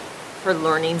for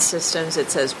learning systems, it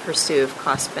says pursue if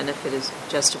cost benefit is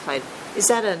justified. Is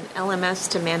that an LMS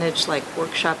to manage like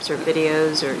workshops or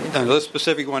videos or? No, this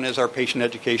specific one is our patient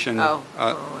education.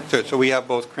 So we have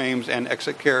both CRAMES and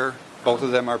Exit Care. Both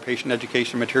of them are patient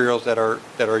education materials that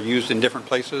are used in different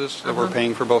places that we're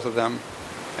paying for both of them.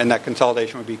 And that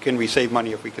consolidation would be, can we save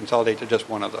money if we consolidate to just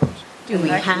one of those? Do we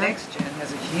have? NextGen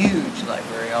has a huge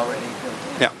library already built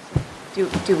in. Yeah.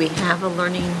 Do we have a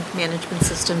learning management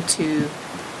system to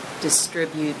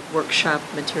distribute workshop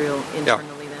material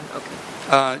internally then?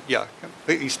 Okay. Yeah,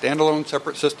 completely standalone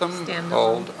separate system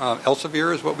called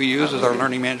Elsevier is what we use as our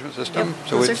learning management system. Yep,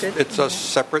 so those are good. it's a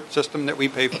separate system that we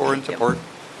pay for and support.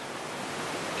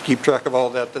 To keep track of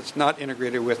all that, that's not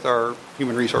integrated with our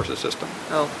human resources system.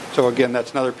 So again,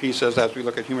 that's another piece as we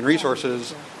look at human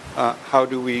resources, how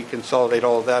do we consolidate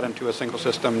all of that into a single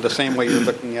system? The same way you're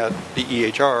looking at the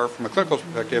EHR from a clinical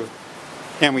perspective,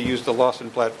 can we use the Lawson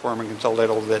platform and consolidate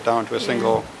all of that down to a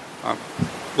single,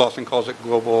 Lawson calls it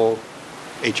global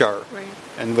HR. Right.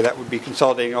 And that would be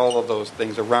consolidating all of those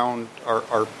things around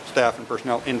our staff and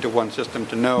personnel into one system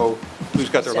to know who's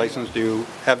got their license due,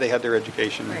 have they had their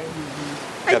education,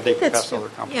 have they passed all their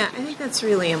competencies. Yeah, I think that's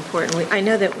really important. I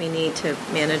know that we need to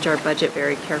manage our budget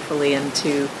very carefully and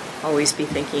to always be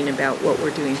thinking about what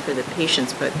we're doing for the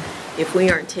patients, but if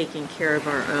we aren't taking care of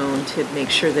our own to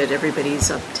make sure that everybody's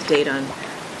up to date on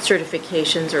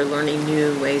certifications or learning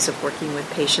new ways of working with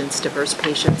patients, diverse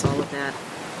patients, all of that,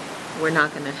 we're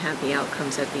not going to have the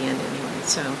outcomes at the end anyway.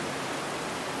 So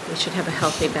we should have a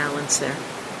healthy balance there,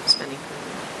 spending for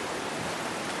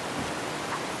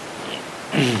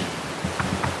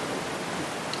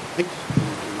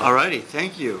All righty,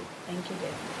 thank you. Thank you,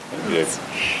 Dave.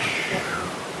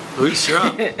 Luis, you're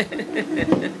up.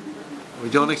 We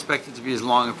don't expect it to be as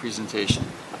long a presentation.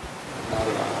 Not at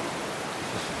all.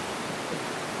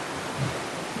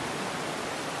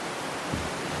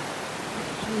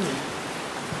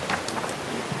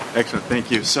 Excellent, thank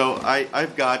you. So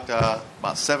I've got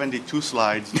about 72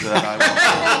 slides that I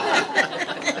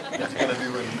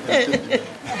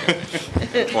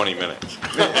will. 20 minutes.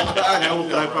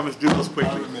 I promise to do those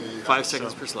quickly. 5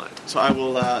 seconds per slide. So I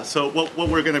will. So what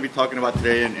we're going to be talking about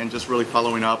today, and just really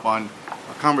following up on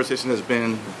a conversation that's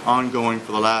been ongoing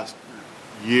for the last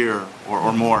year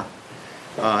or more,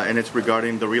 and it's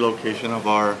regarding the relocation of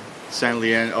our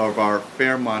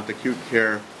Fairmont acute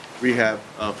care rehab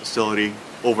facility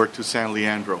over to San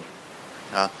Leandro.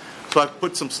 So I've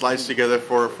put some slides together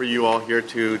for you all here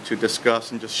to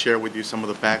discuss and just share with you some of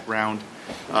the background,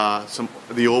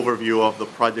 the overview of the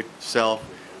project itself,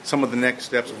 some of the next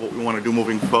steps of what we want to do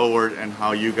moving forward, and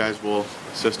how you guys will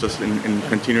assist us in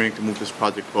continuing to move this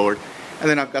project forward. And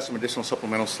then I've got some additional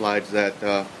supplemental slides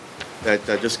that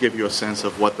just give you a sense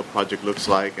of what the project looks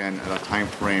like and a time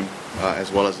frame,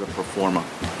 as well as the pro forma.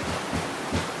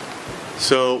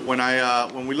 So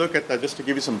when we look at that, just to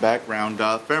give you some background,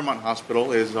 Fairmont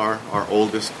Hospital is our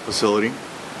oldest facility.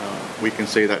 We can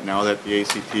say that now that the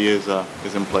ACT is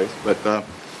in place. But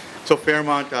so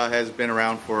Fairmont has been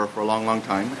around for a long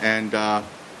time, and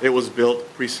it was built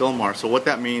pre-Silmar. So what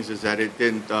that means is that it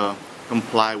didn't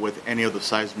comply with any of the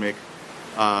seismic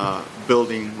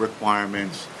building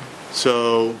requirements.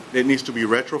 So it needs to be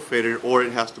retrofitted, or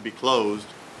it has to be closed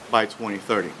by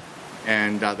 2030.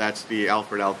 And that's the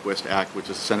Alfred Alquist Act, which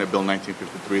is Senate Bill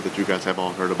 1953 that you guys have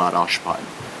all heard about, OSHPD.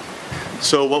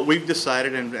 So what we've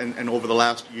decided, and over the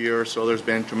last year or so, there's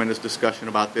been tremendous discussion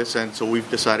about this, and so we've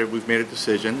made a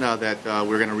decision that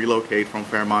we're going to relocate from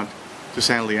Fairmont to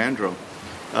San Leandro.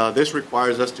 This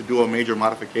requires us to do a major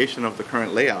modification of the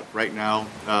current layout. Right now,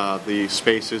 the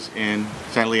spaces in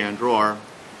San Leandro are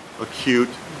acute,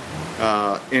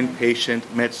 inpatient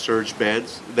med-surg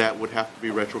beds that would have to be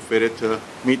retrofitted to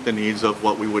meet the needs of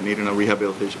what we would need in a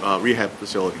rehab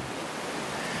facility.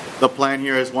 The plan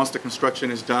here is once the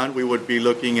construction is done, we would be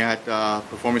looking at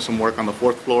performing some work on the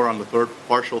 4th floor, on the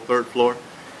partial third floor,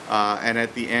 and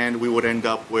at the end we would end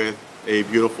up with a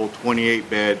beautiful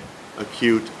 28-bed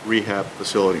acute rehab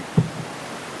facility.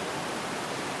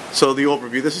 So the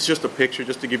overview, this is just a picture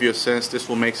just to give you a sense. This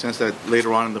will make sense that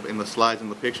later on in the slides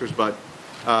and the pictures, but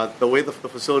the way the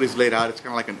facility is laid out, it's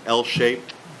kind of like an L shape.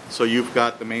 So you've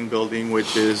got the main building,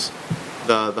 which is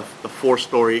the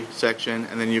 4-story section,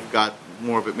 and then you've got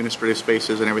more of administrative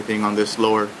spaces and everything on this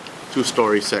lower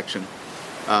 2-story section.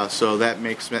 So that'll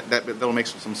make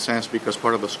some sense, because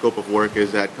part of the scope of work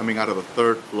is that coming out of the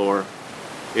 3rd floor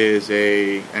is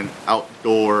an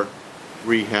outdoor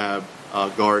rehab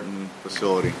garden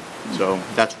facility. So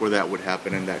that's where that would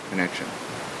happen in that connection.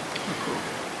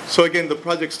 So again, the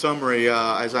project summary,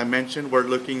 as I mentioned, we're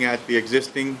looking at the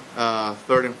existing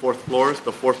third and fourth floors,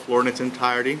 the fourth floor in its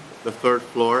entirety. The third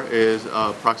floor is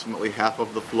approximately half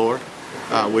of the floor,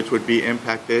 which would be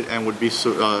impacted and would be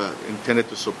intended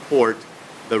to support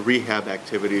the rehab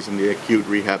activities and the acute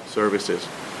rehab services.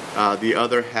 The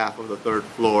other half of the third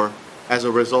floor, as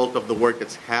a result of the work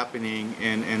that's happening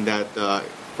in that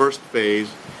first phase,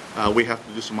 we have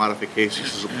to do some modifications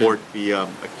to support the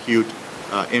acute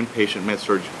inpatient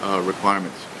med-surg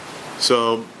requirements.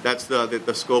 So that's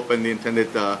the scope and the intended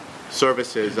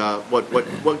services. What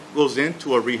goes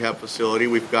into a rehab facility,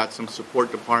 we've got some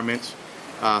support departments,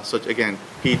 such, again,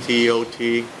 PT,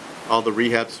 OT, all the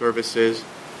rehab services,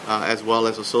 as well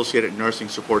as associated nursing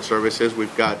support services.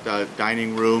 We've got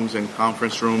dining rooms and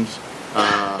conference rooms,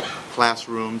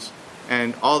 classrooms,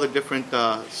 and all the different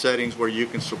settings where you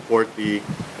can support the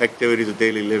activities of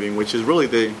daily living, which is really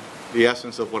the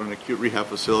essence of what an acute rehab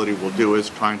facility will do, is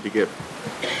trying to get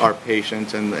our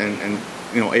patients and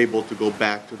able to go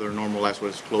back to their normal lives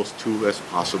as close to as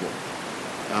possible.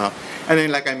 And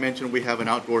then, like I mentioned, we have an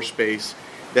outdoor space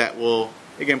that will,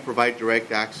 again, provide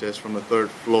direct access from the third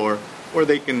floor where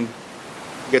they can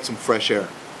get some fresh air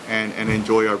and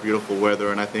enjoy our beautiful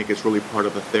weather. And I think it's really part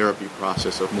of the therapy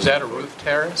process of moving. Is that a roof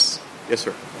terrace? Yes,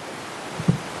 sir.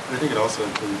 I think it also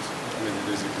includes, it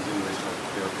is a continuation of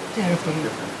therapy.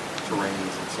 Different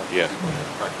terrains and stuff. Yeah.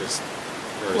 Practice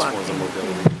various forms of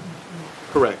mobility.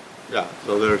 Correct. Yeah.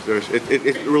 So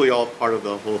it's really all part of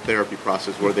the whole therapy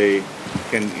process where they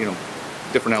can,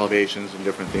 different elevations and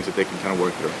different things that they can kind of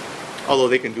work through. Although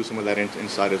they can do some of that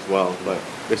inside as well, but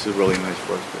this is really nice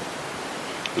for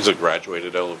us. Is it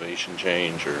graduated elevation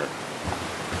change, or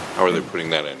how are they putting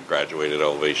that in? Graduated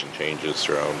elevation changes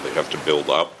throughout? They have to build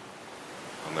up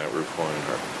on that roof line,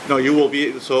 or? No, you will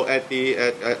be, so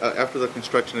after the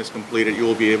construction is completed, you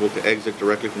will be able to exit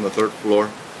directly from the third floor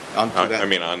onto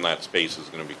that. On that space is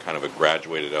going to be kind of a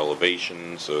graduated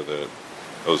elevation, so that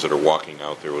those that are walking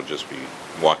out there will just be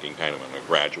walking kind of on a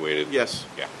graduated. Yes.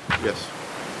 Yeah. Yes.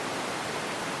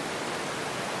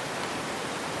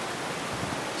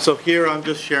 So here I'm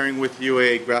just sharing with you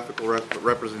a graphical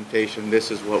representation. This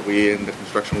is what we in the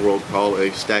construction world call a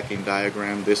stacking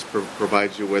diagram. This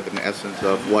provides you with an essence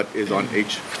of what is on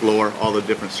each floor, all the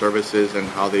different services and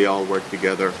how they all work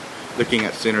together, looking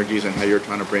at synergies and how you're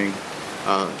trying to bring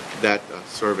that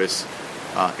service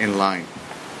in line.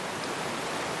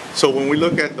 So when we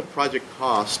look at the project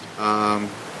cost,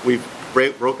 we've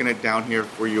broken it down here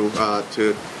for you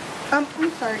to... I'm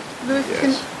sorry, Louis,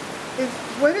 yes.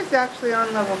 What is actually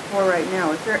on level 4 right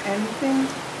now? Is there anything?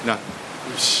 Nothing.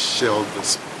 We've shelled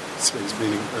this space,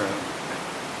 meaning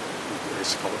we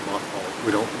used to call it mothball.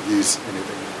 We don't use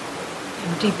anything.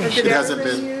 It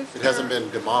hasn't been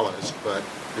demolished, but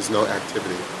there's no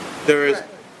activity. There is.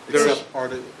 Except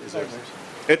part of it.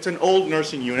 It's an old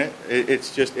nursing unit. It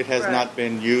has not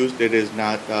been used. It is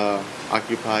not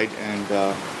occupied, and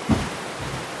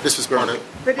this was part of.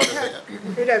 But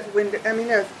it has window.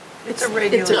 It's a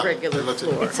regular floor. I'm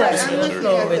looking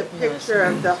at the picture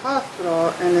of the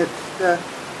hospital, and it's the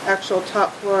actual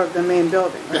top floor of the main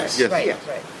building, right? Yes. Right.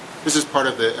 This is part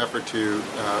of the effort to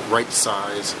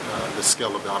right-size the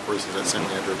scale of the operations at San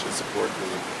Leandro to support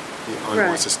the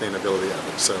ongoing sustainability of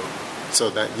it.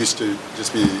 So that used to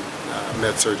just be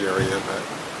med-surg area, but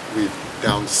we've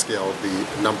downscaled the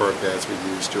number of beds we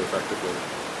use to effectively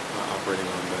operating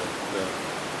on the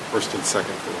first and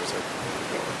second floors.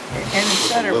 And the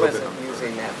center wasn't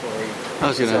using that floor either. I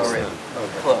was going to say.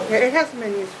 Yeah, it hasn't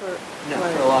been used for a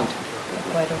long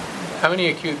time. How many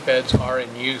acute beds are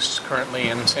in use currently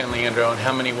in San Leandro, and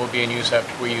how many will be in use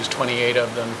after we use 28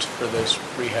 of them for this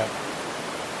rehab?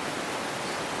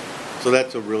 So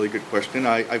that's a really good question.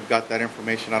 I've got that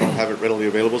information. I don't have it readily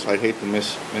available, so I'd hate to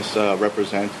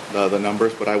misrepresent the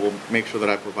numbers, but I will make sure that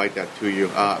I provide that to you.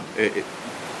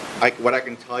 What I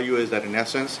can tell you is that in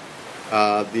essence,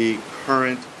 the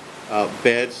current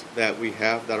beds that we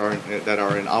have that are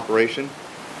in operation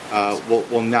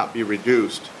will not be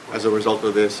reduced as a result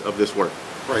of this work.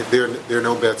 Right. There are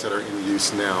no beds that are in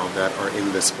use now that are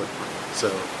in this footprint. So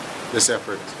this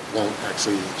effort won't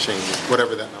actually change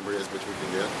whatever that number is, which we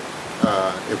can get.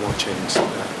 It won't change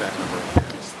that number.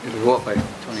 It'll go up by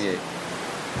 28.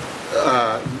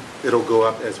 It'll go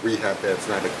up as rehab beds,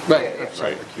 not acute. Right.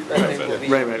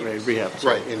 Rehab.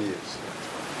 Right, in use.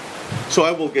 So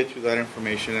I will get you that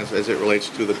information as it relates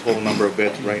to the total number of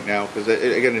beds right now, because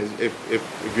again, if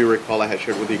you recall, I had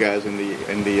shared with you guys in the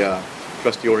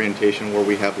trustee orientation where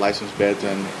we have licensed beds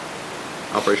and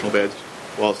operational beds.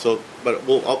 Well, but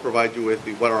I'll provide you with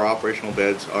what our operational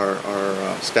beds are,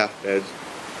 staff beds,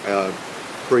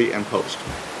 pre and post.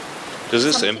 Does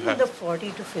this something impact? in the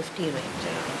 40 to 50 range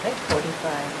around, right? 45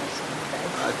 or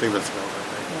something. I think that's about right.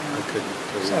 I couldn't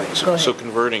tell you. Sorry, go So ahead.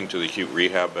 converting to the acute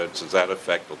rehab beds, does that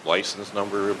affect the license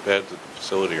number of beds at the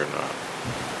facility or not?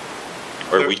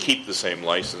 Or we keep the same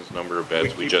license number of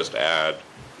beds, we just add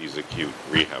these acute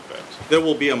rehab beds? There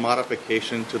will be a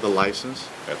modification to the license.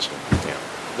 That's, yeah.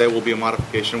 There will be a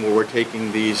modification where we're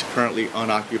taking these currently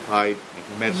unoccupied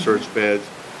med-surg beds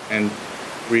and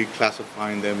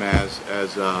reclassifying them as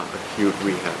acute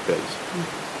rehab beds.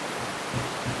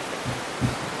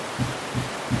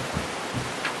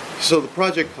 So the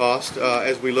project cost,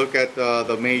 as we look at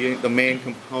the main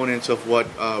components of what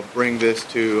bring this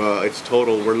to its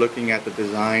total, we're looking at the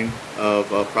design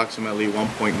of approximately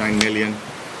 $1.9 million,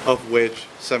 of which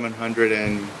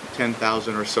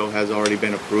 $710,000 or so has already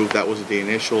been approved. That was the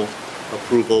initial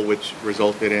approval, which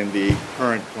resulted in the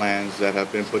current plans that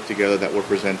have been put together that were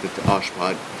presented to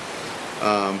OSHPD.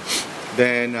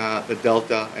 Then the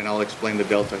delta, and I'll explain the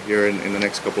delta here in the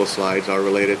next couple of slides, are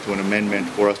related to an amendment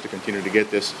for us to continue to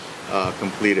get this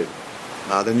completed.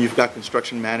 Then you've got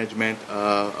construction management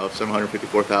of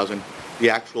 $754,000, the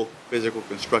actual physical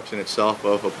construction itself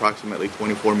of approximately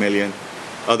 $24 million,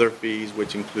 other fees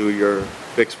which include your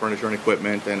fixed furniture and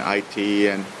equipment and IT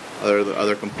and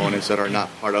other components that are not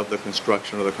part of the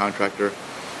construction or the contractor,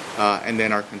 and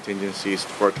then our contingencies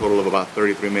for a total of about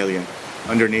 $33 million.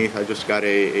 Underneath, I just got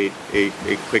a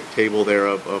quick table there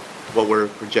of what we're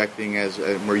projecting as,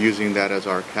 and we're using that as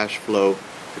our cash flow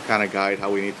to kind of guide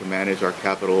how we need to manage our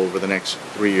capital over the next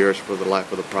 3 years for the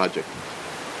life of the project.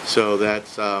 So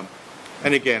that's, and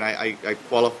again, I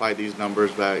qualify these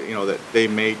numbers that, that they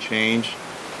may change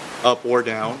up or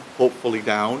down, hopefully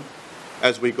down,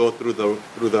 as we go through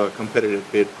the competitive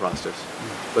bid process.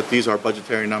 But these are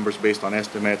budgetary numbers based on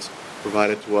estimates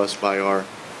provided to us by our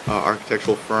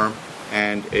architectural firm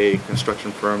and a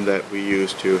construction firm that we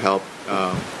use to help,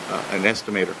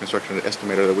 construction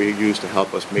estimator that we use to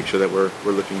help us make sure that we're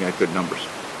looking at good numbers.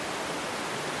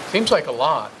 Seems like a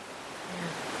lot.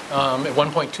 At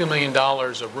 $1.2 million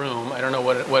a room, I don't know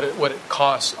what it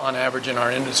costs on average in our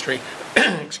industry,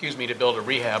 excuse me, to build a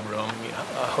rehab room.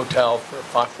 A hotel for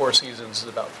Four Seasons is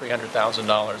about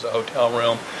 $300,000 a hotel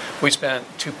room. We spent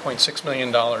 $2.6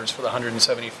 million for the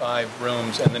 175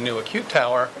 rooms and the new acute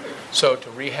tower. So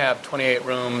to rehab 28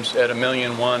 rooms at $1.1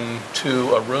 million, $2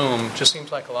 million a room just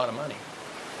seems like a lot of money.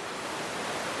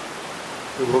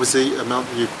 What was the amount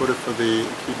that you quoted for the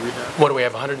acute rehab? What do we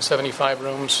have, 175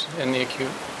 rooms in the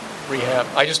acute rehab?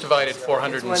 I just divided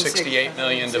 468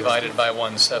 million divided by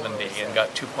 170 and got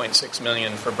 2.6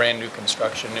 million for brand new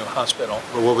construction, new hospital.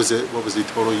 Well, what was it? What was the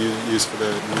total you used for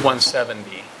the?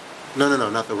 170. No,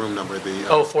 not the room number. The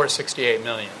 468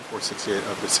 million. 468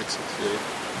 of the 668.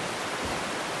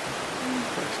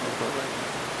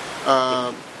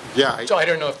 Yeah. So I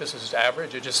don't know if this is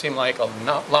average. It just seemed like a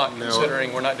lot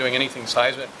considering we're not doing anything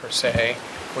seismic per se.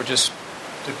 We're just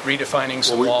redefining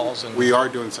some walls. And we are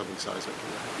doing something seismic.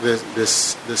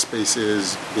 This space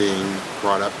is being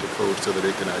brought up to code so that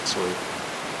it can actually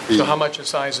be. So how much is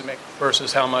seismic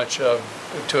versus how much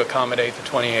to accommodate the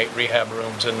 28 rehab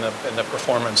rooms and the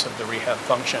performance of the rehab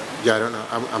function? Yeah, I don't know.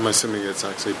 I'm assuming it's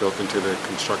actually built into the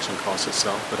construction cost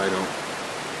itself, but I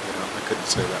couldn't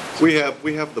say that.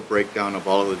 We have the breakdown of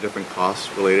all of the different costs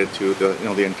related to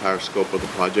the entire scope of the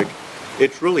project.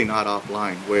 It's really not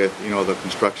offline with the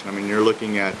construction. I mean, you're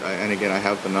looking at, and again, I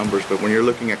have the numbers, but when you're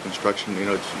looking at construction,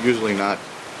 it's usually not,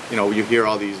 you hear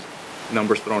all these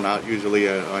numbers thrown out. Usually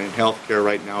in healthcare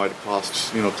right now, it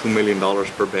costs $2 million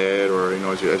per bed, or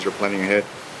as you're planning ahead.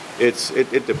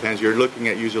 It depends. You're looking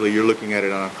at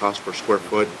it on a cost per square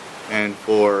foot, and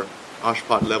for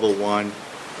OSHPD level 1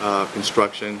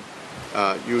 construction,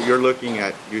 you're looking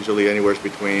at usually anywhere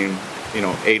between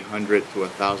 $800 to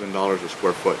 $1,000 a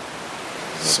square foot.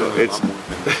 So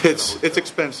it's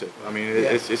expensive. I mean,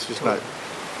 it's just not.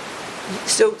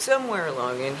 So somewhere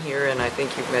along in here, and I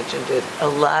think you've mentioned it,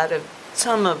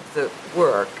 some of the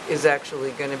work is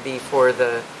actually going to be for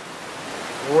the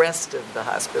rest of the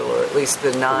hospital, or at least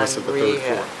the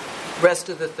non-rehab, rest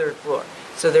of the third floor.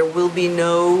 So there will be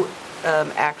no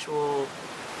actual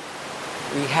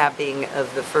rehabbing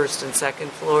of the first and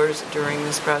second floors during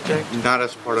this project? Not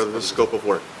as part of the scope of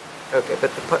work. Okay,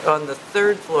 but on the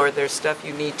third floor, there's stuff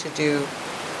you need to do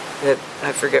that,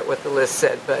 I forget what the list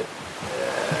said, but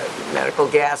medical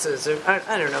gases, or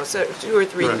I don't know, so 2 or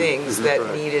 3 things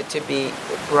that needed to be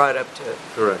brought up to.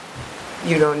 Correct.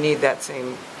 You don't need that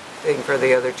same thing for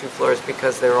the other 2 floors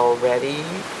because they're already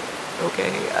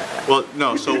okay. Well,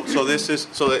 no. So this is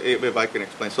if I can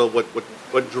explain. So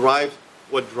what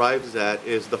drives that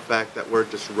is the fact that we're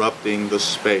disrupting the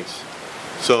space.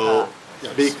 So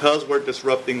Yes. Because we're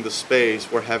disrupting the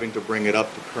space, we're having to bring it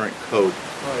up to current code.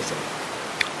 Oh, I see.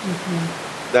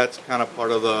 That's kind of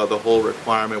part of the whole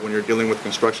requirement when you're dealing with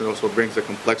construction. Also brings the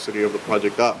complexity of the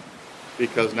project up,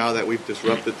 because now that we've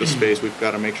disrupted the space, we've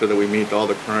got to make sure that we meet all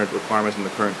the current requirements and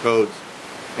the current codes.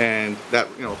 And that,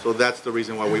 so that's the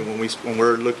reason why when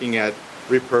we're looking at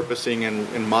repurposing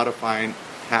and modifying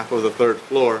half of the third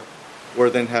floor, we're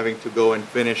then having to go and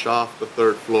finish off the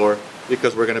third floor,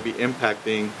 because we're going to be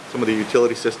impacting some of the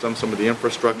utility systems, some of the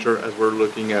infrastructure, as we're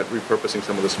looking at repurposing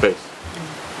some of the space.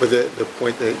 But the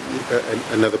point that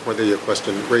another point that your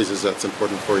question raises that's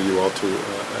important for you all to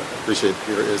appreciate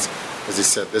here is, as he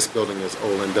said, this building is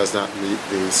old and does not meet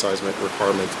the seismic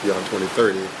requirements beyond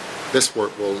 2030. This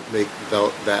work will make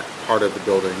that part of the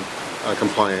building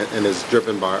compliant, and is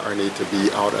driven by our need to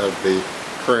be out of the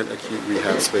current acute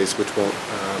rehab space, which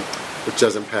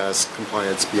doesn't pass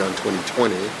compliance beyond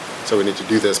 2020. So we need to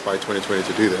do this by 2020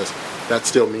 to do this. That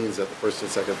still means that the first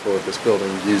and second floor of this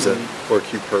building used for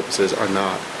acute purposes are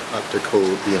not up to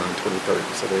code beyond 2030.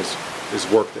 So there's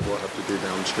work that we'll have to do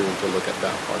downstream to look at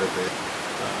that part of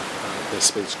the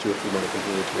space too, if we want to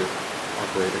continue to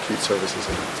operate acute services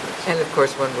in that space. And of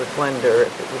course, one would wonder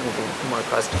if it wouldn't be more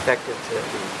cost effective to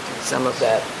do some of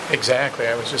that. Exactly.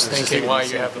 I was just thinking, why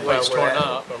you have the place torn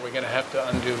up, are we going to have to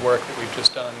undo work that we've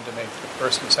just done to make the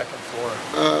first and second floor?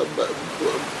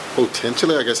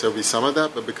 Potentially, I guess there'll be some of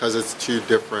that, but because it's two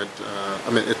different,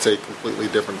 it's a completely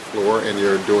different floor, and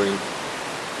I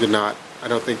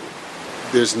don't think,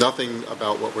 there's nothing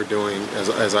about what we're doing,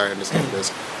 as I understand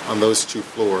this, on those two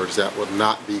floors that will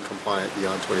not be compliant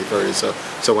beyond 2030.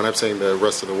 So when I'm saying the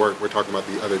rest of the work, we're talking about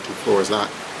the other two floors,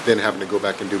 not then having to go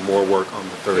back and do more work on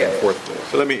the third and fourth floor.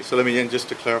 So let me, and just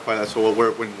to clarify that, so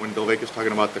when Delvecchio is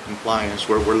talking about the compliance,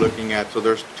 we're looking at, so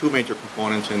there's two major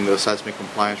components in the seismic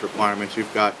compliance requirements.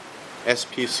 You've got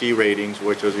SPC ratings,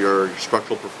 which is your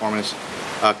structural performance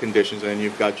conditions, and then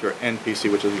you've got your NPC,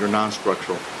 which is your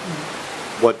non-structural.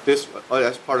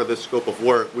 As part of this scope of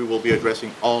work, we will be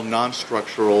addressing all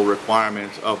non-structural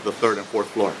requirements of the third and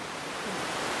fourth floor.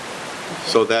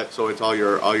 So it's all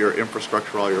your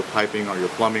infrastructure, all your piping, all your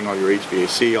plumbing, all your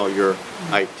HVAC, all your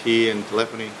IT and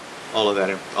telephony, all of that,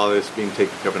 all this being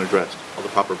taken care of and addressed. All the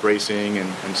proper bracing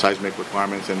and seismic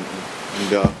requirements and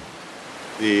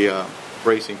the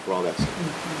bracing for all that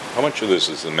stuff. How much of this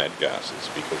is the med gases?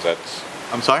 Because that's...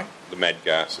 I'm sorry? The med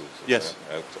gases. Yes.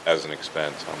 As an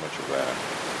expense, how much of that?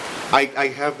 I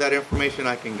have that information.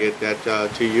 I can get that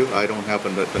to you. I don't have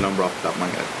the number off the top of my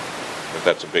head. If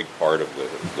that's a big part of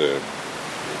the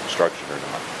construction or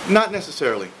not? Not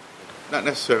necessarily. Not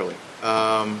necessarily.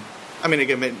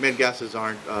 Again, med gases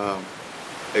aren't...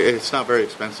 it's not very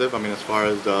expensive. As far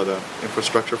as the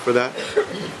infrastructure for that,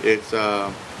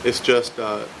 it's just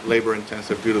labor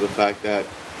intensive due to the fact that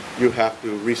you have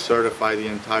to recertify the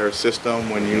entire system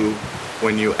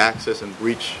when you access and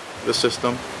breach the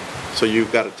system. So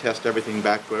you've got to test everything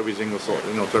back to every single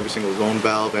zone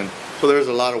valve, and so there's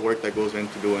a lot of work that goes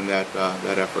into doing that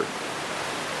effort.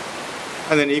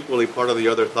 And then equally, part of the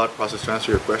other thought process to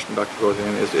answer your question, Dr.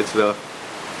 Roseanne, is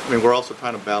we're also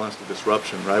trying to balance the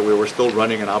disruption, right? We're still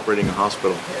running and operating a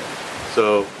hospital.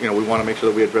 So, we want to make sure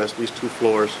that we address these two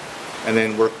floors. And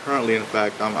then we're currently, in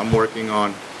fact, I'm working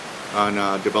on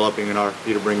developing an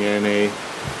RFP to bring in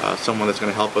someone that's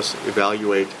going to help us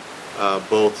evaluate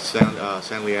both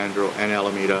San Leandro and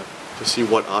Alameda to see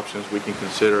what options we can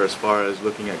consider as far as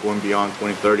looking at going beyond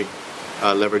 2030,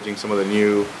 leveraging some of the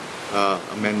new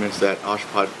amendments that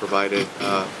OSHPD provided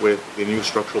with the new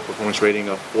structural performance rating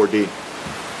of 4D.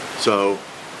 So,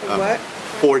 what?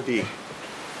 4D.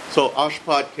 So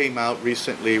OSHPD came out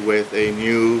recently with a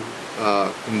new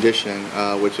condition,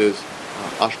 which is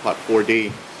OSHPD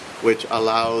 4D, which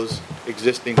allows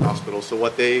existing hospitals. So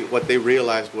what they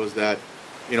realized was that,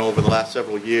 over the last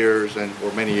several years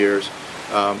or many years,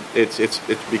 it's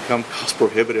become cost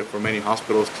prohibitive for many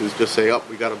hospitals to just say,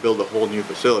 we got to build a whole new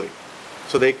facility.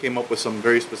 So they came up with some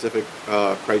very specific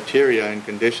criteria and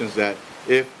conditions that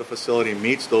if the facility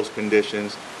meets those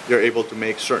conditions, they're able to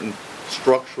make certain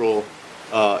structural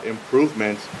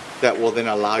improvements that will then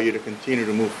allow you to continue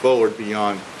to move forward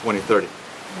beyond 2030.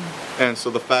 And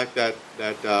so the fact that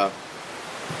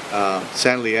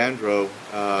San Leandro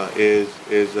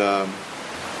is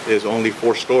only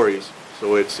 4 stories,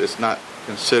 so it's not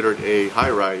considered a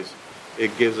high-rise,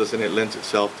 it gives us, and it lends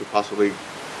itself to possibly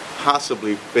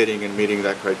fitting and meeting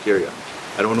that criteria.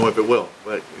 I don't know if it will,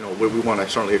 but we want to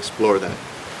certainly explore that.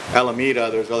 Alameda,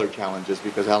 there's other challenges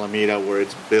because Alameda, where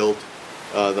it's built,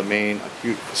 the main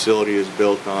acute facility is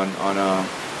built on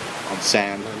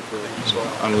sand,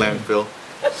 on landfill.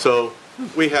 So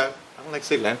we have, I don't don't like to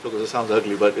say landfill because it sounds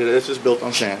ugly, but it's just built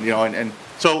on sand, and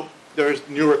so there's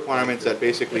new requirements that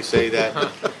basically say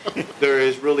that there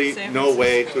is really no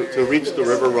way to reach the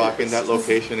river rock in that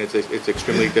location. It's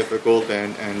extremely difficult,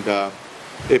 and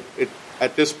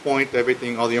at this point,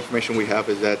 all the information we have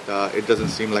is that it doesn't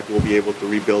seem like we'll be able to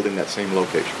rebuild in that same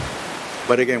location.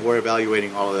 But again, we're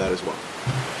evaluating all of that as well.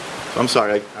 So I'm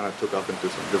sorry, I kind of took off into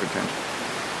some different tangents.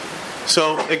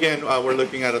 So again, we're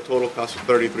looking at a total cost of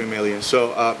 $33 million.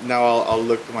 So now I'll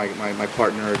look to my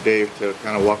partner Dave to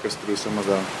kind of walk us through some of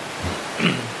the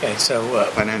okay. So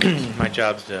financials. My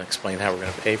job is to explain how we're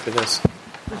going to pay for this.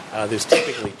 There's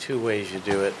typically two ways you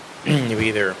do it. You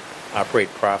either operate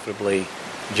profitably,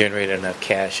 generate enough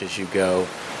cash as you go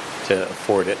to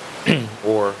afford it,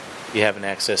 or you have an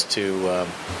access to a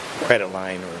credit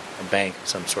line or a bank of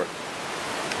some sort.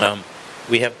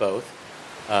 We have both.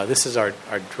 This is our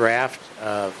draft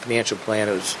financial plan.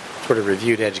 It was sort of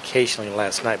reviewed educationally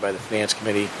last night by the Finance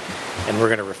Committee, and we're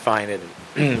going to refine it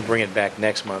and bring it back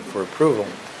next month for approval.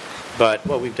 But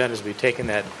what we've done is we've taken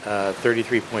that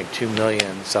 $33.2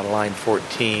 million, it's on line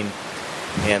 14,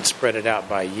 and spread it out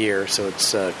by year, so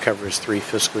it covers 3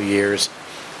 fiscal years.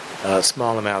 A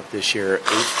small amount this year,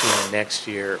 18 next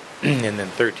year, and then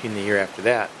 13 the year after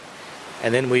that.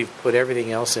 And then we've put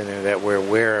everything else in there that we're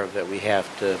aware of that we have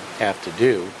to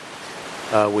do,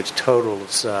 which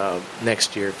totals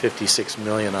next year $56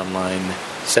 million on line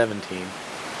 17.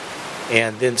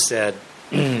 And then said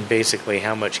basically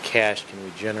how much cash can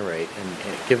we generate, and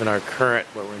given our current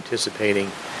what we're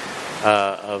anticipating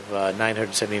of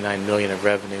 $979 million of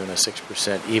revenue and a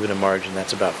 6% EBITDA margin,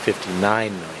 that's about $59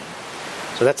 million.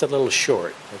 So that's a little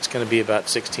short. It's going to be about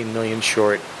 $16 million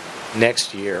short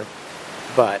next year,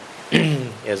 but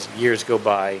as years go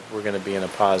by, we're going to be in a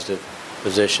positive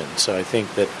position. So I think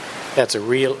that's a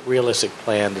realistic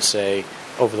plan to say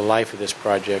over the life of this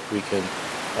project we can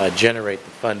generate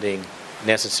the funding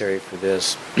necessary for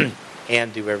this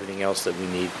and do everything else that we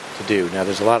need to do. Now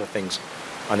there's a lot of things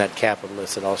on that capital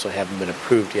list that also haven't been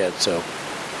approved yet, so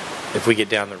if we get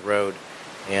down the road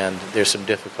and there's some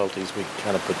difficulties, we can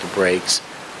kind of put the brakes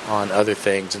on other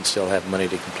things and still have money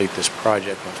to complete this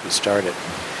project once we start it.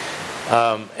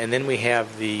 And then we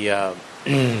have the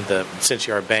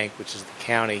Cincinnati Bank, which is the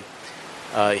county.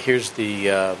 Here's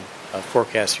the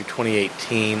forecast through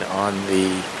 2018 on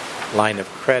the line of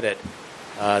credit.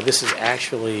 This is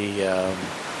actually,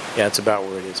 it's about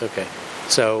where it is. Okay.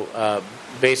 So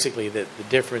basically the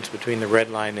difference between the red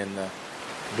line and the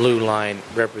blue line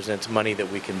represents money that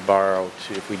we can borrow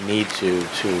if we need to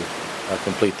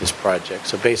complete this project.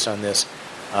 So based on this,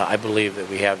 I believe that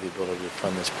we have the ability to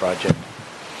fund this project.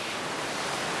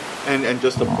 And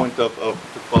just a point to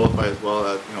qualify as well,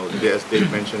 as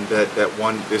Dave mentioned,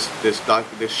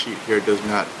 this sheet here does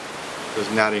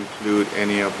not include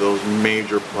any of those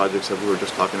major projects that we were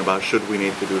just talking about. Should we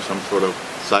need to do some sort of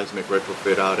seismic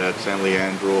retrofit out at San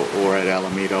Leandro or at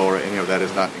Alameda, or any of that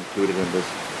is not included in this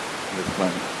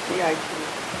plan.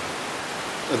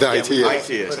 The IT. The IT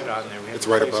is. Put it on there. We have it's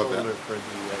right above that. For the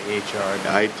AHR.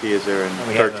 The IT is there in 13.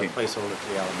 We have a placeholder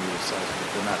for the Alameda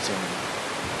seismic. We're not saying anything.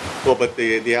 Well, but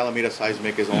the Alameda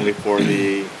seismic is only for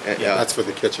the that's for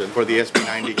the kitchen, for the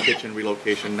SB90 kitchen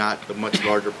relocation, not the much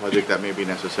larger project that may be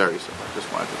necessary. So I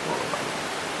just wanted to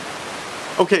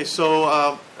qualify. Okay,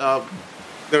 so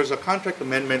there's a contract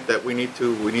amendment that we need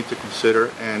to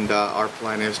consider, and our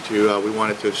plan is we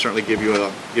wanted to certainly give you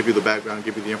the background,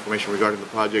 give you the information regarding the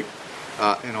project,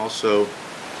 and also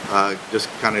just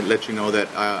kind of let you know that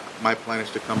my plan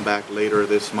is to come back later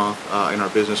this month in our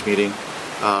business meeting.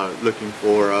 Looking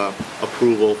for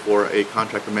approval for a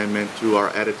contract amendment to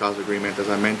our Editas agreement. As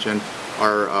I mentioned,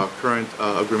 our current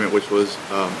agreement, which was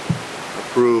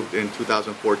approved in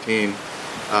 2014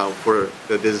 for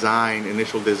the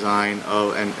initial design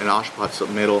of an OSHPD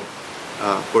submittal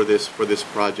for this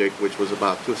project, which was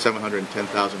about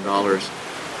 $710,000.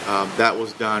 That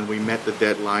was done. We met the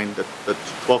deadline. The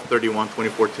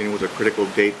 12/31/2014 was a critical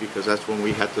date because that's when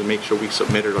we had to make sure we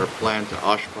submitted our plan to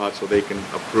OSHPD so they can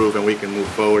approve and we can move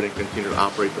forward and continue to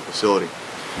operate the facility.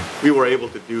 We were able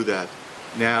to do that.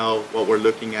 Now what we're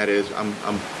looking at is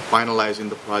I'm finalizing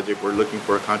the project. We're looking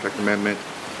for a contract amendment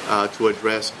to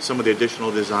address some of the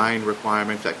additional design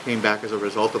requirements that came back as a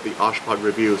result of the OSHPD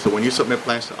review. So when you submit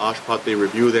plans to OSHPD, they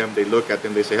review them, they look at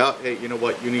them, they say, oh, hey, you know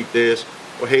what, you need this.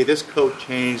 Or, hey, this code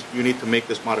changed, you need to make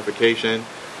this modification.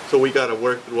 So we got to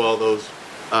work through all those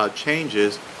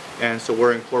changes, and so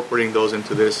we're incorporating those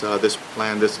into this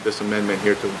plan, this amendment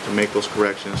here to make those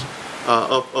corrections.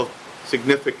 Of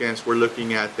significance, we're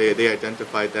looking at, they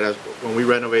identified that as when we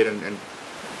renovate and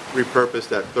repurpose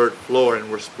that third floor, and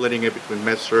we're splitting it between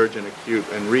med surg and acute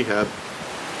and rehab,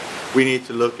 we need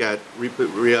to look at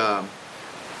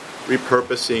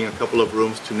repurposing a couple of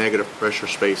rooms to negative pressure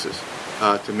spaces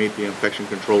to meet the infection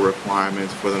control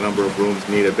requirements for the number of rooms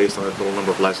needed based on the total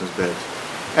number of licensed beds.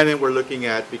 And then we're looking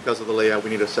at, because of the layout, we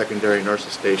need a secondary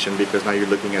nurses station because now you're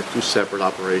looking at two separate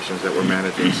operations that we're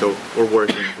managing. So we're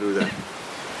working through that.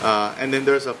 And then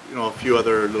there's a few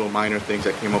other little minor things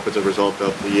that came up as a result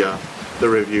of the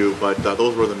review, but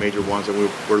those were the major ones, and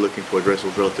we're looking to address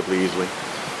those relatively easily.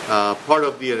 Part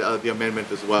of the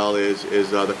amendment as well is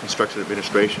the construction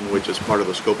administration, which is part of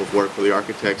the scope of work for the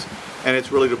architects, and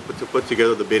it's really to put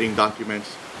together the bidding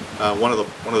documents. One of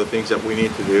the things that we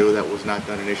need to do that was not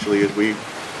done initially is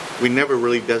we never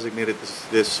really designated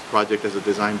this project as a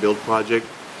design-build project.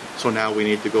 So now we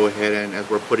need to go ahead and, as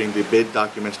we're putting the bid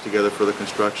documents together for the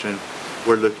construction,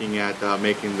 we're looking at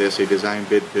making this a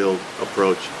design-bid-build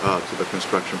approach to the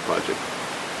construction project.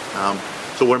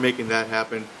 So we're making that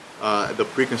happen. The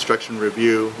pre-construction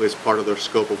review is part of their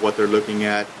scope of what they're looking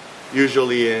at.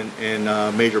 Usually in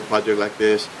a major project like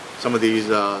this, some of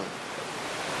these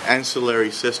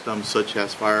ancillary systems such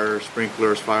as fire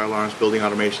sprinklers, fire alarms, building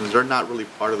automations, they're not really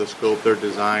part of the scope. They're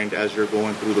designed as you're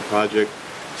going through the project.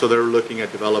 So they're looking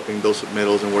at developing those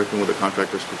submittals and working with the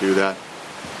contractors to do that.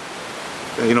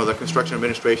 The construction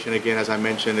administration, again, as I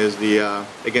mentioned, is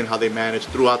again, how they manage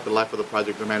throughout the life of the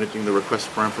project. They're managing the request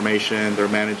for information. They're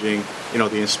managing,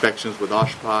 the inspections with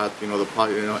OSHPAT,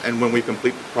 and when we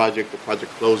complete the project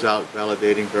closeout,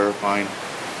 validating, verifying,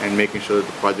 and making sure that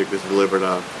the project is delivered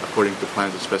according to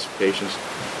plans and specifications.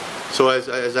 So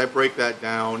as I break that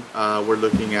down, we're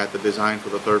looking at the design for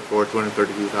the third floor,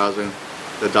 $232,000,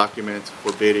 the documents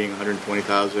for bidding,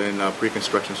 $120,000,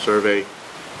 pre-construction survey,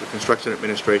 the construction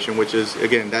administration, which is,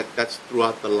 again, that's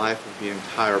throughout the life of the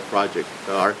entire project.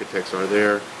 The architects are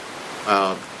there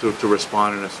to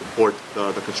respond and support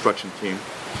the construction team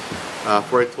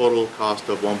for a total cost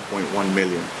of $1.1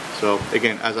 million. So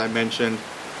again, as I mentioned,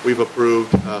 we've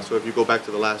approved, so if you go back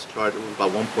to the last chart, it was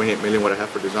about $1.8 million what I have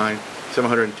for design.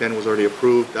 $710 was already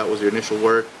approved. That was the initial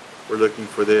work. We're looking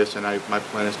for this, and my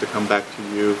plan is to come back to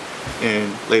you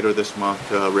later this month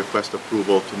to request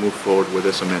approval to move forward with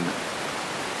this amendment.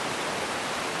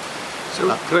 So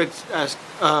could I ask,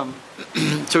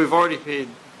 so we've already paid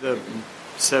the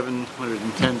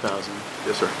 $710,000.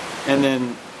 Yes, sir. And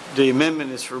then the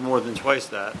amendment is for more than twice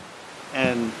that.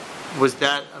 And was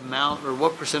that amount, or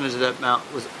what percentage of that amount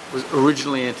was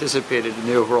originally anticipated in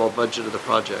the overall budget of the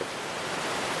project?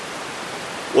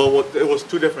 Well, it was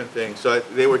two different things. So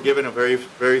they were given a very,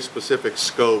 very specific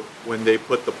scope when they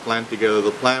put the plan together.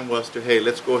 The plan was to, hey,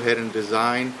 let's go ahead and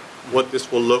design what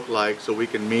this will look like so we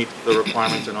can meet the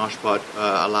requirements and OSHPAT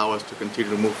allow us to continue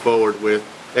to move forward with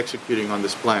executing on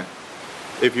this plan.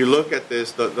 If you look at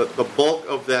this, the bulk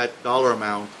of that dollar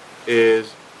amount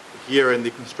is here in the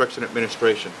construction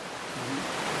administration,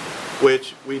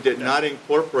 which we did not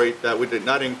incorporate that. We did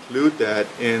not include that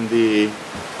in the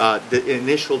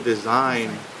initial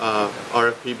design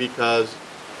RFP because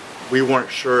we weren't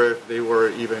sure if they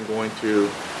were even going to,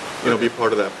 be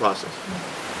part of that process.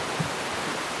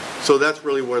 So that's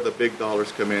really where the big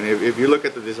dollars come in. If you look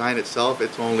at the design itself,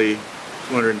 it's only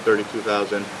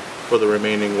 $232,000 for the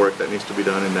remaining work that needs to be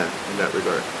done in that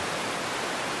regard.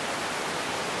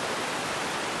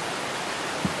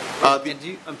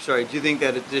 I'm sorry. Do you think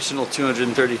that additional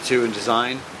 $232 in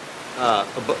design,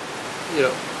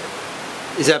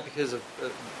 is that because of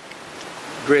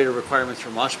greater requirements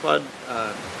from OSHPAT?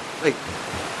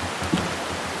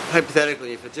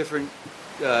 Hypothetically, if a different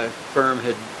firm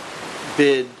had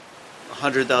bid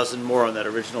 $100,000 more on that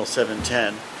original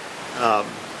 $710,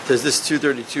 does this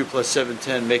 $232 plus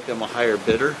 $710 make them a higher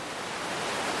bidder?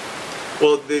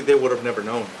 Well, they would have never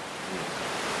known.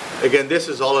 Again, this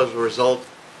is all as a result.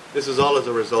 This is all as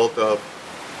a result of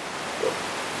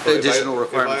additional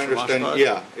requirements from OSHPAT?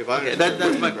 Yeah, if I understand.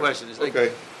 That's my question.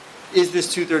 Is this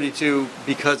 $232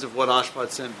 because of what OSHPAT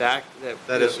sent back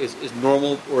that is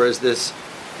normal, or is this,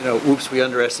 oops, we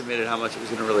underestimated how much it was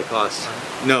going to really cost?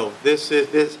 No, this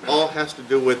all has to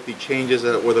do with the changes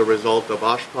that were the result of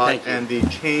OSHPAT and the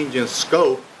change in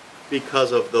scope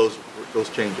because of those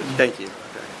changes. Thank you.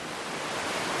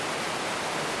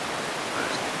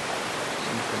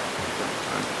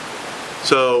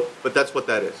 So, but that's what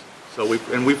that is. So we've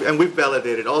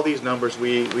validated all these numbers.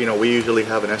 We usually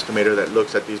have an estimator that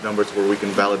looks at these numbers where we can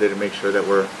validate and make sure that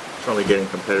we're certainly getting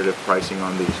competitive pricing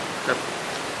on these.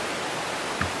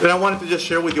 Then I wanted to just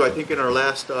share with you, I think in our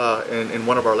last, in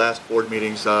one of our last board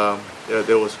meetings,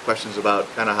 there was questions about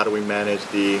kind of how do we manage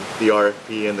the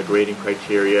RFP and the grading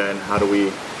criteria and how do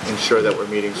we ensure that we're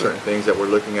meeting certain things that we're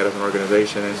looking at as an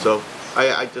organization. And so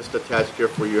I just attached here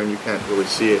for you, and you can't really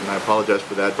see it, and I apologize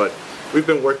for that, but we've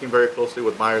been working very closely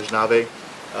with Myers-Nave,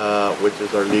 which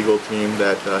is our legal team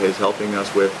that is helping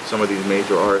us with some of these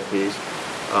major RFPs.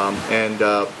 And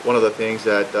one of the things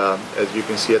that, as you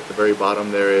can see at the very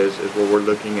bottom there, is where we're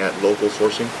looking at local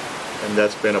sourcing, and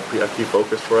that's been a key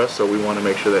focus for us. So we want to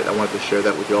make sure that I wanted to share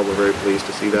that with you all. We're very pleased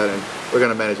to see that, and we're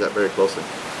going to manage that very closely.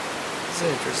 It's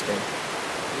interesting.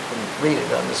 You can read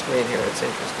it on the screen here. It's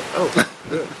interesting. Oh,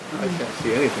 good. I can't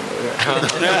see anything over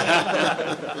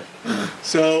there.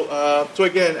 So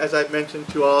again, as I've mentioned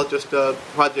to all, just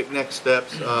project next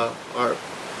steps.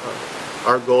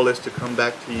 Our goal is to come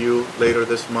back to you later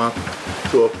this month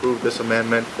to approve this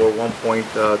amendment for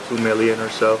 1.2 million or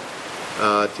so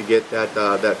to get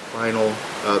that final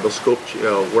the scope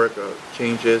work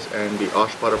changes and the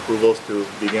OSHPAD approvals to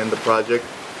begin the project.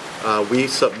 We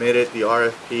submitted the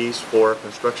RFPs for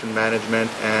construction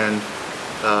management and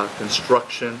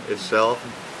construction itself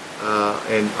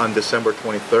on December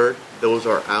 23rd. Those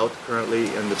are out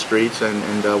currently in the streets,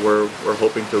 and we're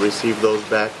hoping to receive those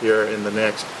back here in the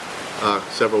next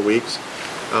several weeks.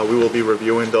 We will be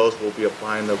reviewing those. We'll be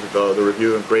applying the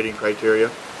review and grading criteria,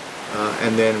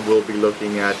 and then we'll be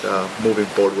looking at moving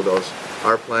forward with those.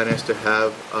 Our plan is to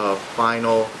have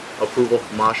final approval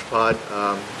from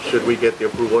OSHPAD. Should we get the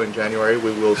approval in January,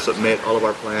 we will submit all of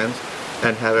our plans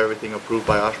and have everything approved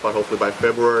by OSHPAD hopefully by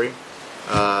February.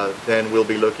 Then we'll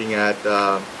be looking at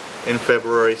in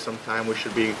February sometime we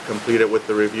should be completed with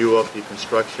the review of the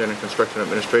construction and construction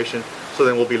administration. So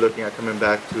then we'll be looking at coming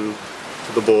back to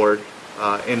the board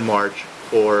in March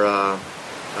for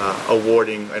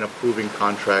awarding and approving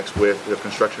contracts with the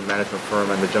construction management firm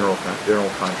and the general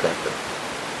contractor.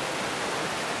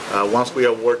 Once we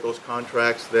award those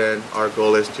contracts, then our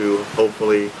goal is to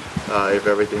hopefully, if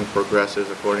everything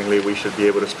progresses accordingly, we should be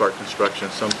able to start construction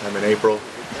sometime in April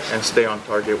and stay on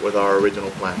target with our original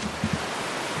plan.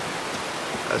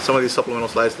 Some of these supplemental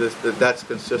slides, that's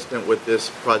consistent with this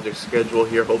project schedule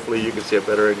here. Hopefully you can see it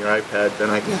better in your iPad than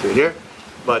I can see it here.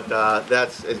 But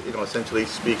that's, essentially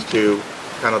speaks to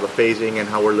kind of the phasing and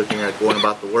how we're looking at going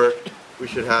about the work. We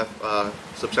should have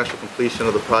substantial completion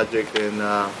of the project in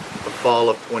the fall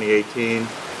of 2018,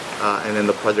 and then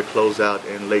the project closeout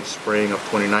in late spring of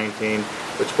 2019,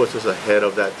 which puts us ahead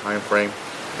of that time frame.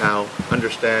 Now,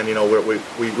 understand,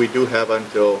 we do have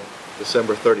until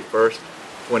December 31st,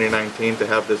 2019 to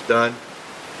have this done.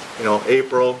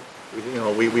 April,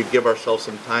 we give ourselves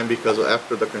some time because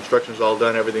after the construction is all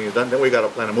done, everything is done, then we got to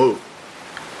plan a move,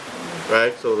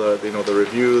 right? So the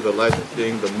review, the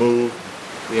licensing, the move,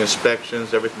 the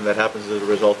inspections, everything that happens as a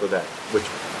result of that, which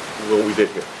is what we did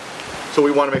here. So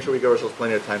we want to make sure we give ourselves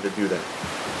plenty of time to do that.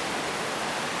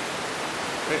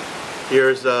 Okay.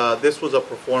 Here's this was a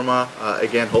pro forma.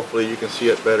 Again, hopefully you can see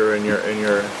it better in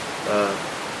your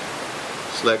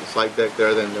slide deck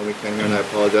there than we can here, and I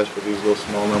apologize for these little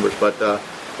small numbers. But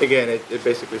again, it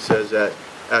basically says that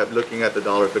looking at the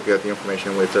dollars, looking at the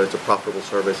information, it's a profitable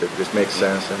service. It just makes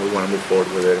sense, and we want to move forward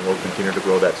with it, and we'll continue to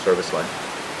grow that service line.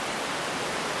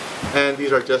 And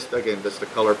these are just the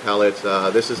color palettes.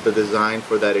 This is the design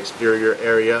for that exterior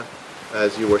area.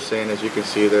 As you were saying, as you can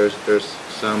see, there's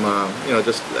some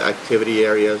just activity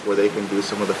areas where they can do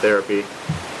some of the therapy.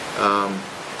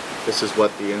 This is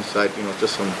what the inside,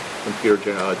 just some computer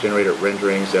generated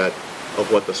renderings of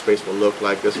what the space will look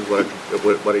like. This is what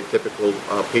a typical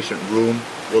patient room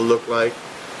will look like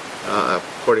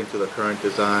according to the current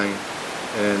design,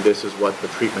 and this is what the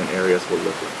treatment areas will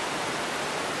look like.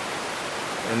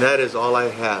 And that is all I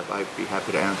have. I'd be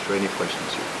happy to answer any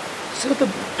questions here. So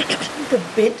the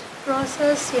bid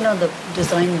process, the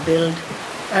design bid,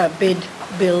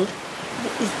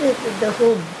 is the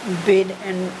whole bid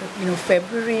and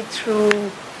February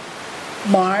through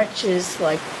March is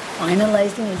like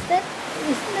finalizing. Isn't that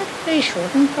a very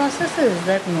shortened process, or is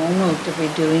that normal to be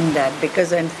doing that?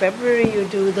 Because in February you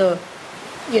do the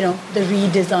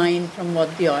redesign from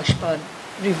what the OSHPAD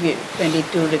review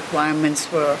 22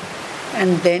 requirements were.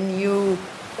 And then you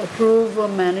approve a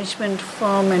management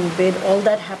firm and bid. All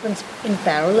that happens in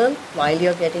parallel while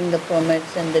you're getting the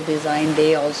permits and the design.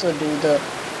 They also do the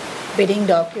bidding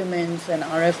documents and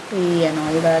RFP and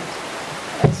all that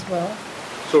as well.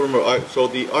 So remember,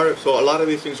 so a lot of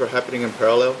these things are happening in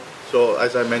parallel. So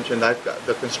as I mentioned,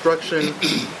 the construction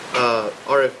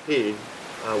RFP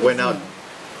went out.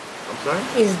 I'm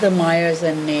sorry. Is the Myers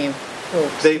and Nave?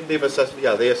 They've assessed.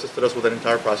 Yeah, they assisted us with that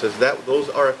entire process. Those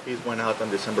RFPs went out on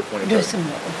December 23rd. December,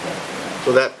 okay.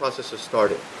 So that process has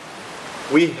started.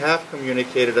 We have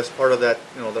communicated as part of that,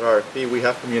 that RFP. We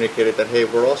have communicated that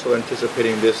we're also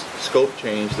anticipating this scope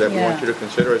change that we want you to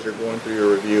consider as you're going through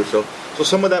your review. So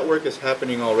some of that work is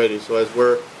happening already. So as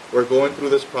we're going through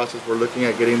this process, we're looking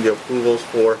at getting the approvals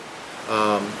for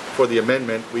for the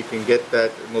amendment, we can get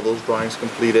that, those drawings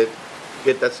completed,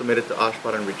 get that submitted to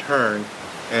OSHPAD and returned.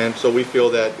 And so we feel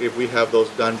that if we have those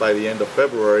done by the end of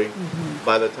February,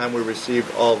 by the time we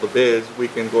received all the bids, we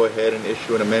can go ahead and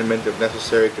issue an amendment if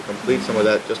necessary to complete some of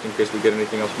that, just in case we get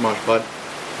anything else from OSHPAD.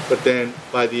 But then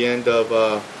by the end of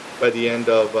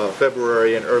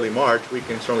February and early March, we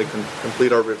can certainly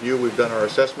complete our review. We've done our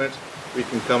assessments. We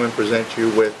can come and present you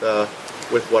with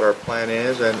what our plan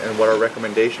is and what our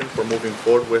recommendation for moving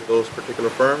forward with those particular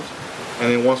firms. And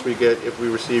then once if we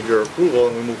receive your approval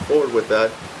and we move forward with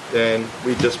that, then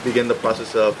we just begin the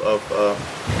process of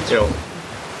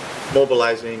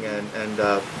mobilizing and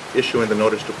issuing the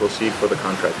notice to proceed for the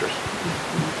contractors.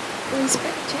 Is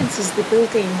by chance is the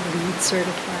building LEED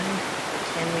certified?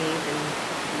 Can we even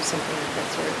do something of that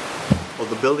sort? Well,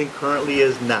 the building currently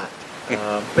is not.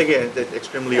 Again, it's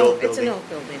extremely old building. It's an old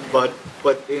building. But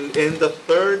in the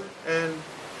third and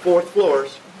fourth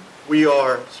floors, we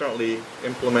are certainly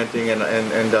implementing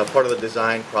and part of the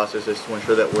design process is to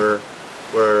ensure that we're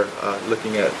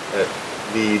looking at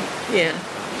LEED. Yeah.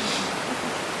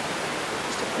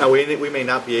 Now, we may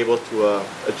not be able to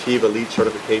achieve a LEED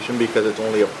certification because it's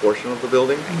only a portion of the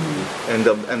building, and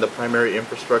the primary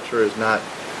infrastructure is not.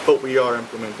 But we are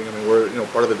implementing. I mean, we're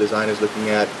part of the design is looking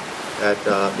at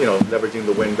leveraging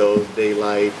the windows,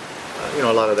 daylight,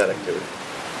 a lot of that activity.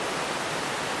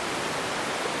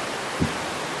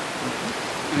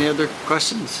 Any other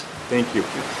questions? Thank you.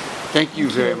 Thank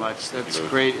you very much. That's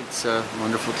great. It's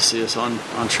wonderful to see us on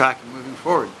track and moving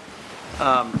forward.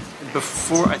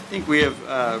 Before, I think we have,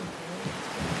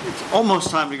 it's almost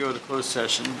time to go to the closed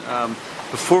session.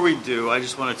 Before we do, I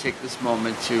just want to take this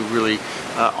moment to really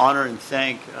honor and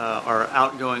thank our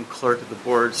outgoing clerk of the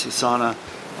board, Susana,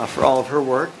 for all of her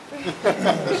work. In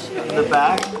the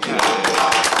back.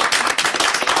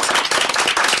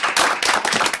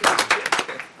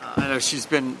 I know she's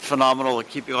been phenomenal at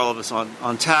keeping all of us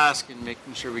on task and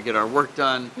making sure we get our work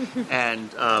done.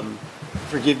 And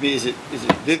forgive me, is it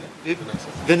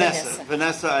Vanessa?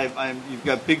 Vanessa, you've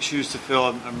got big shoes to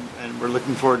fill, and we're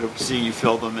looking forward to seeing you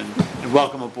fill them. And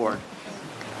welcome aboard.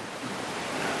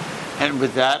 And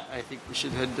with that, I think we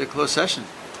should head to closed session.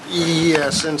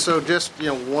 Yes, and so just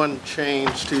one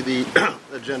change to the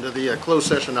agenda. The closed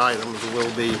session items will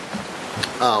be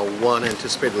one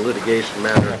anticipated litigation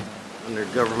matter under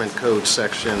Government Code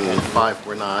Section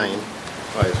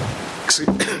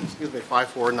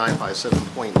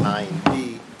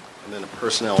 54957.9B, and then a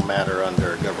personnel matter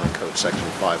under Government Code Section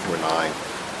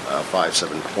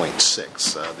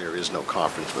 54957.6. There is no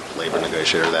conference with the labor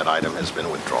negotiator. That item has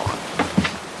been withdrawn.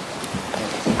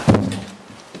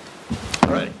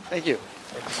 All right, thank you.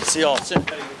 See you all soon.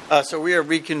 So we are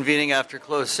reconvening after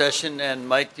closed session, and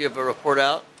Mike, do you have a report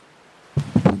out?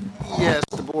 Yes,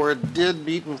 the board did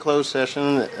meet in closed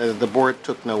session. The board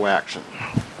took no action.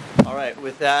 All right,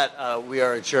 with that, we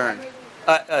are adjourned.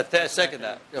 Second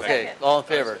that. Okay, second. All in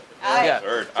favor? Aye. Yeah.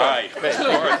 Third. Aye.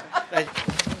 Thank you.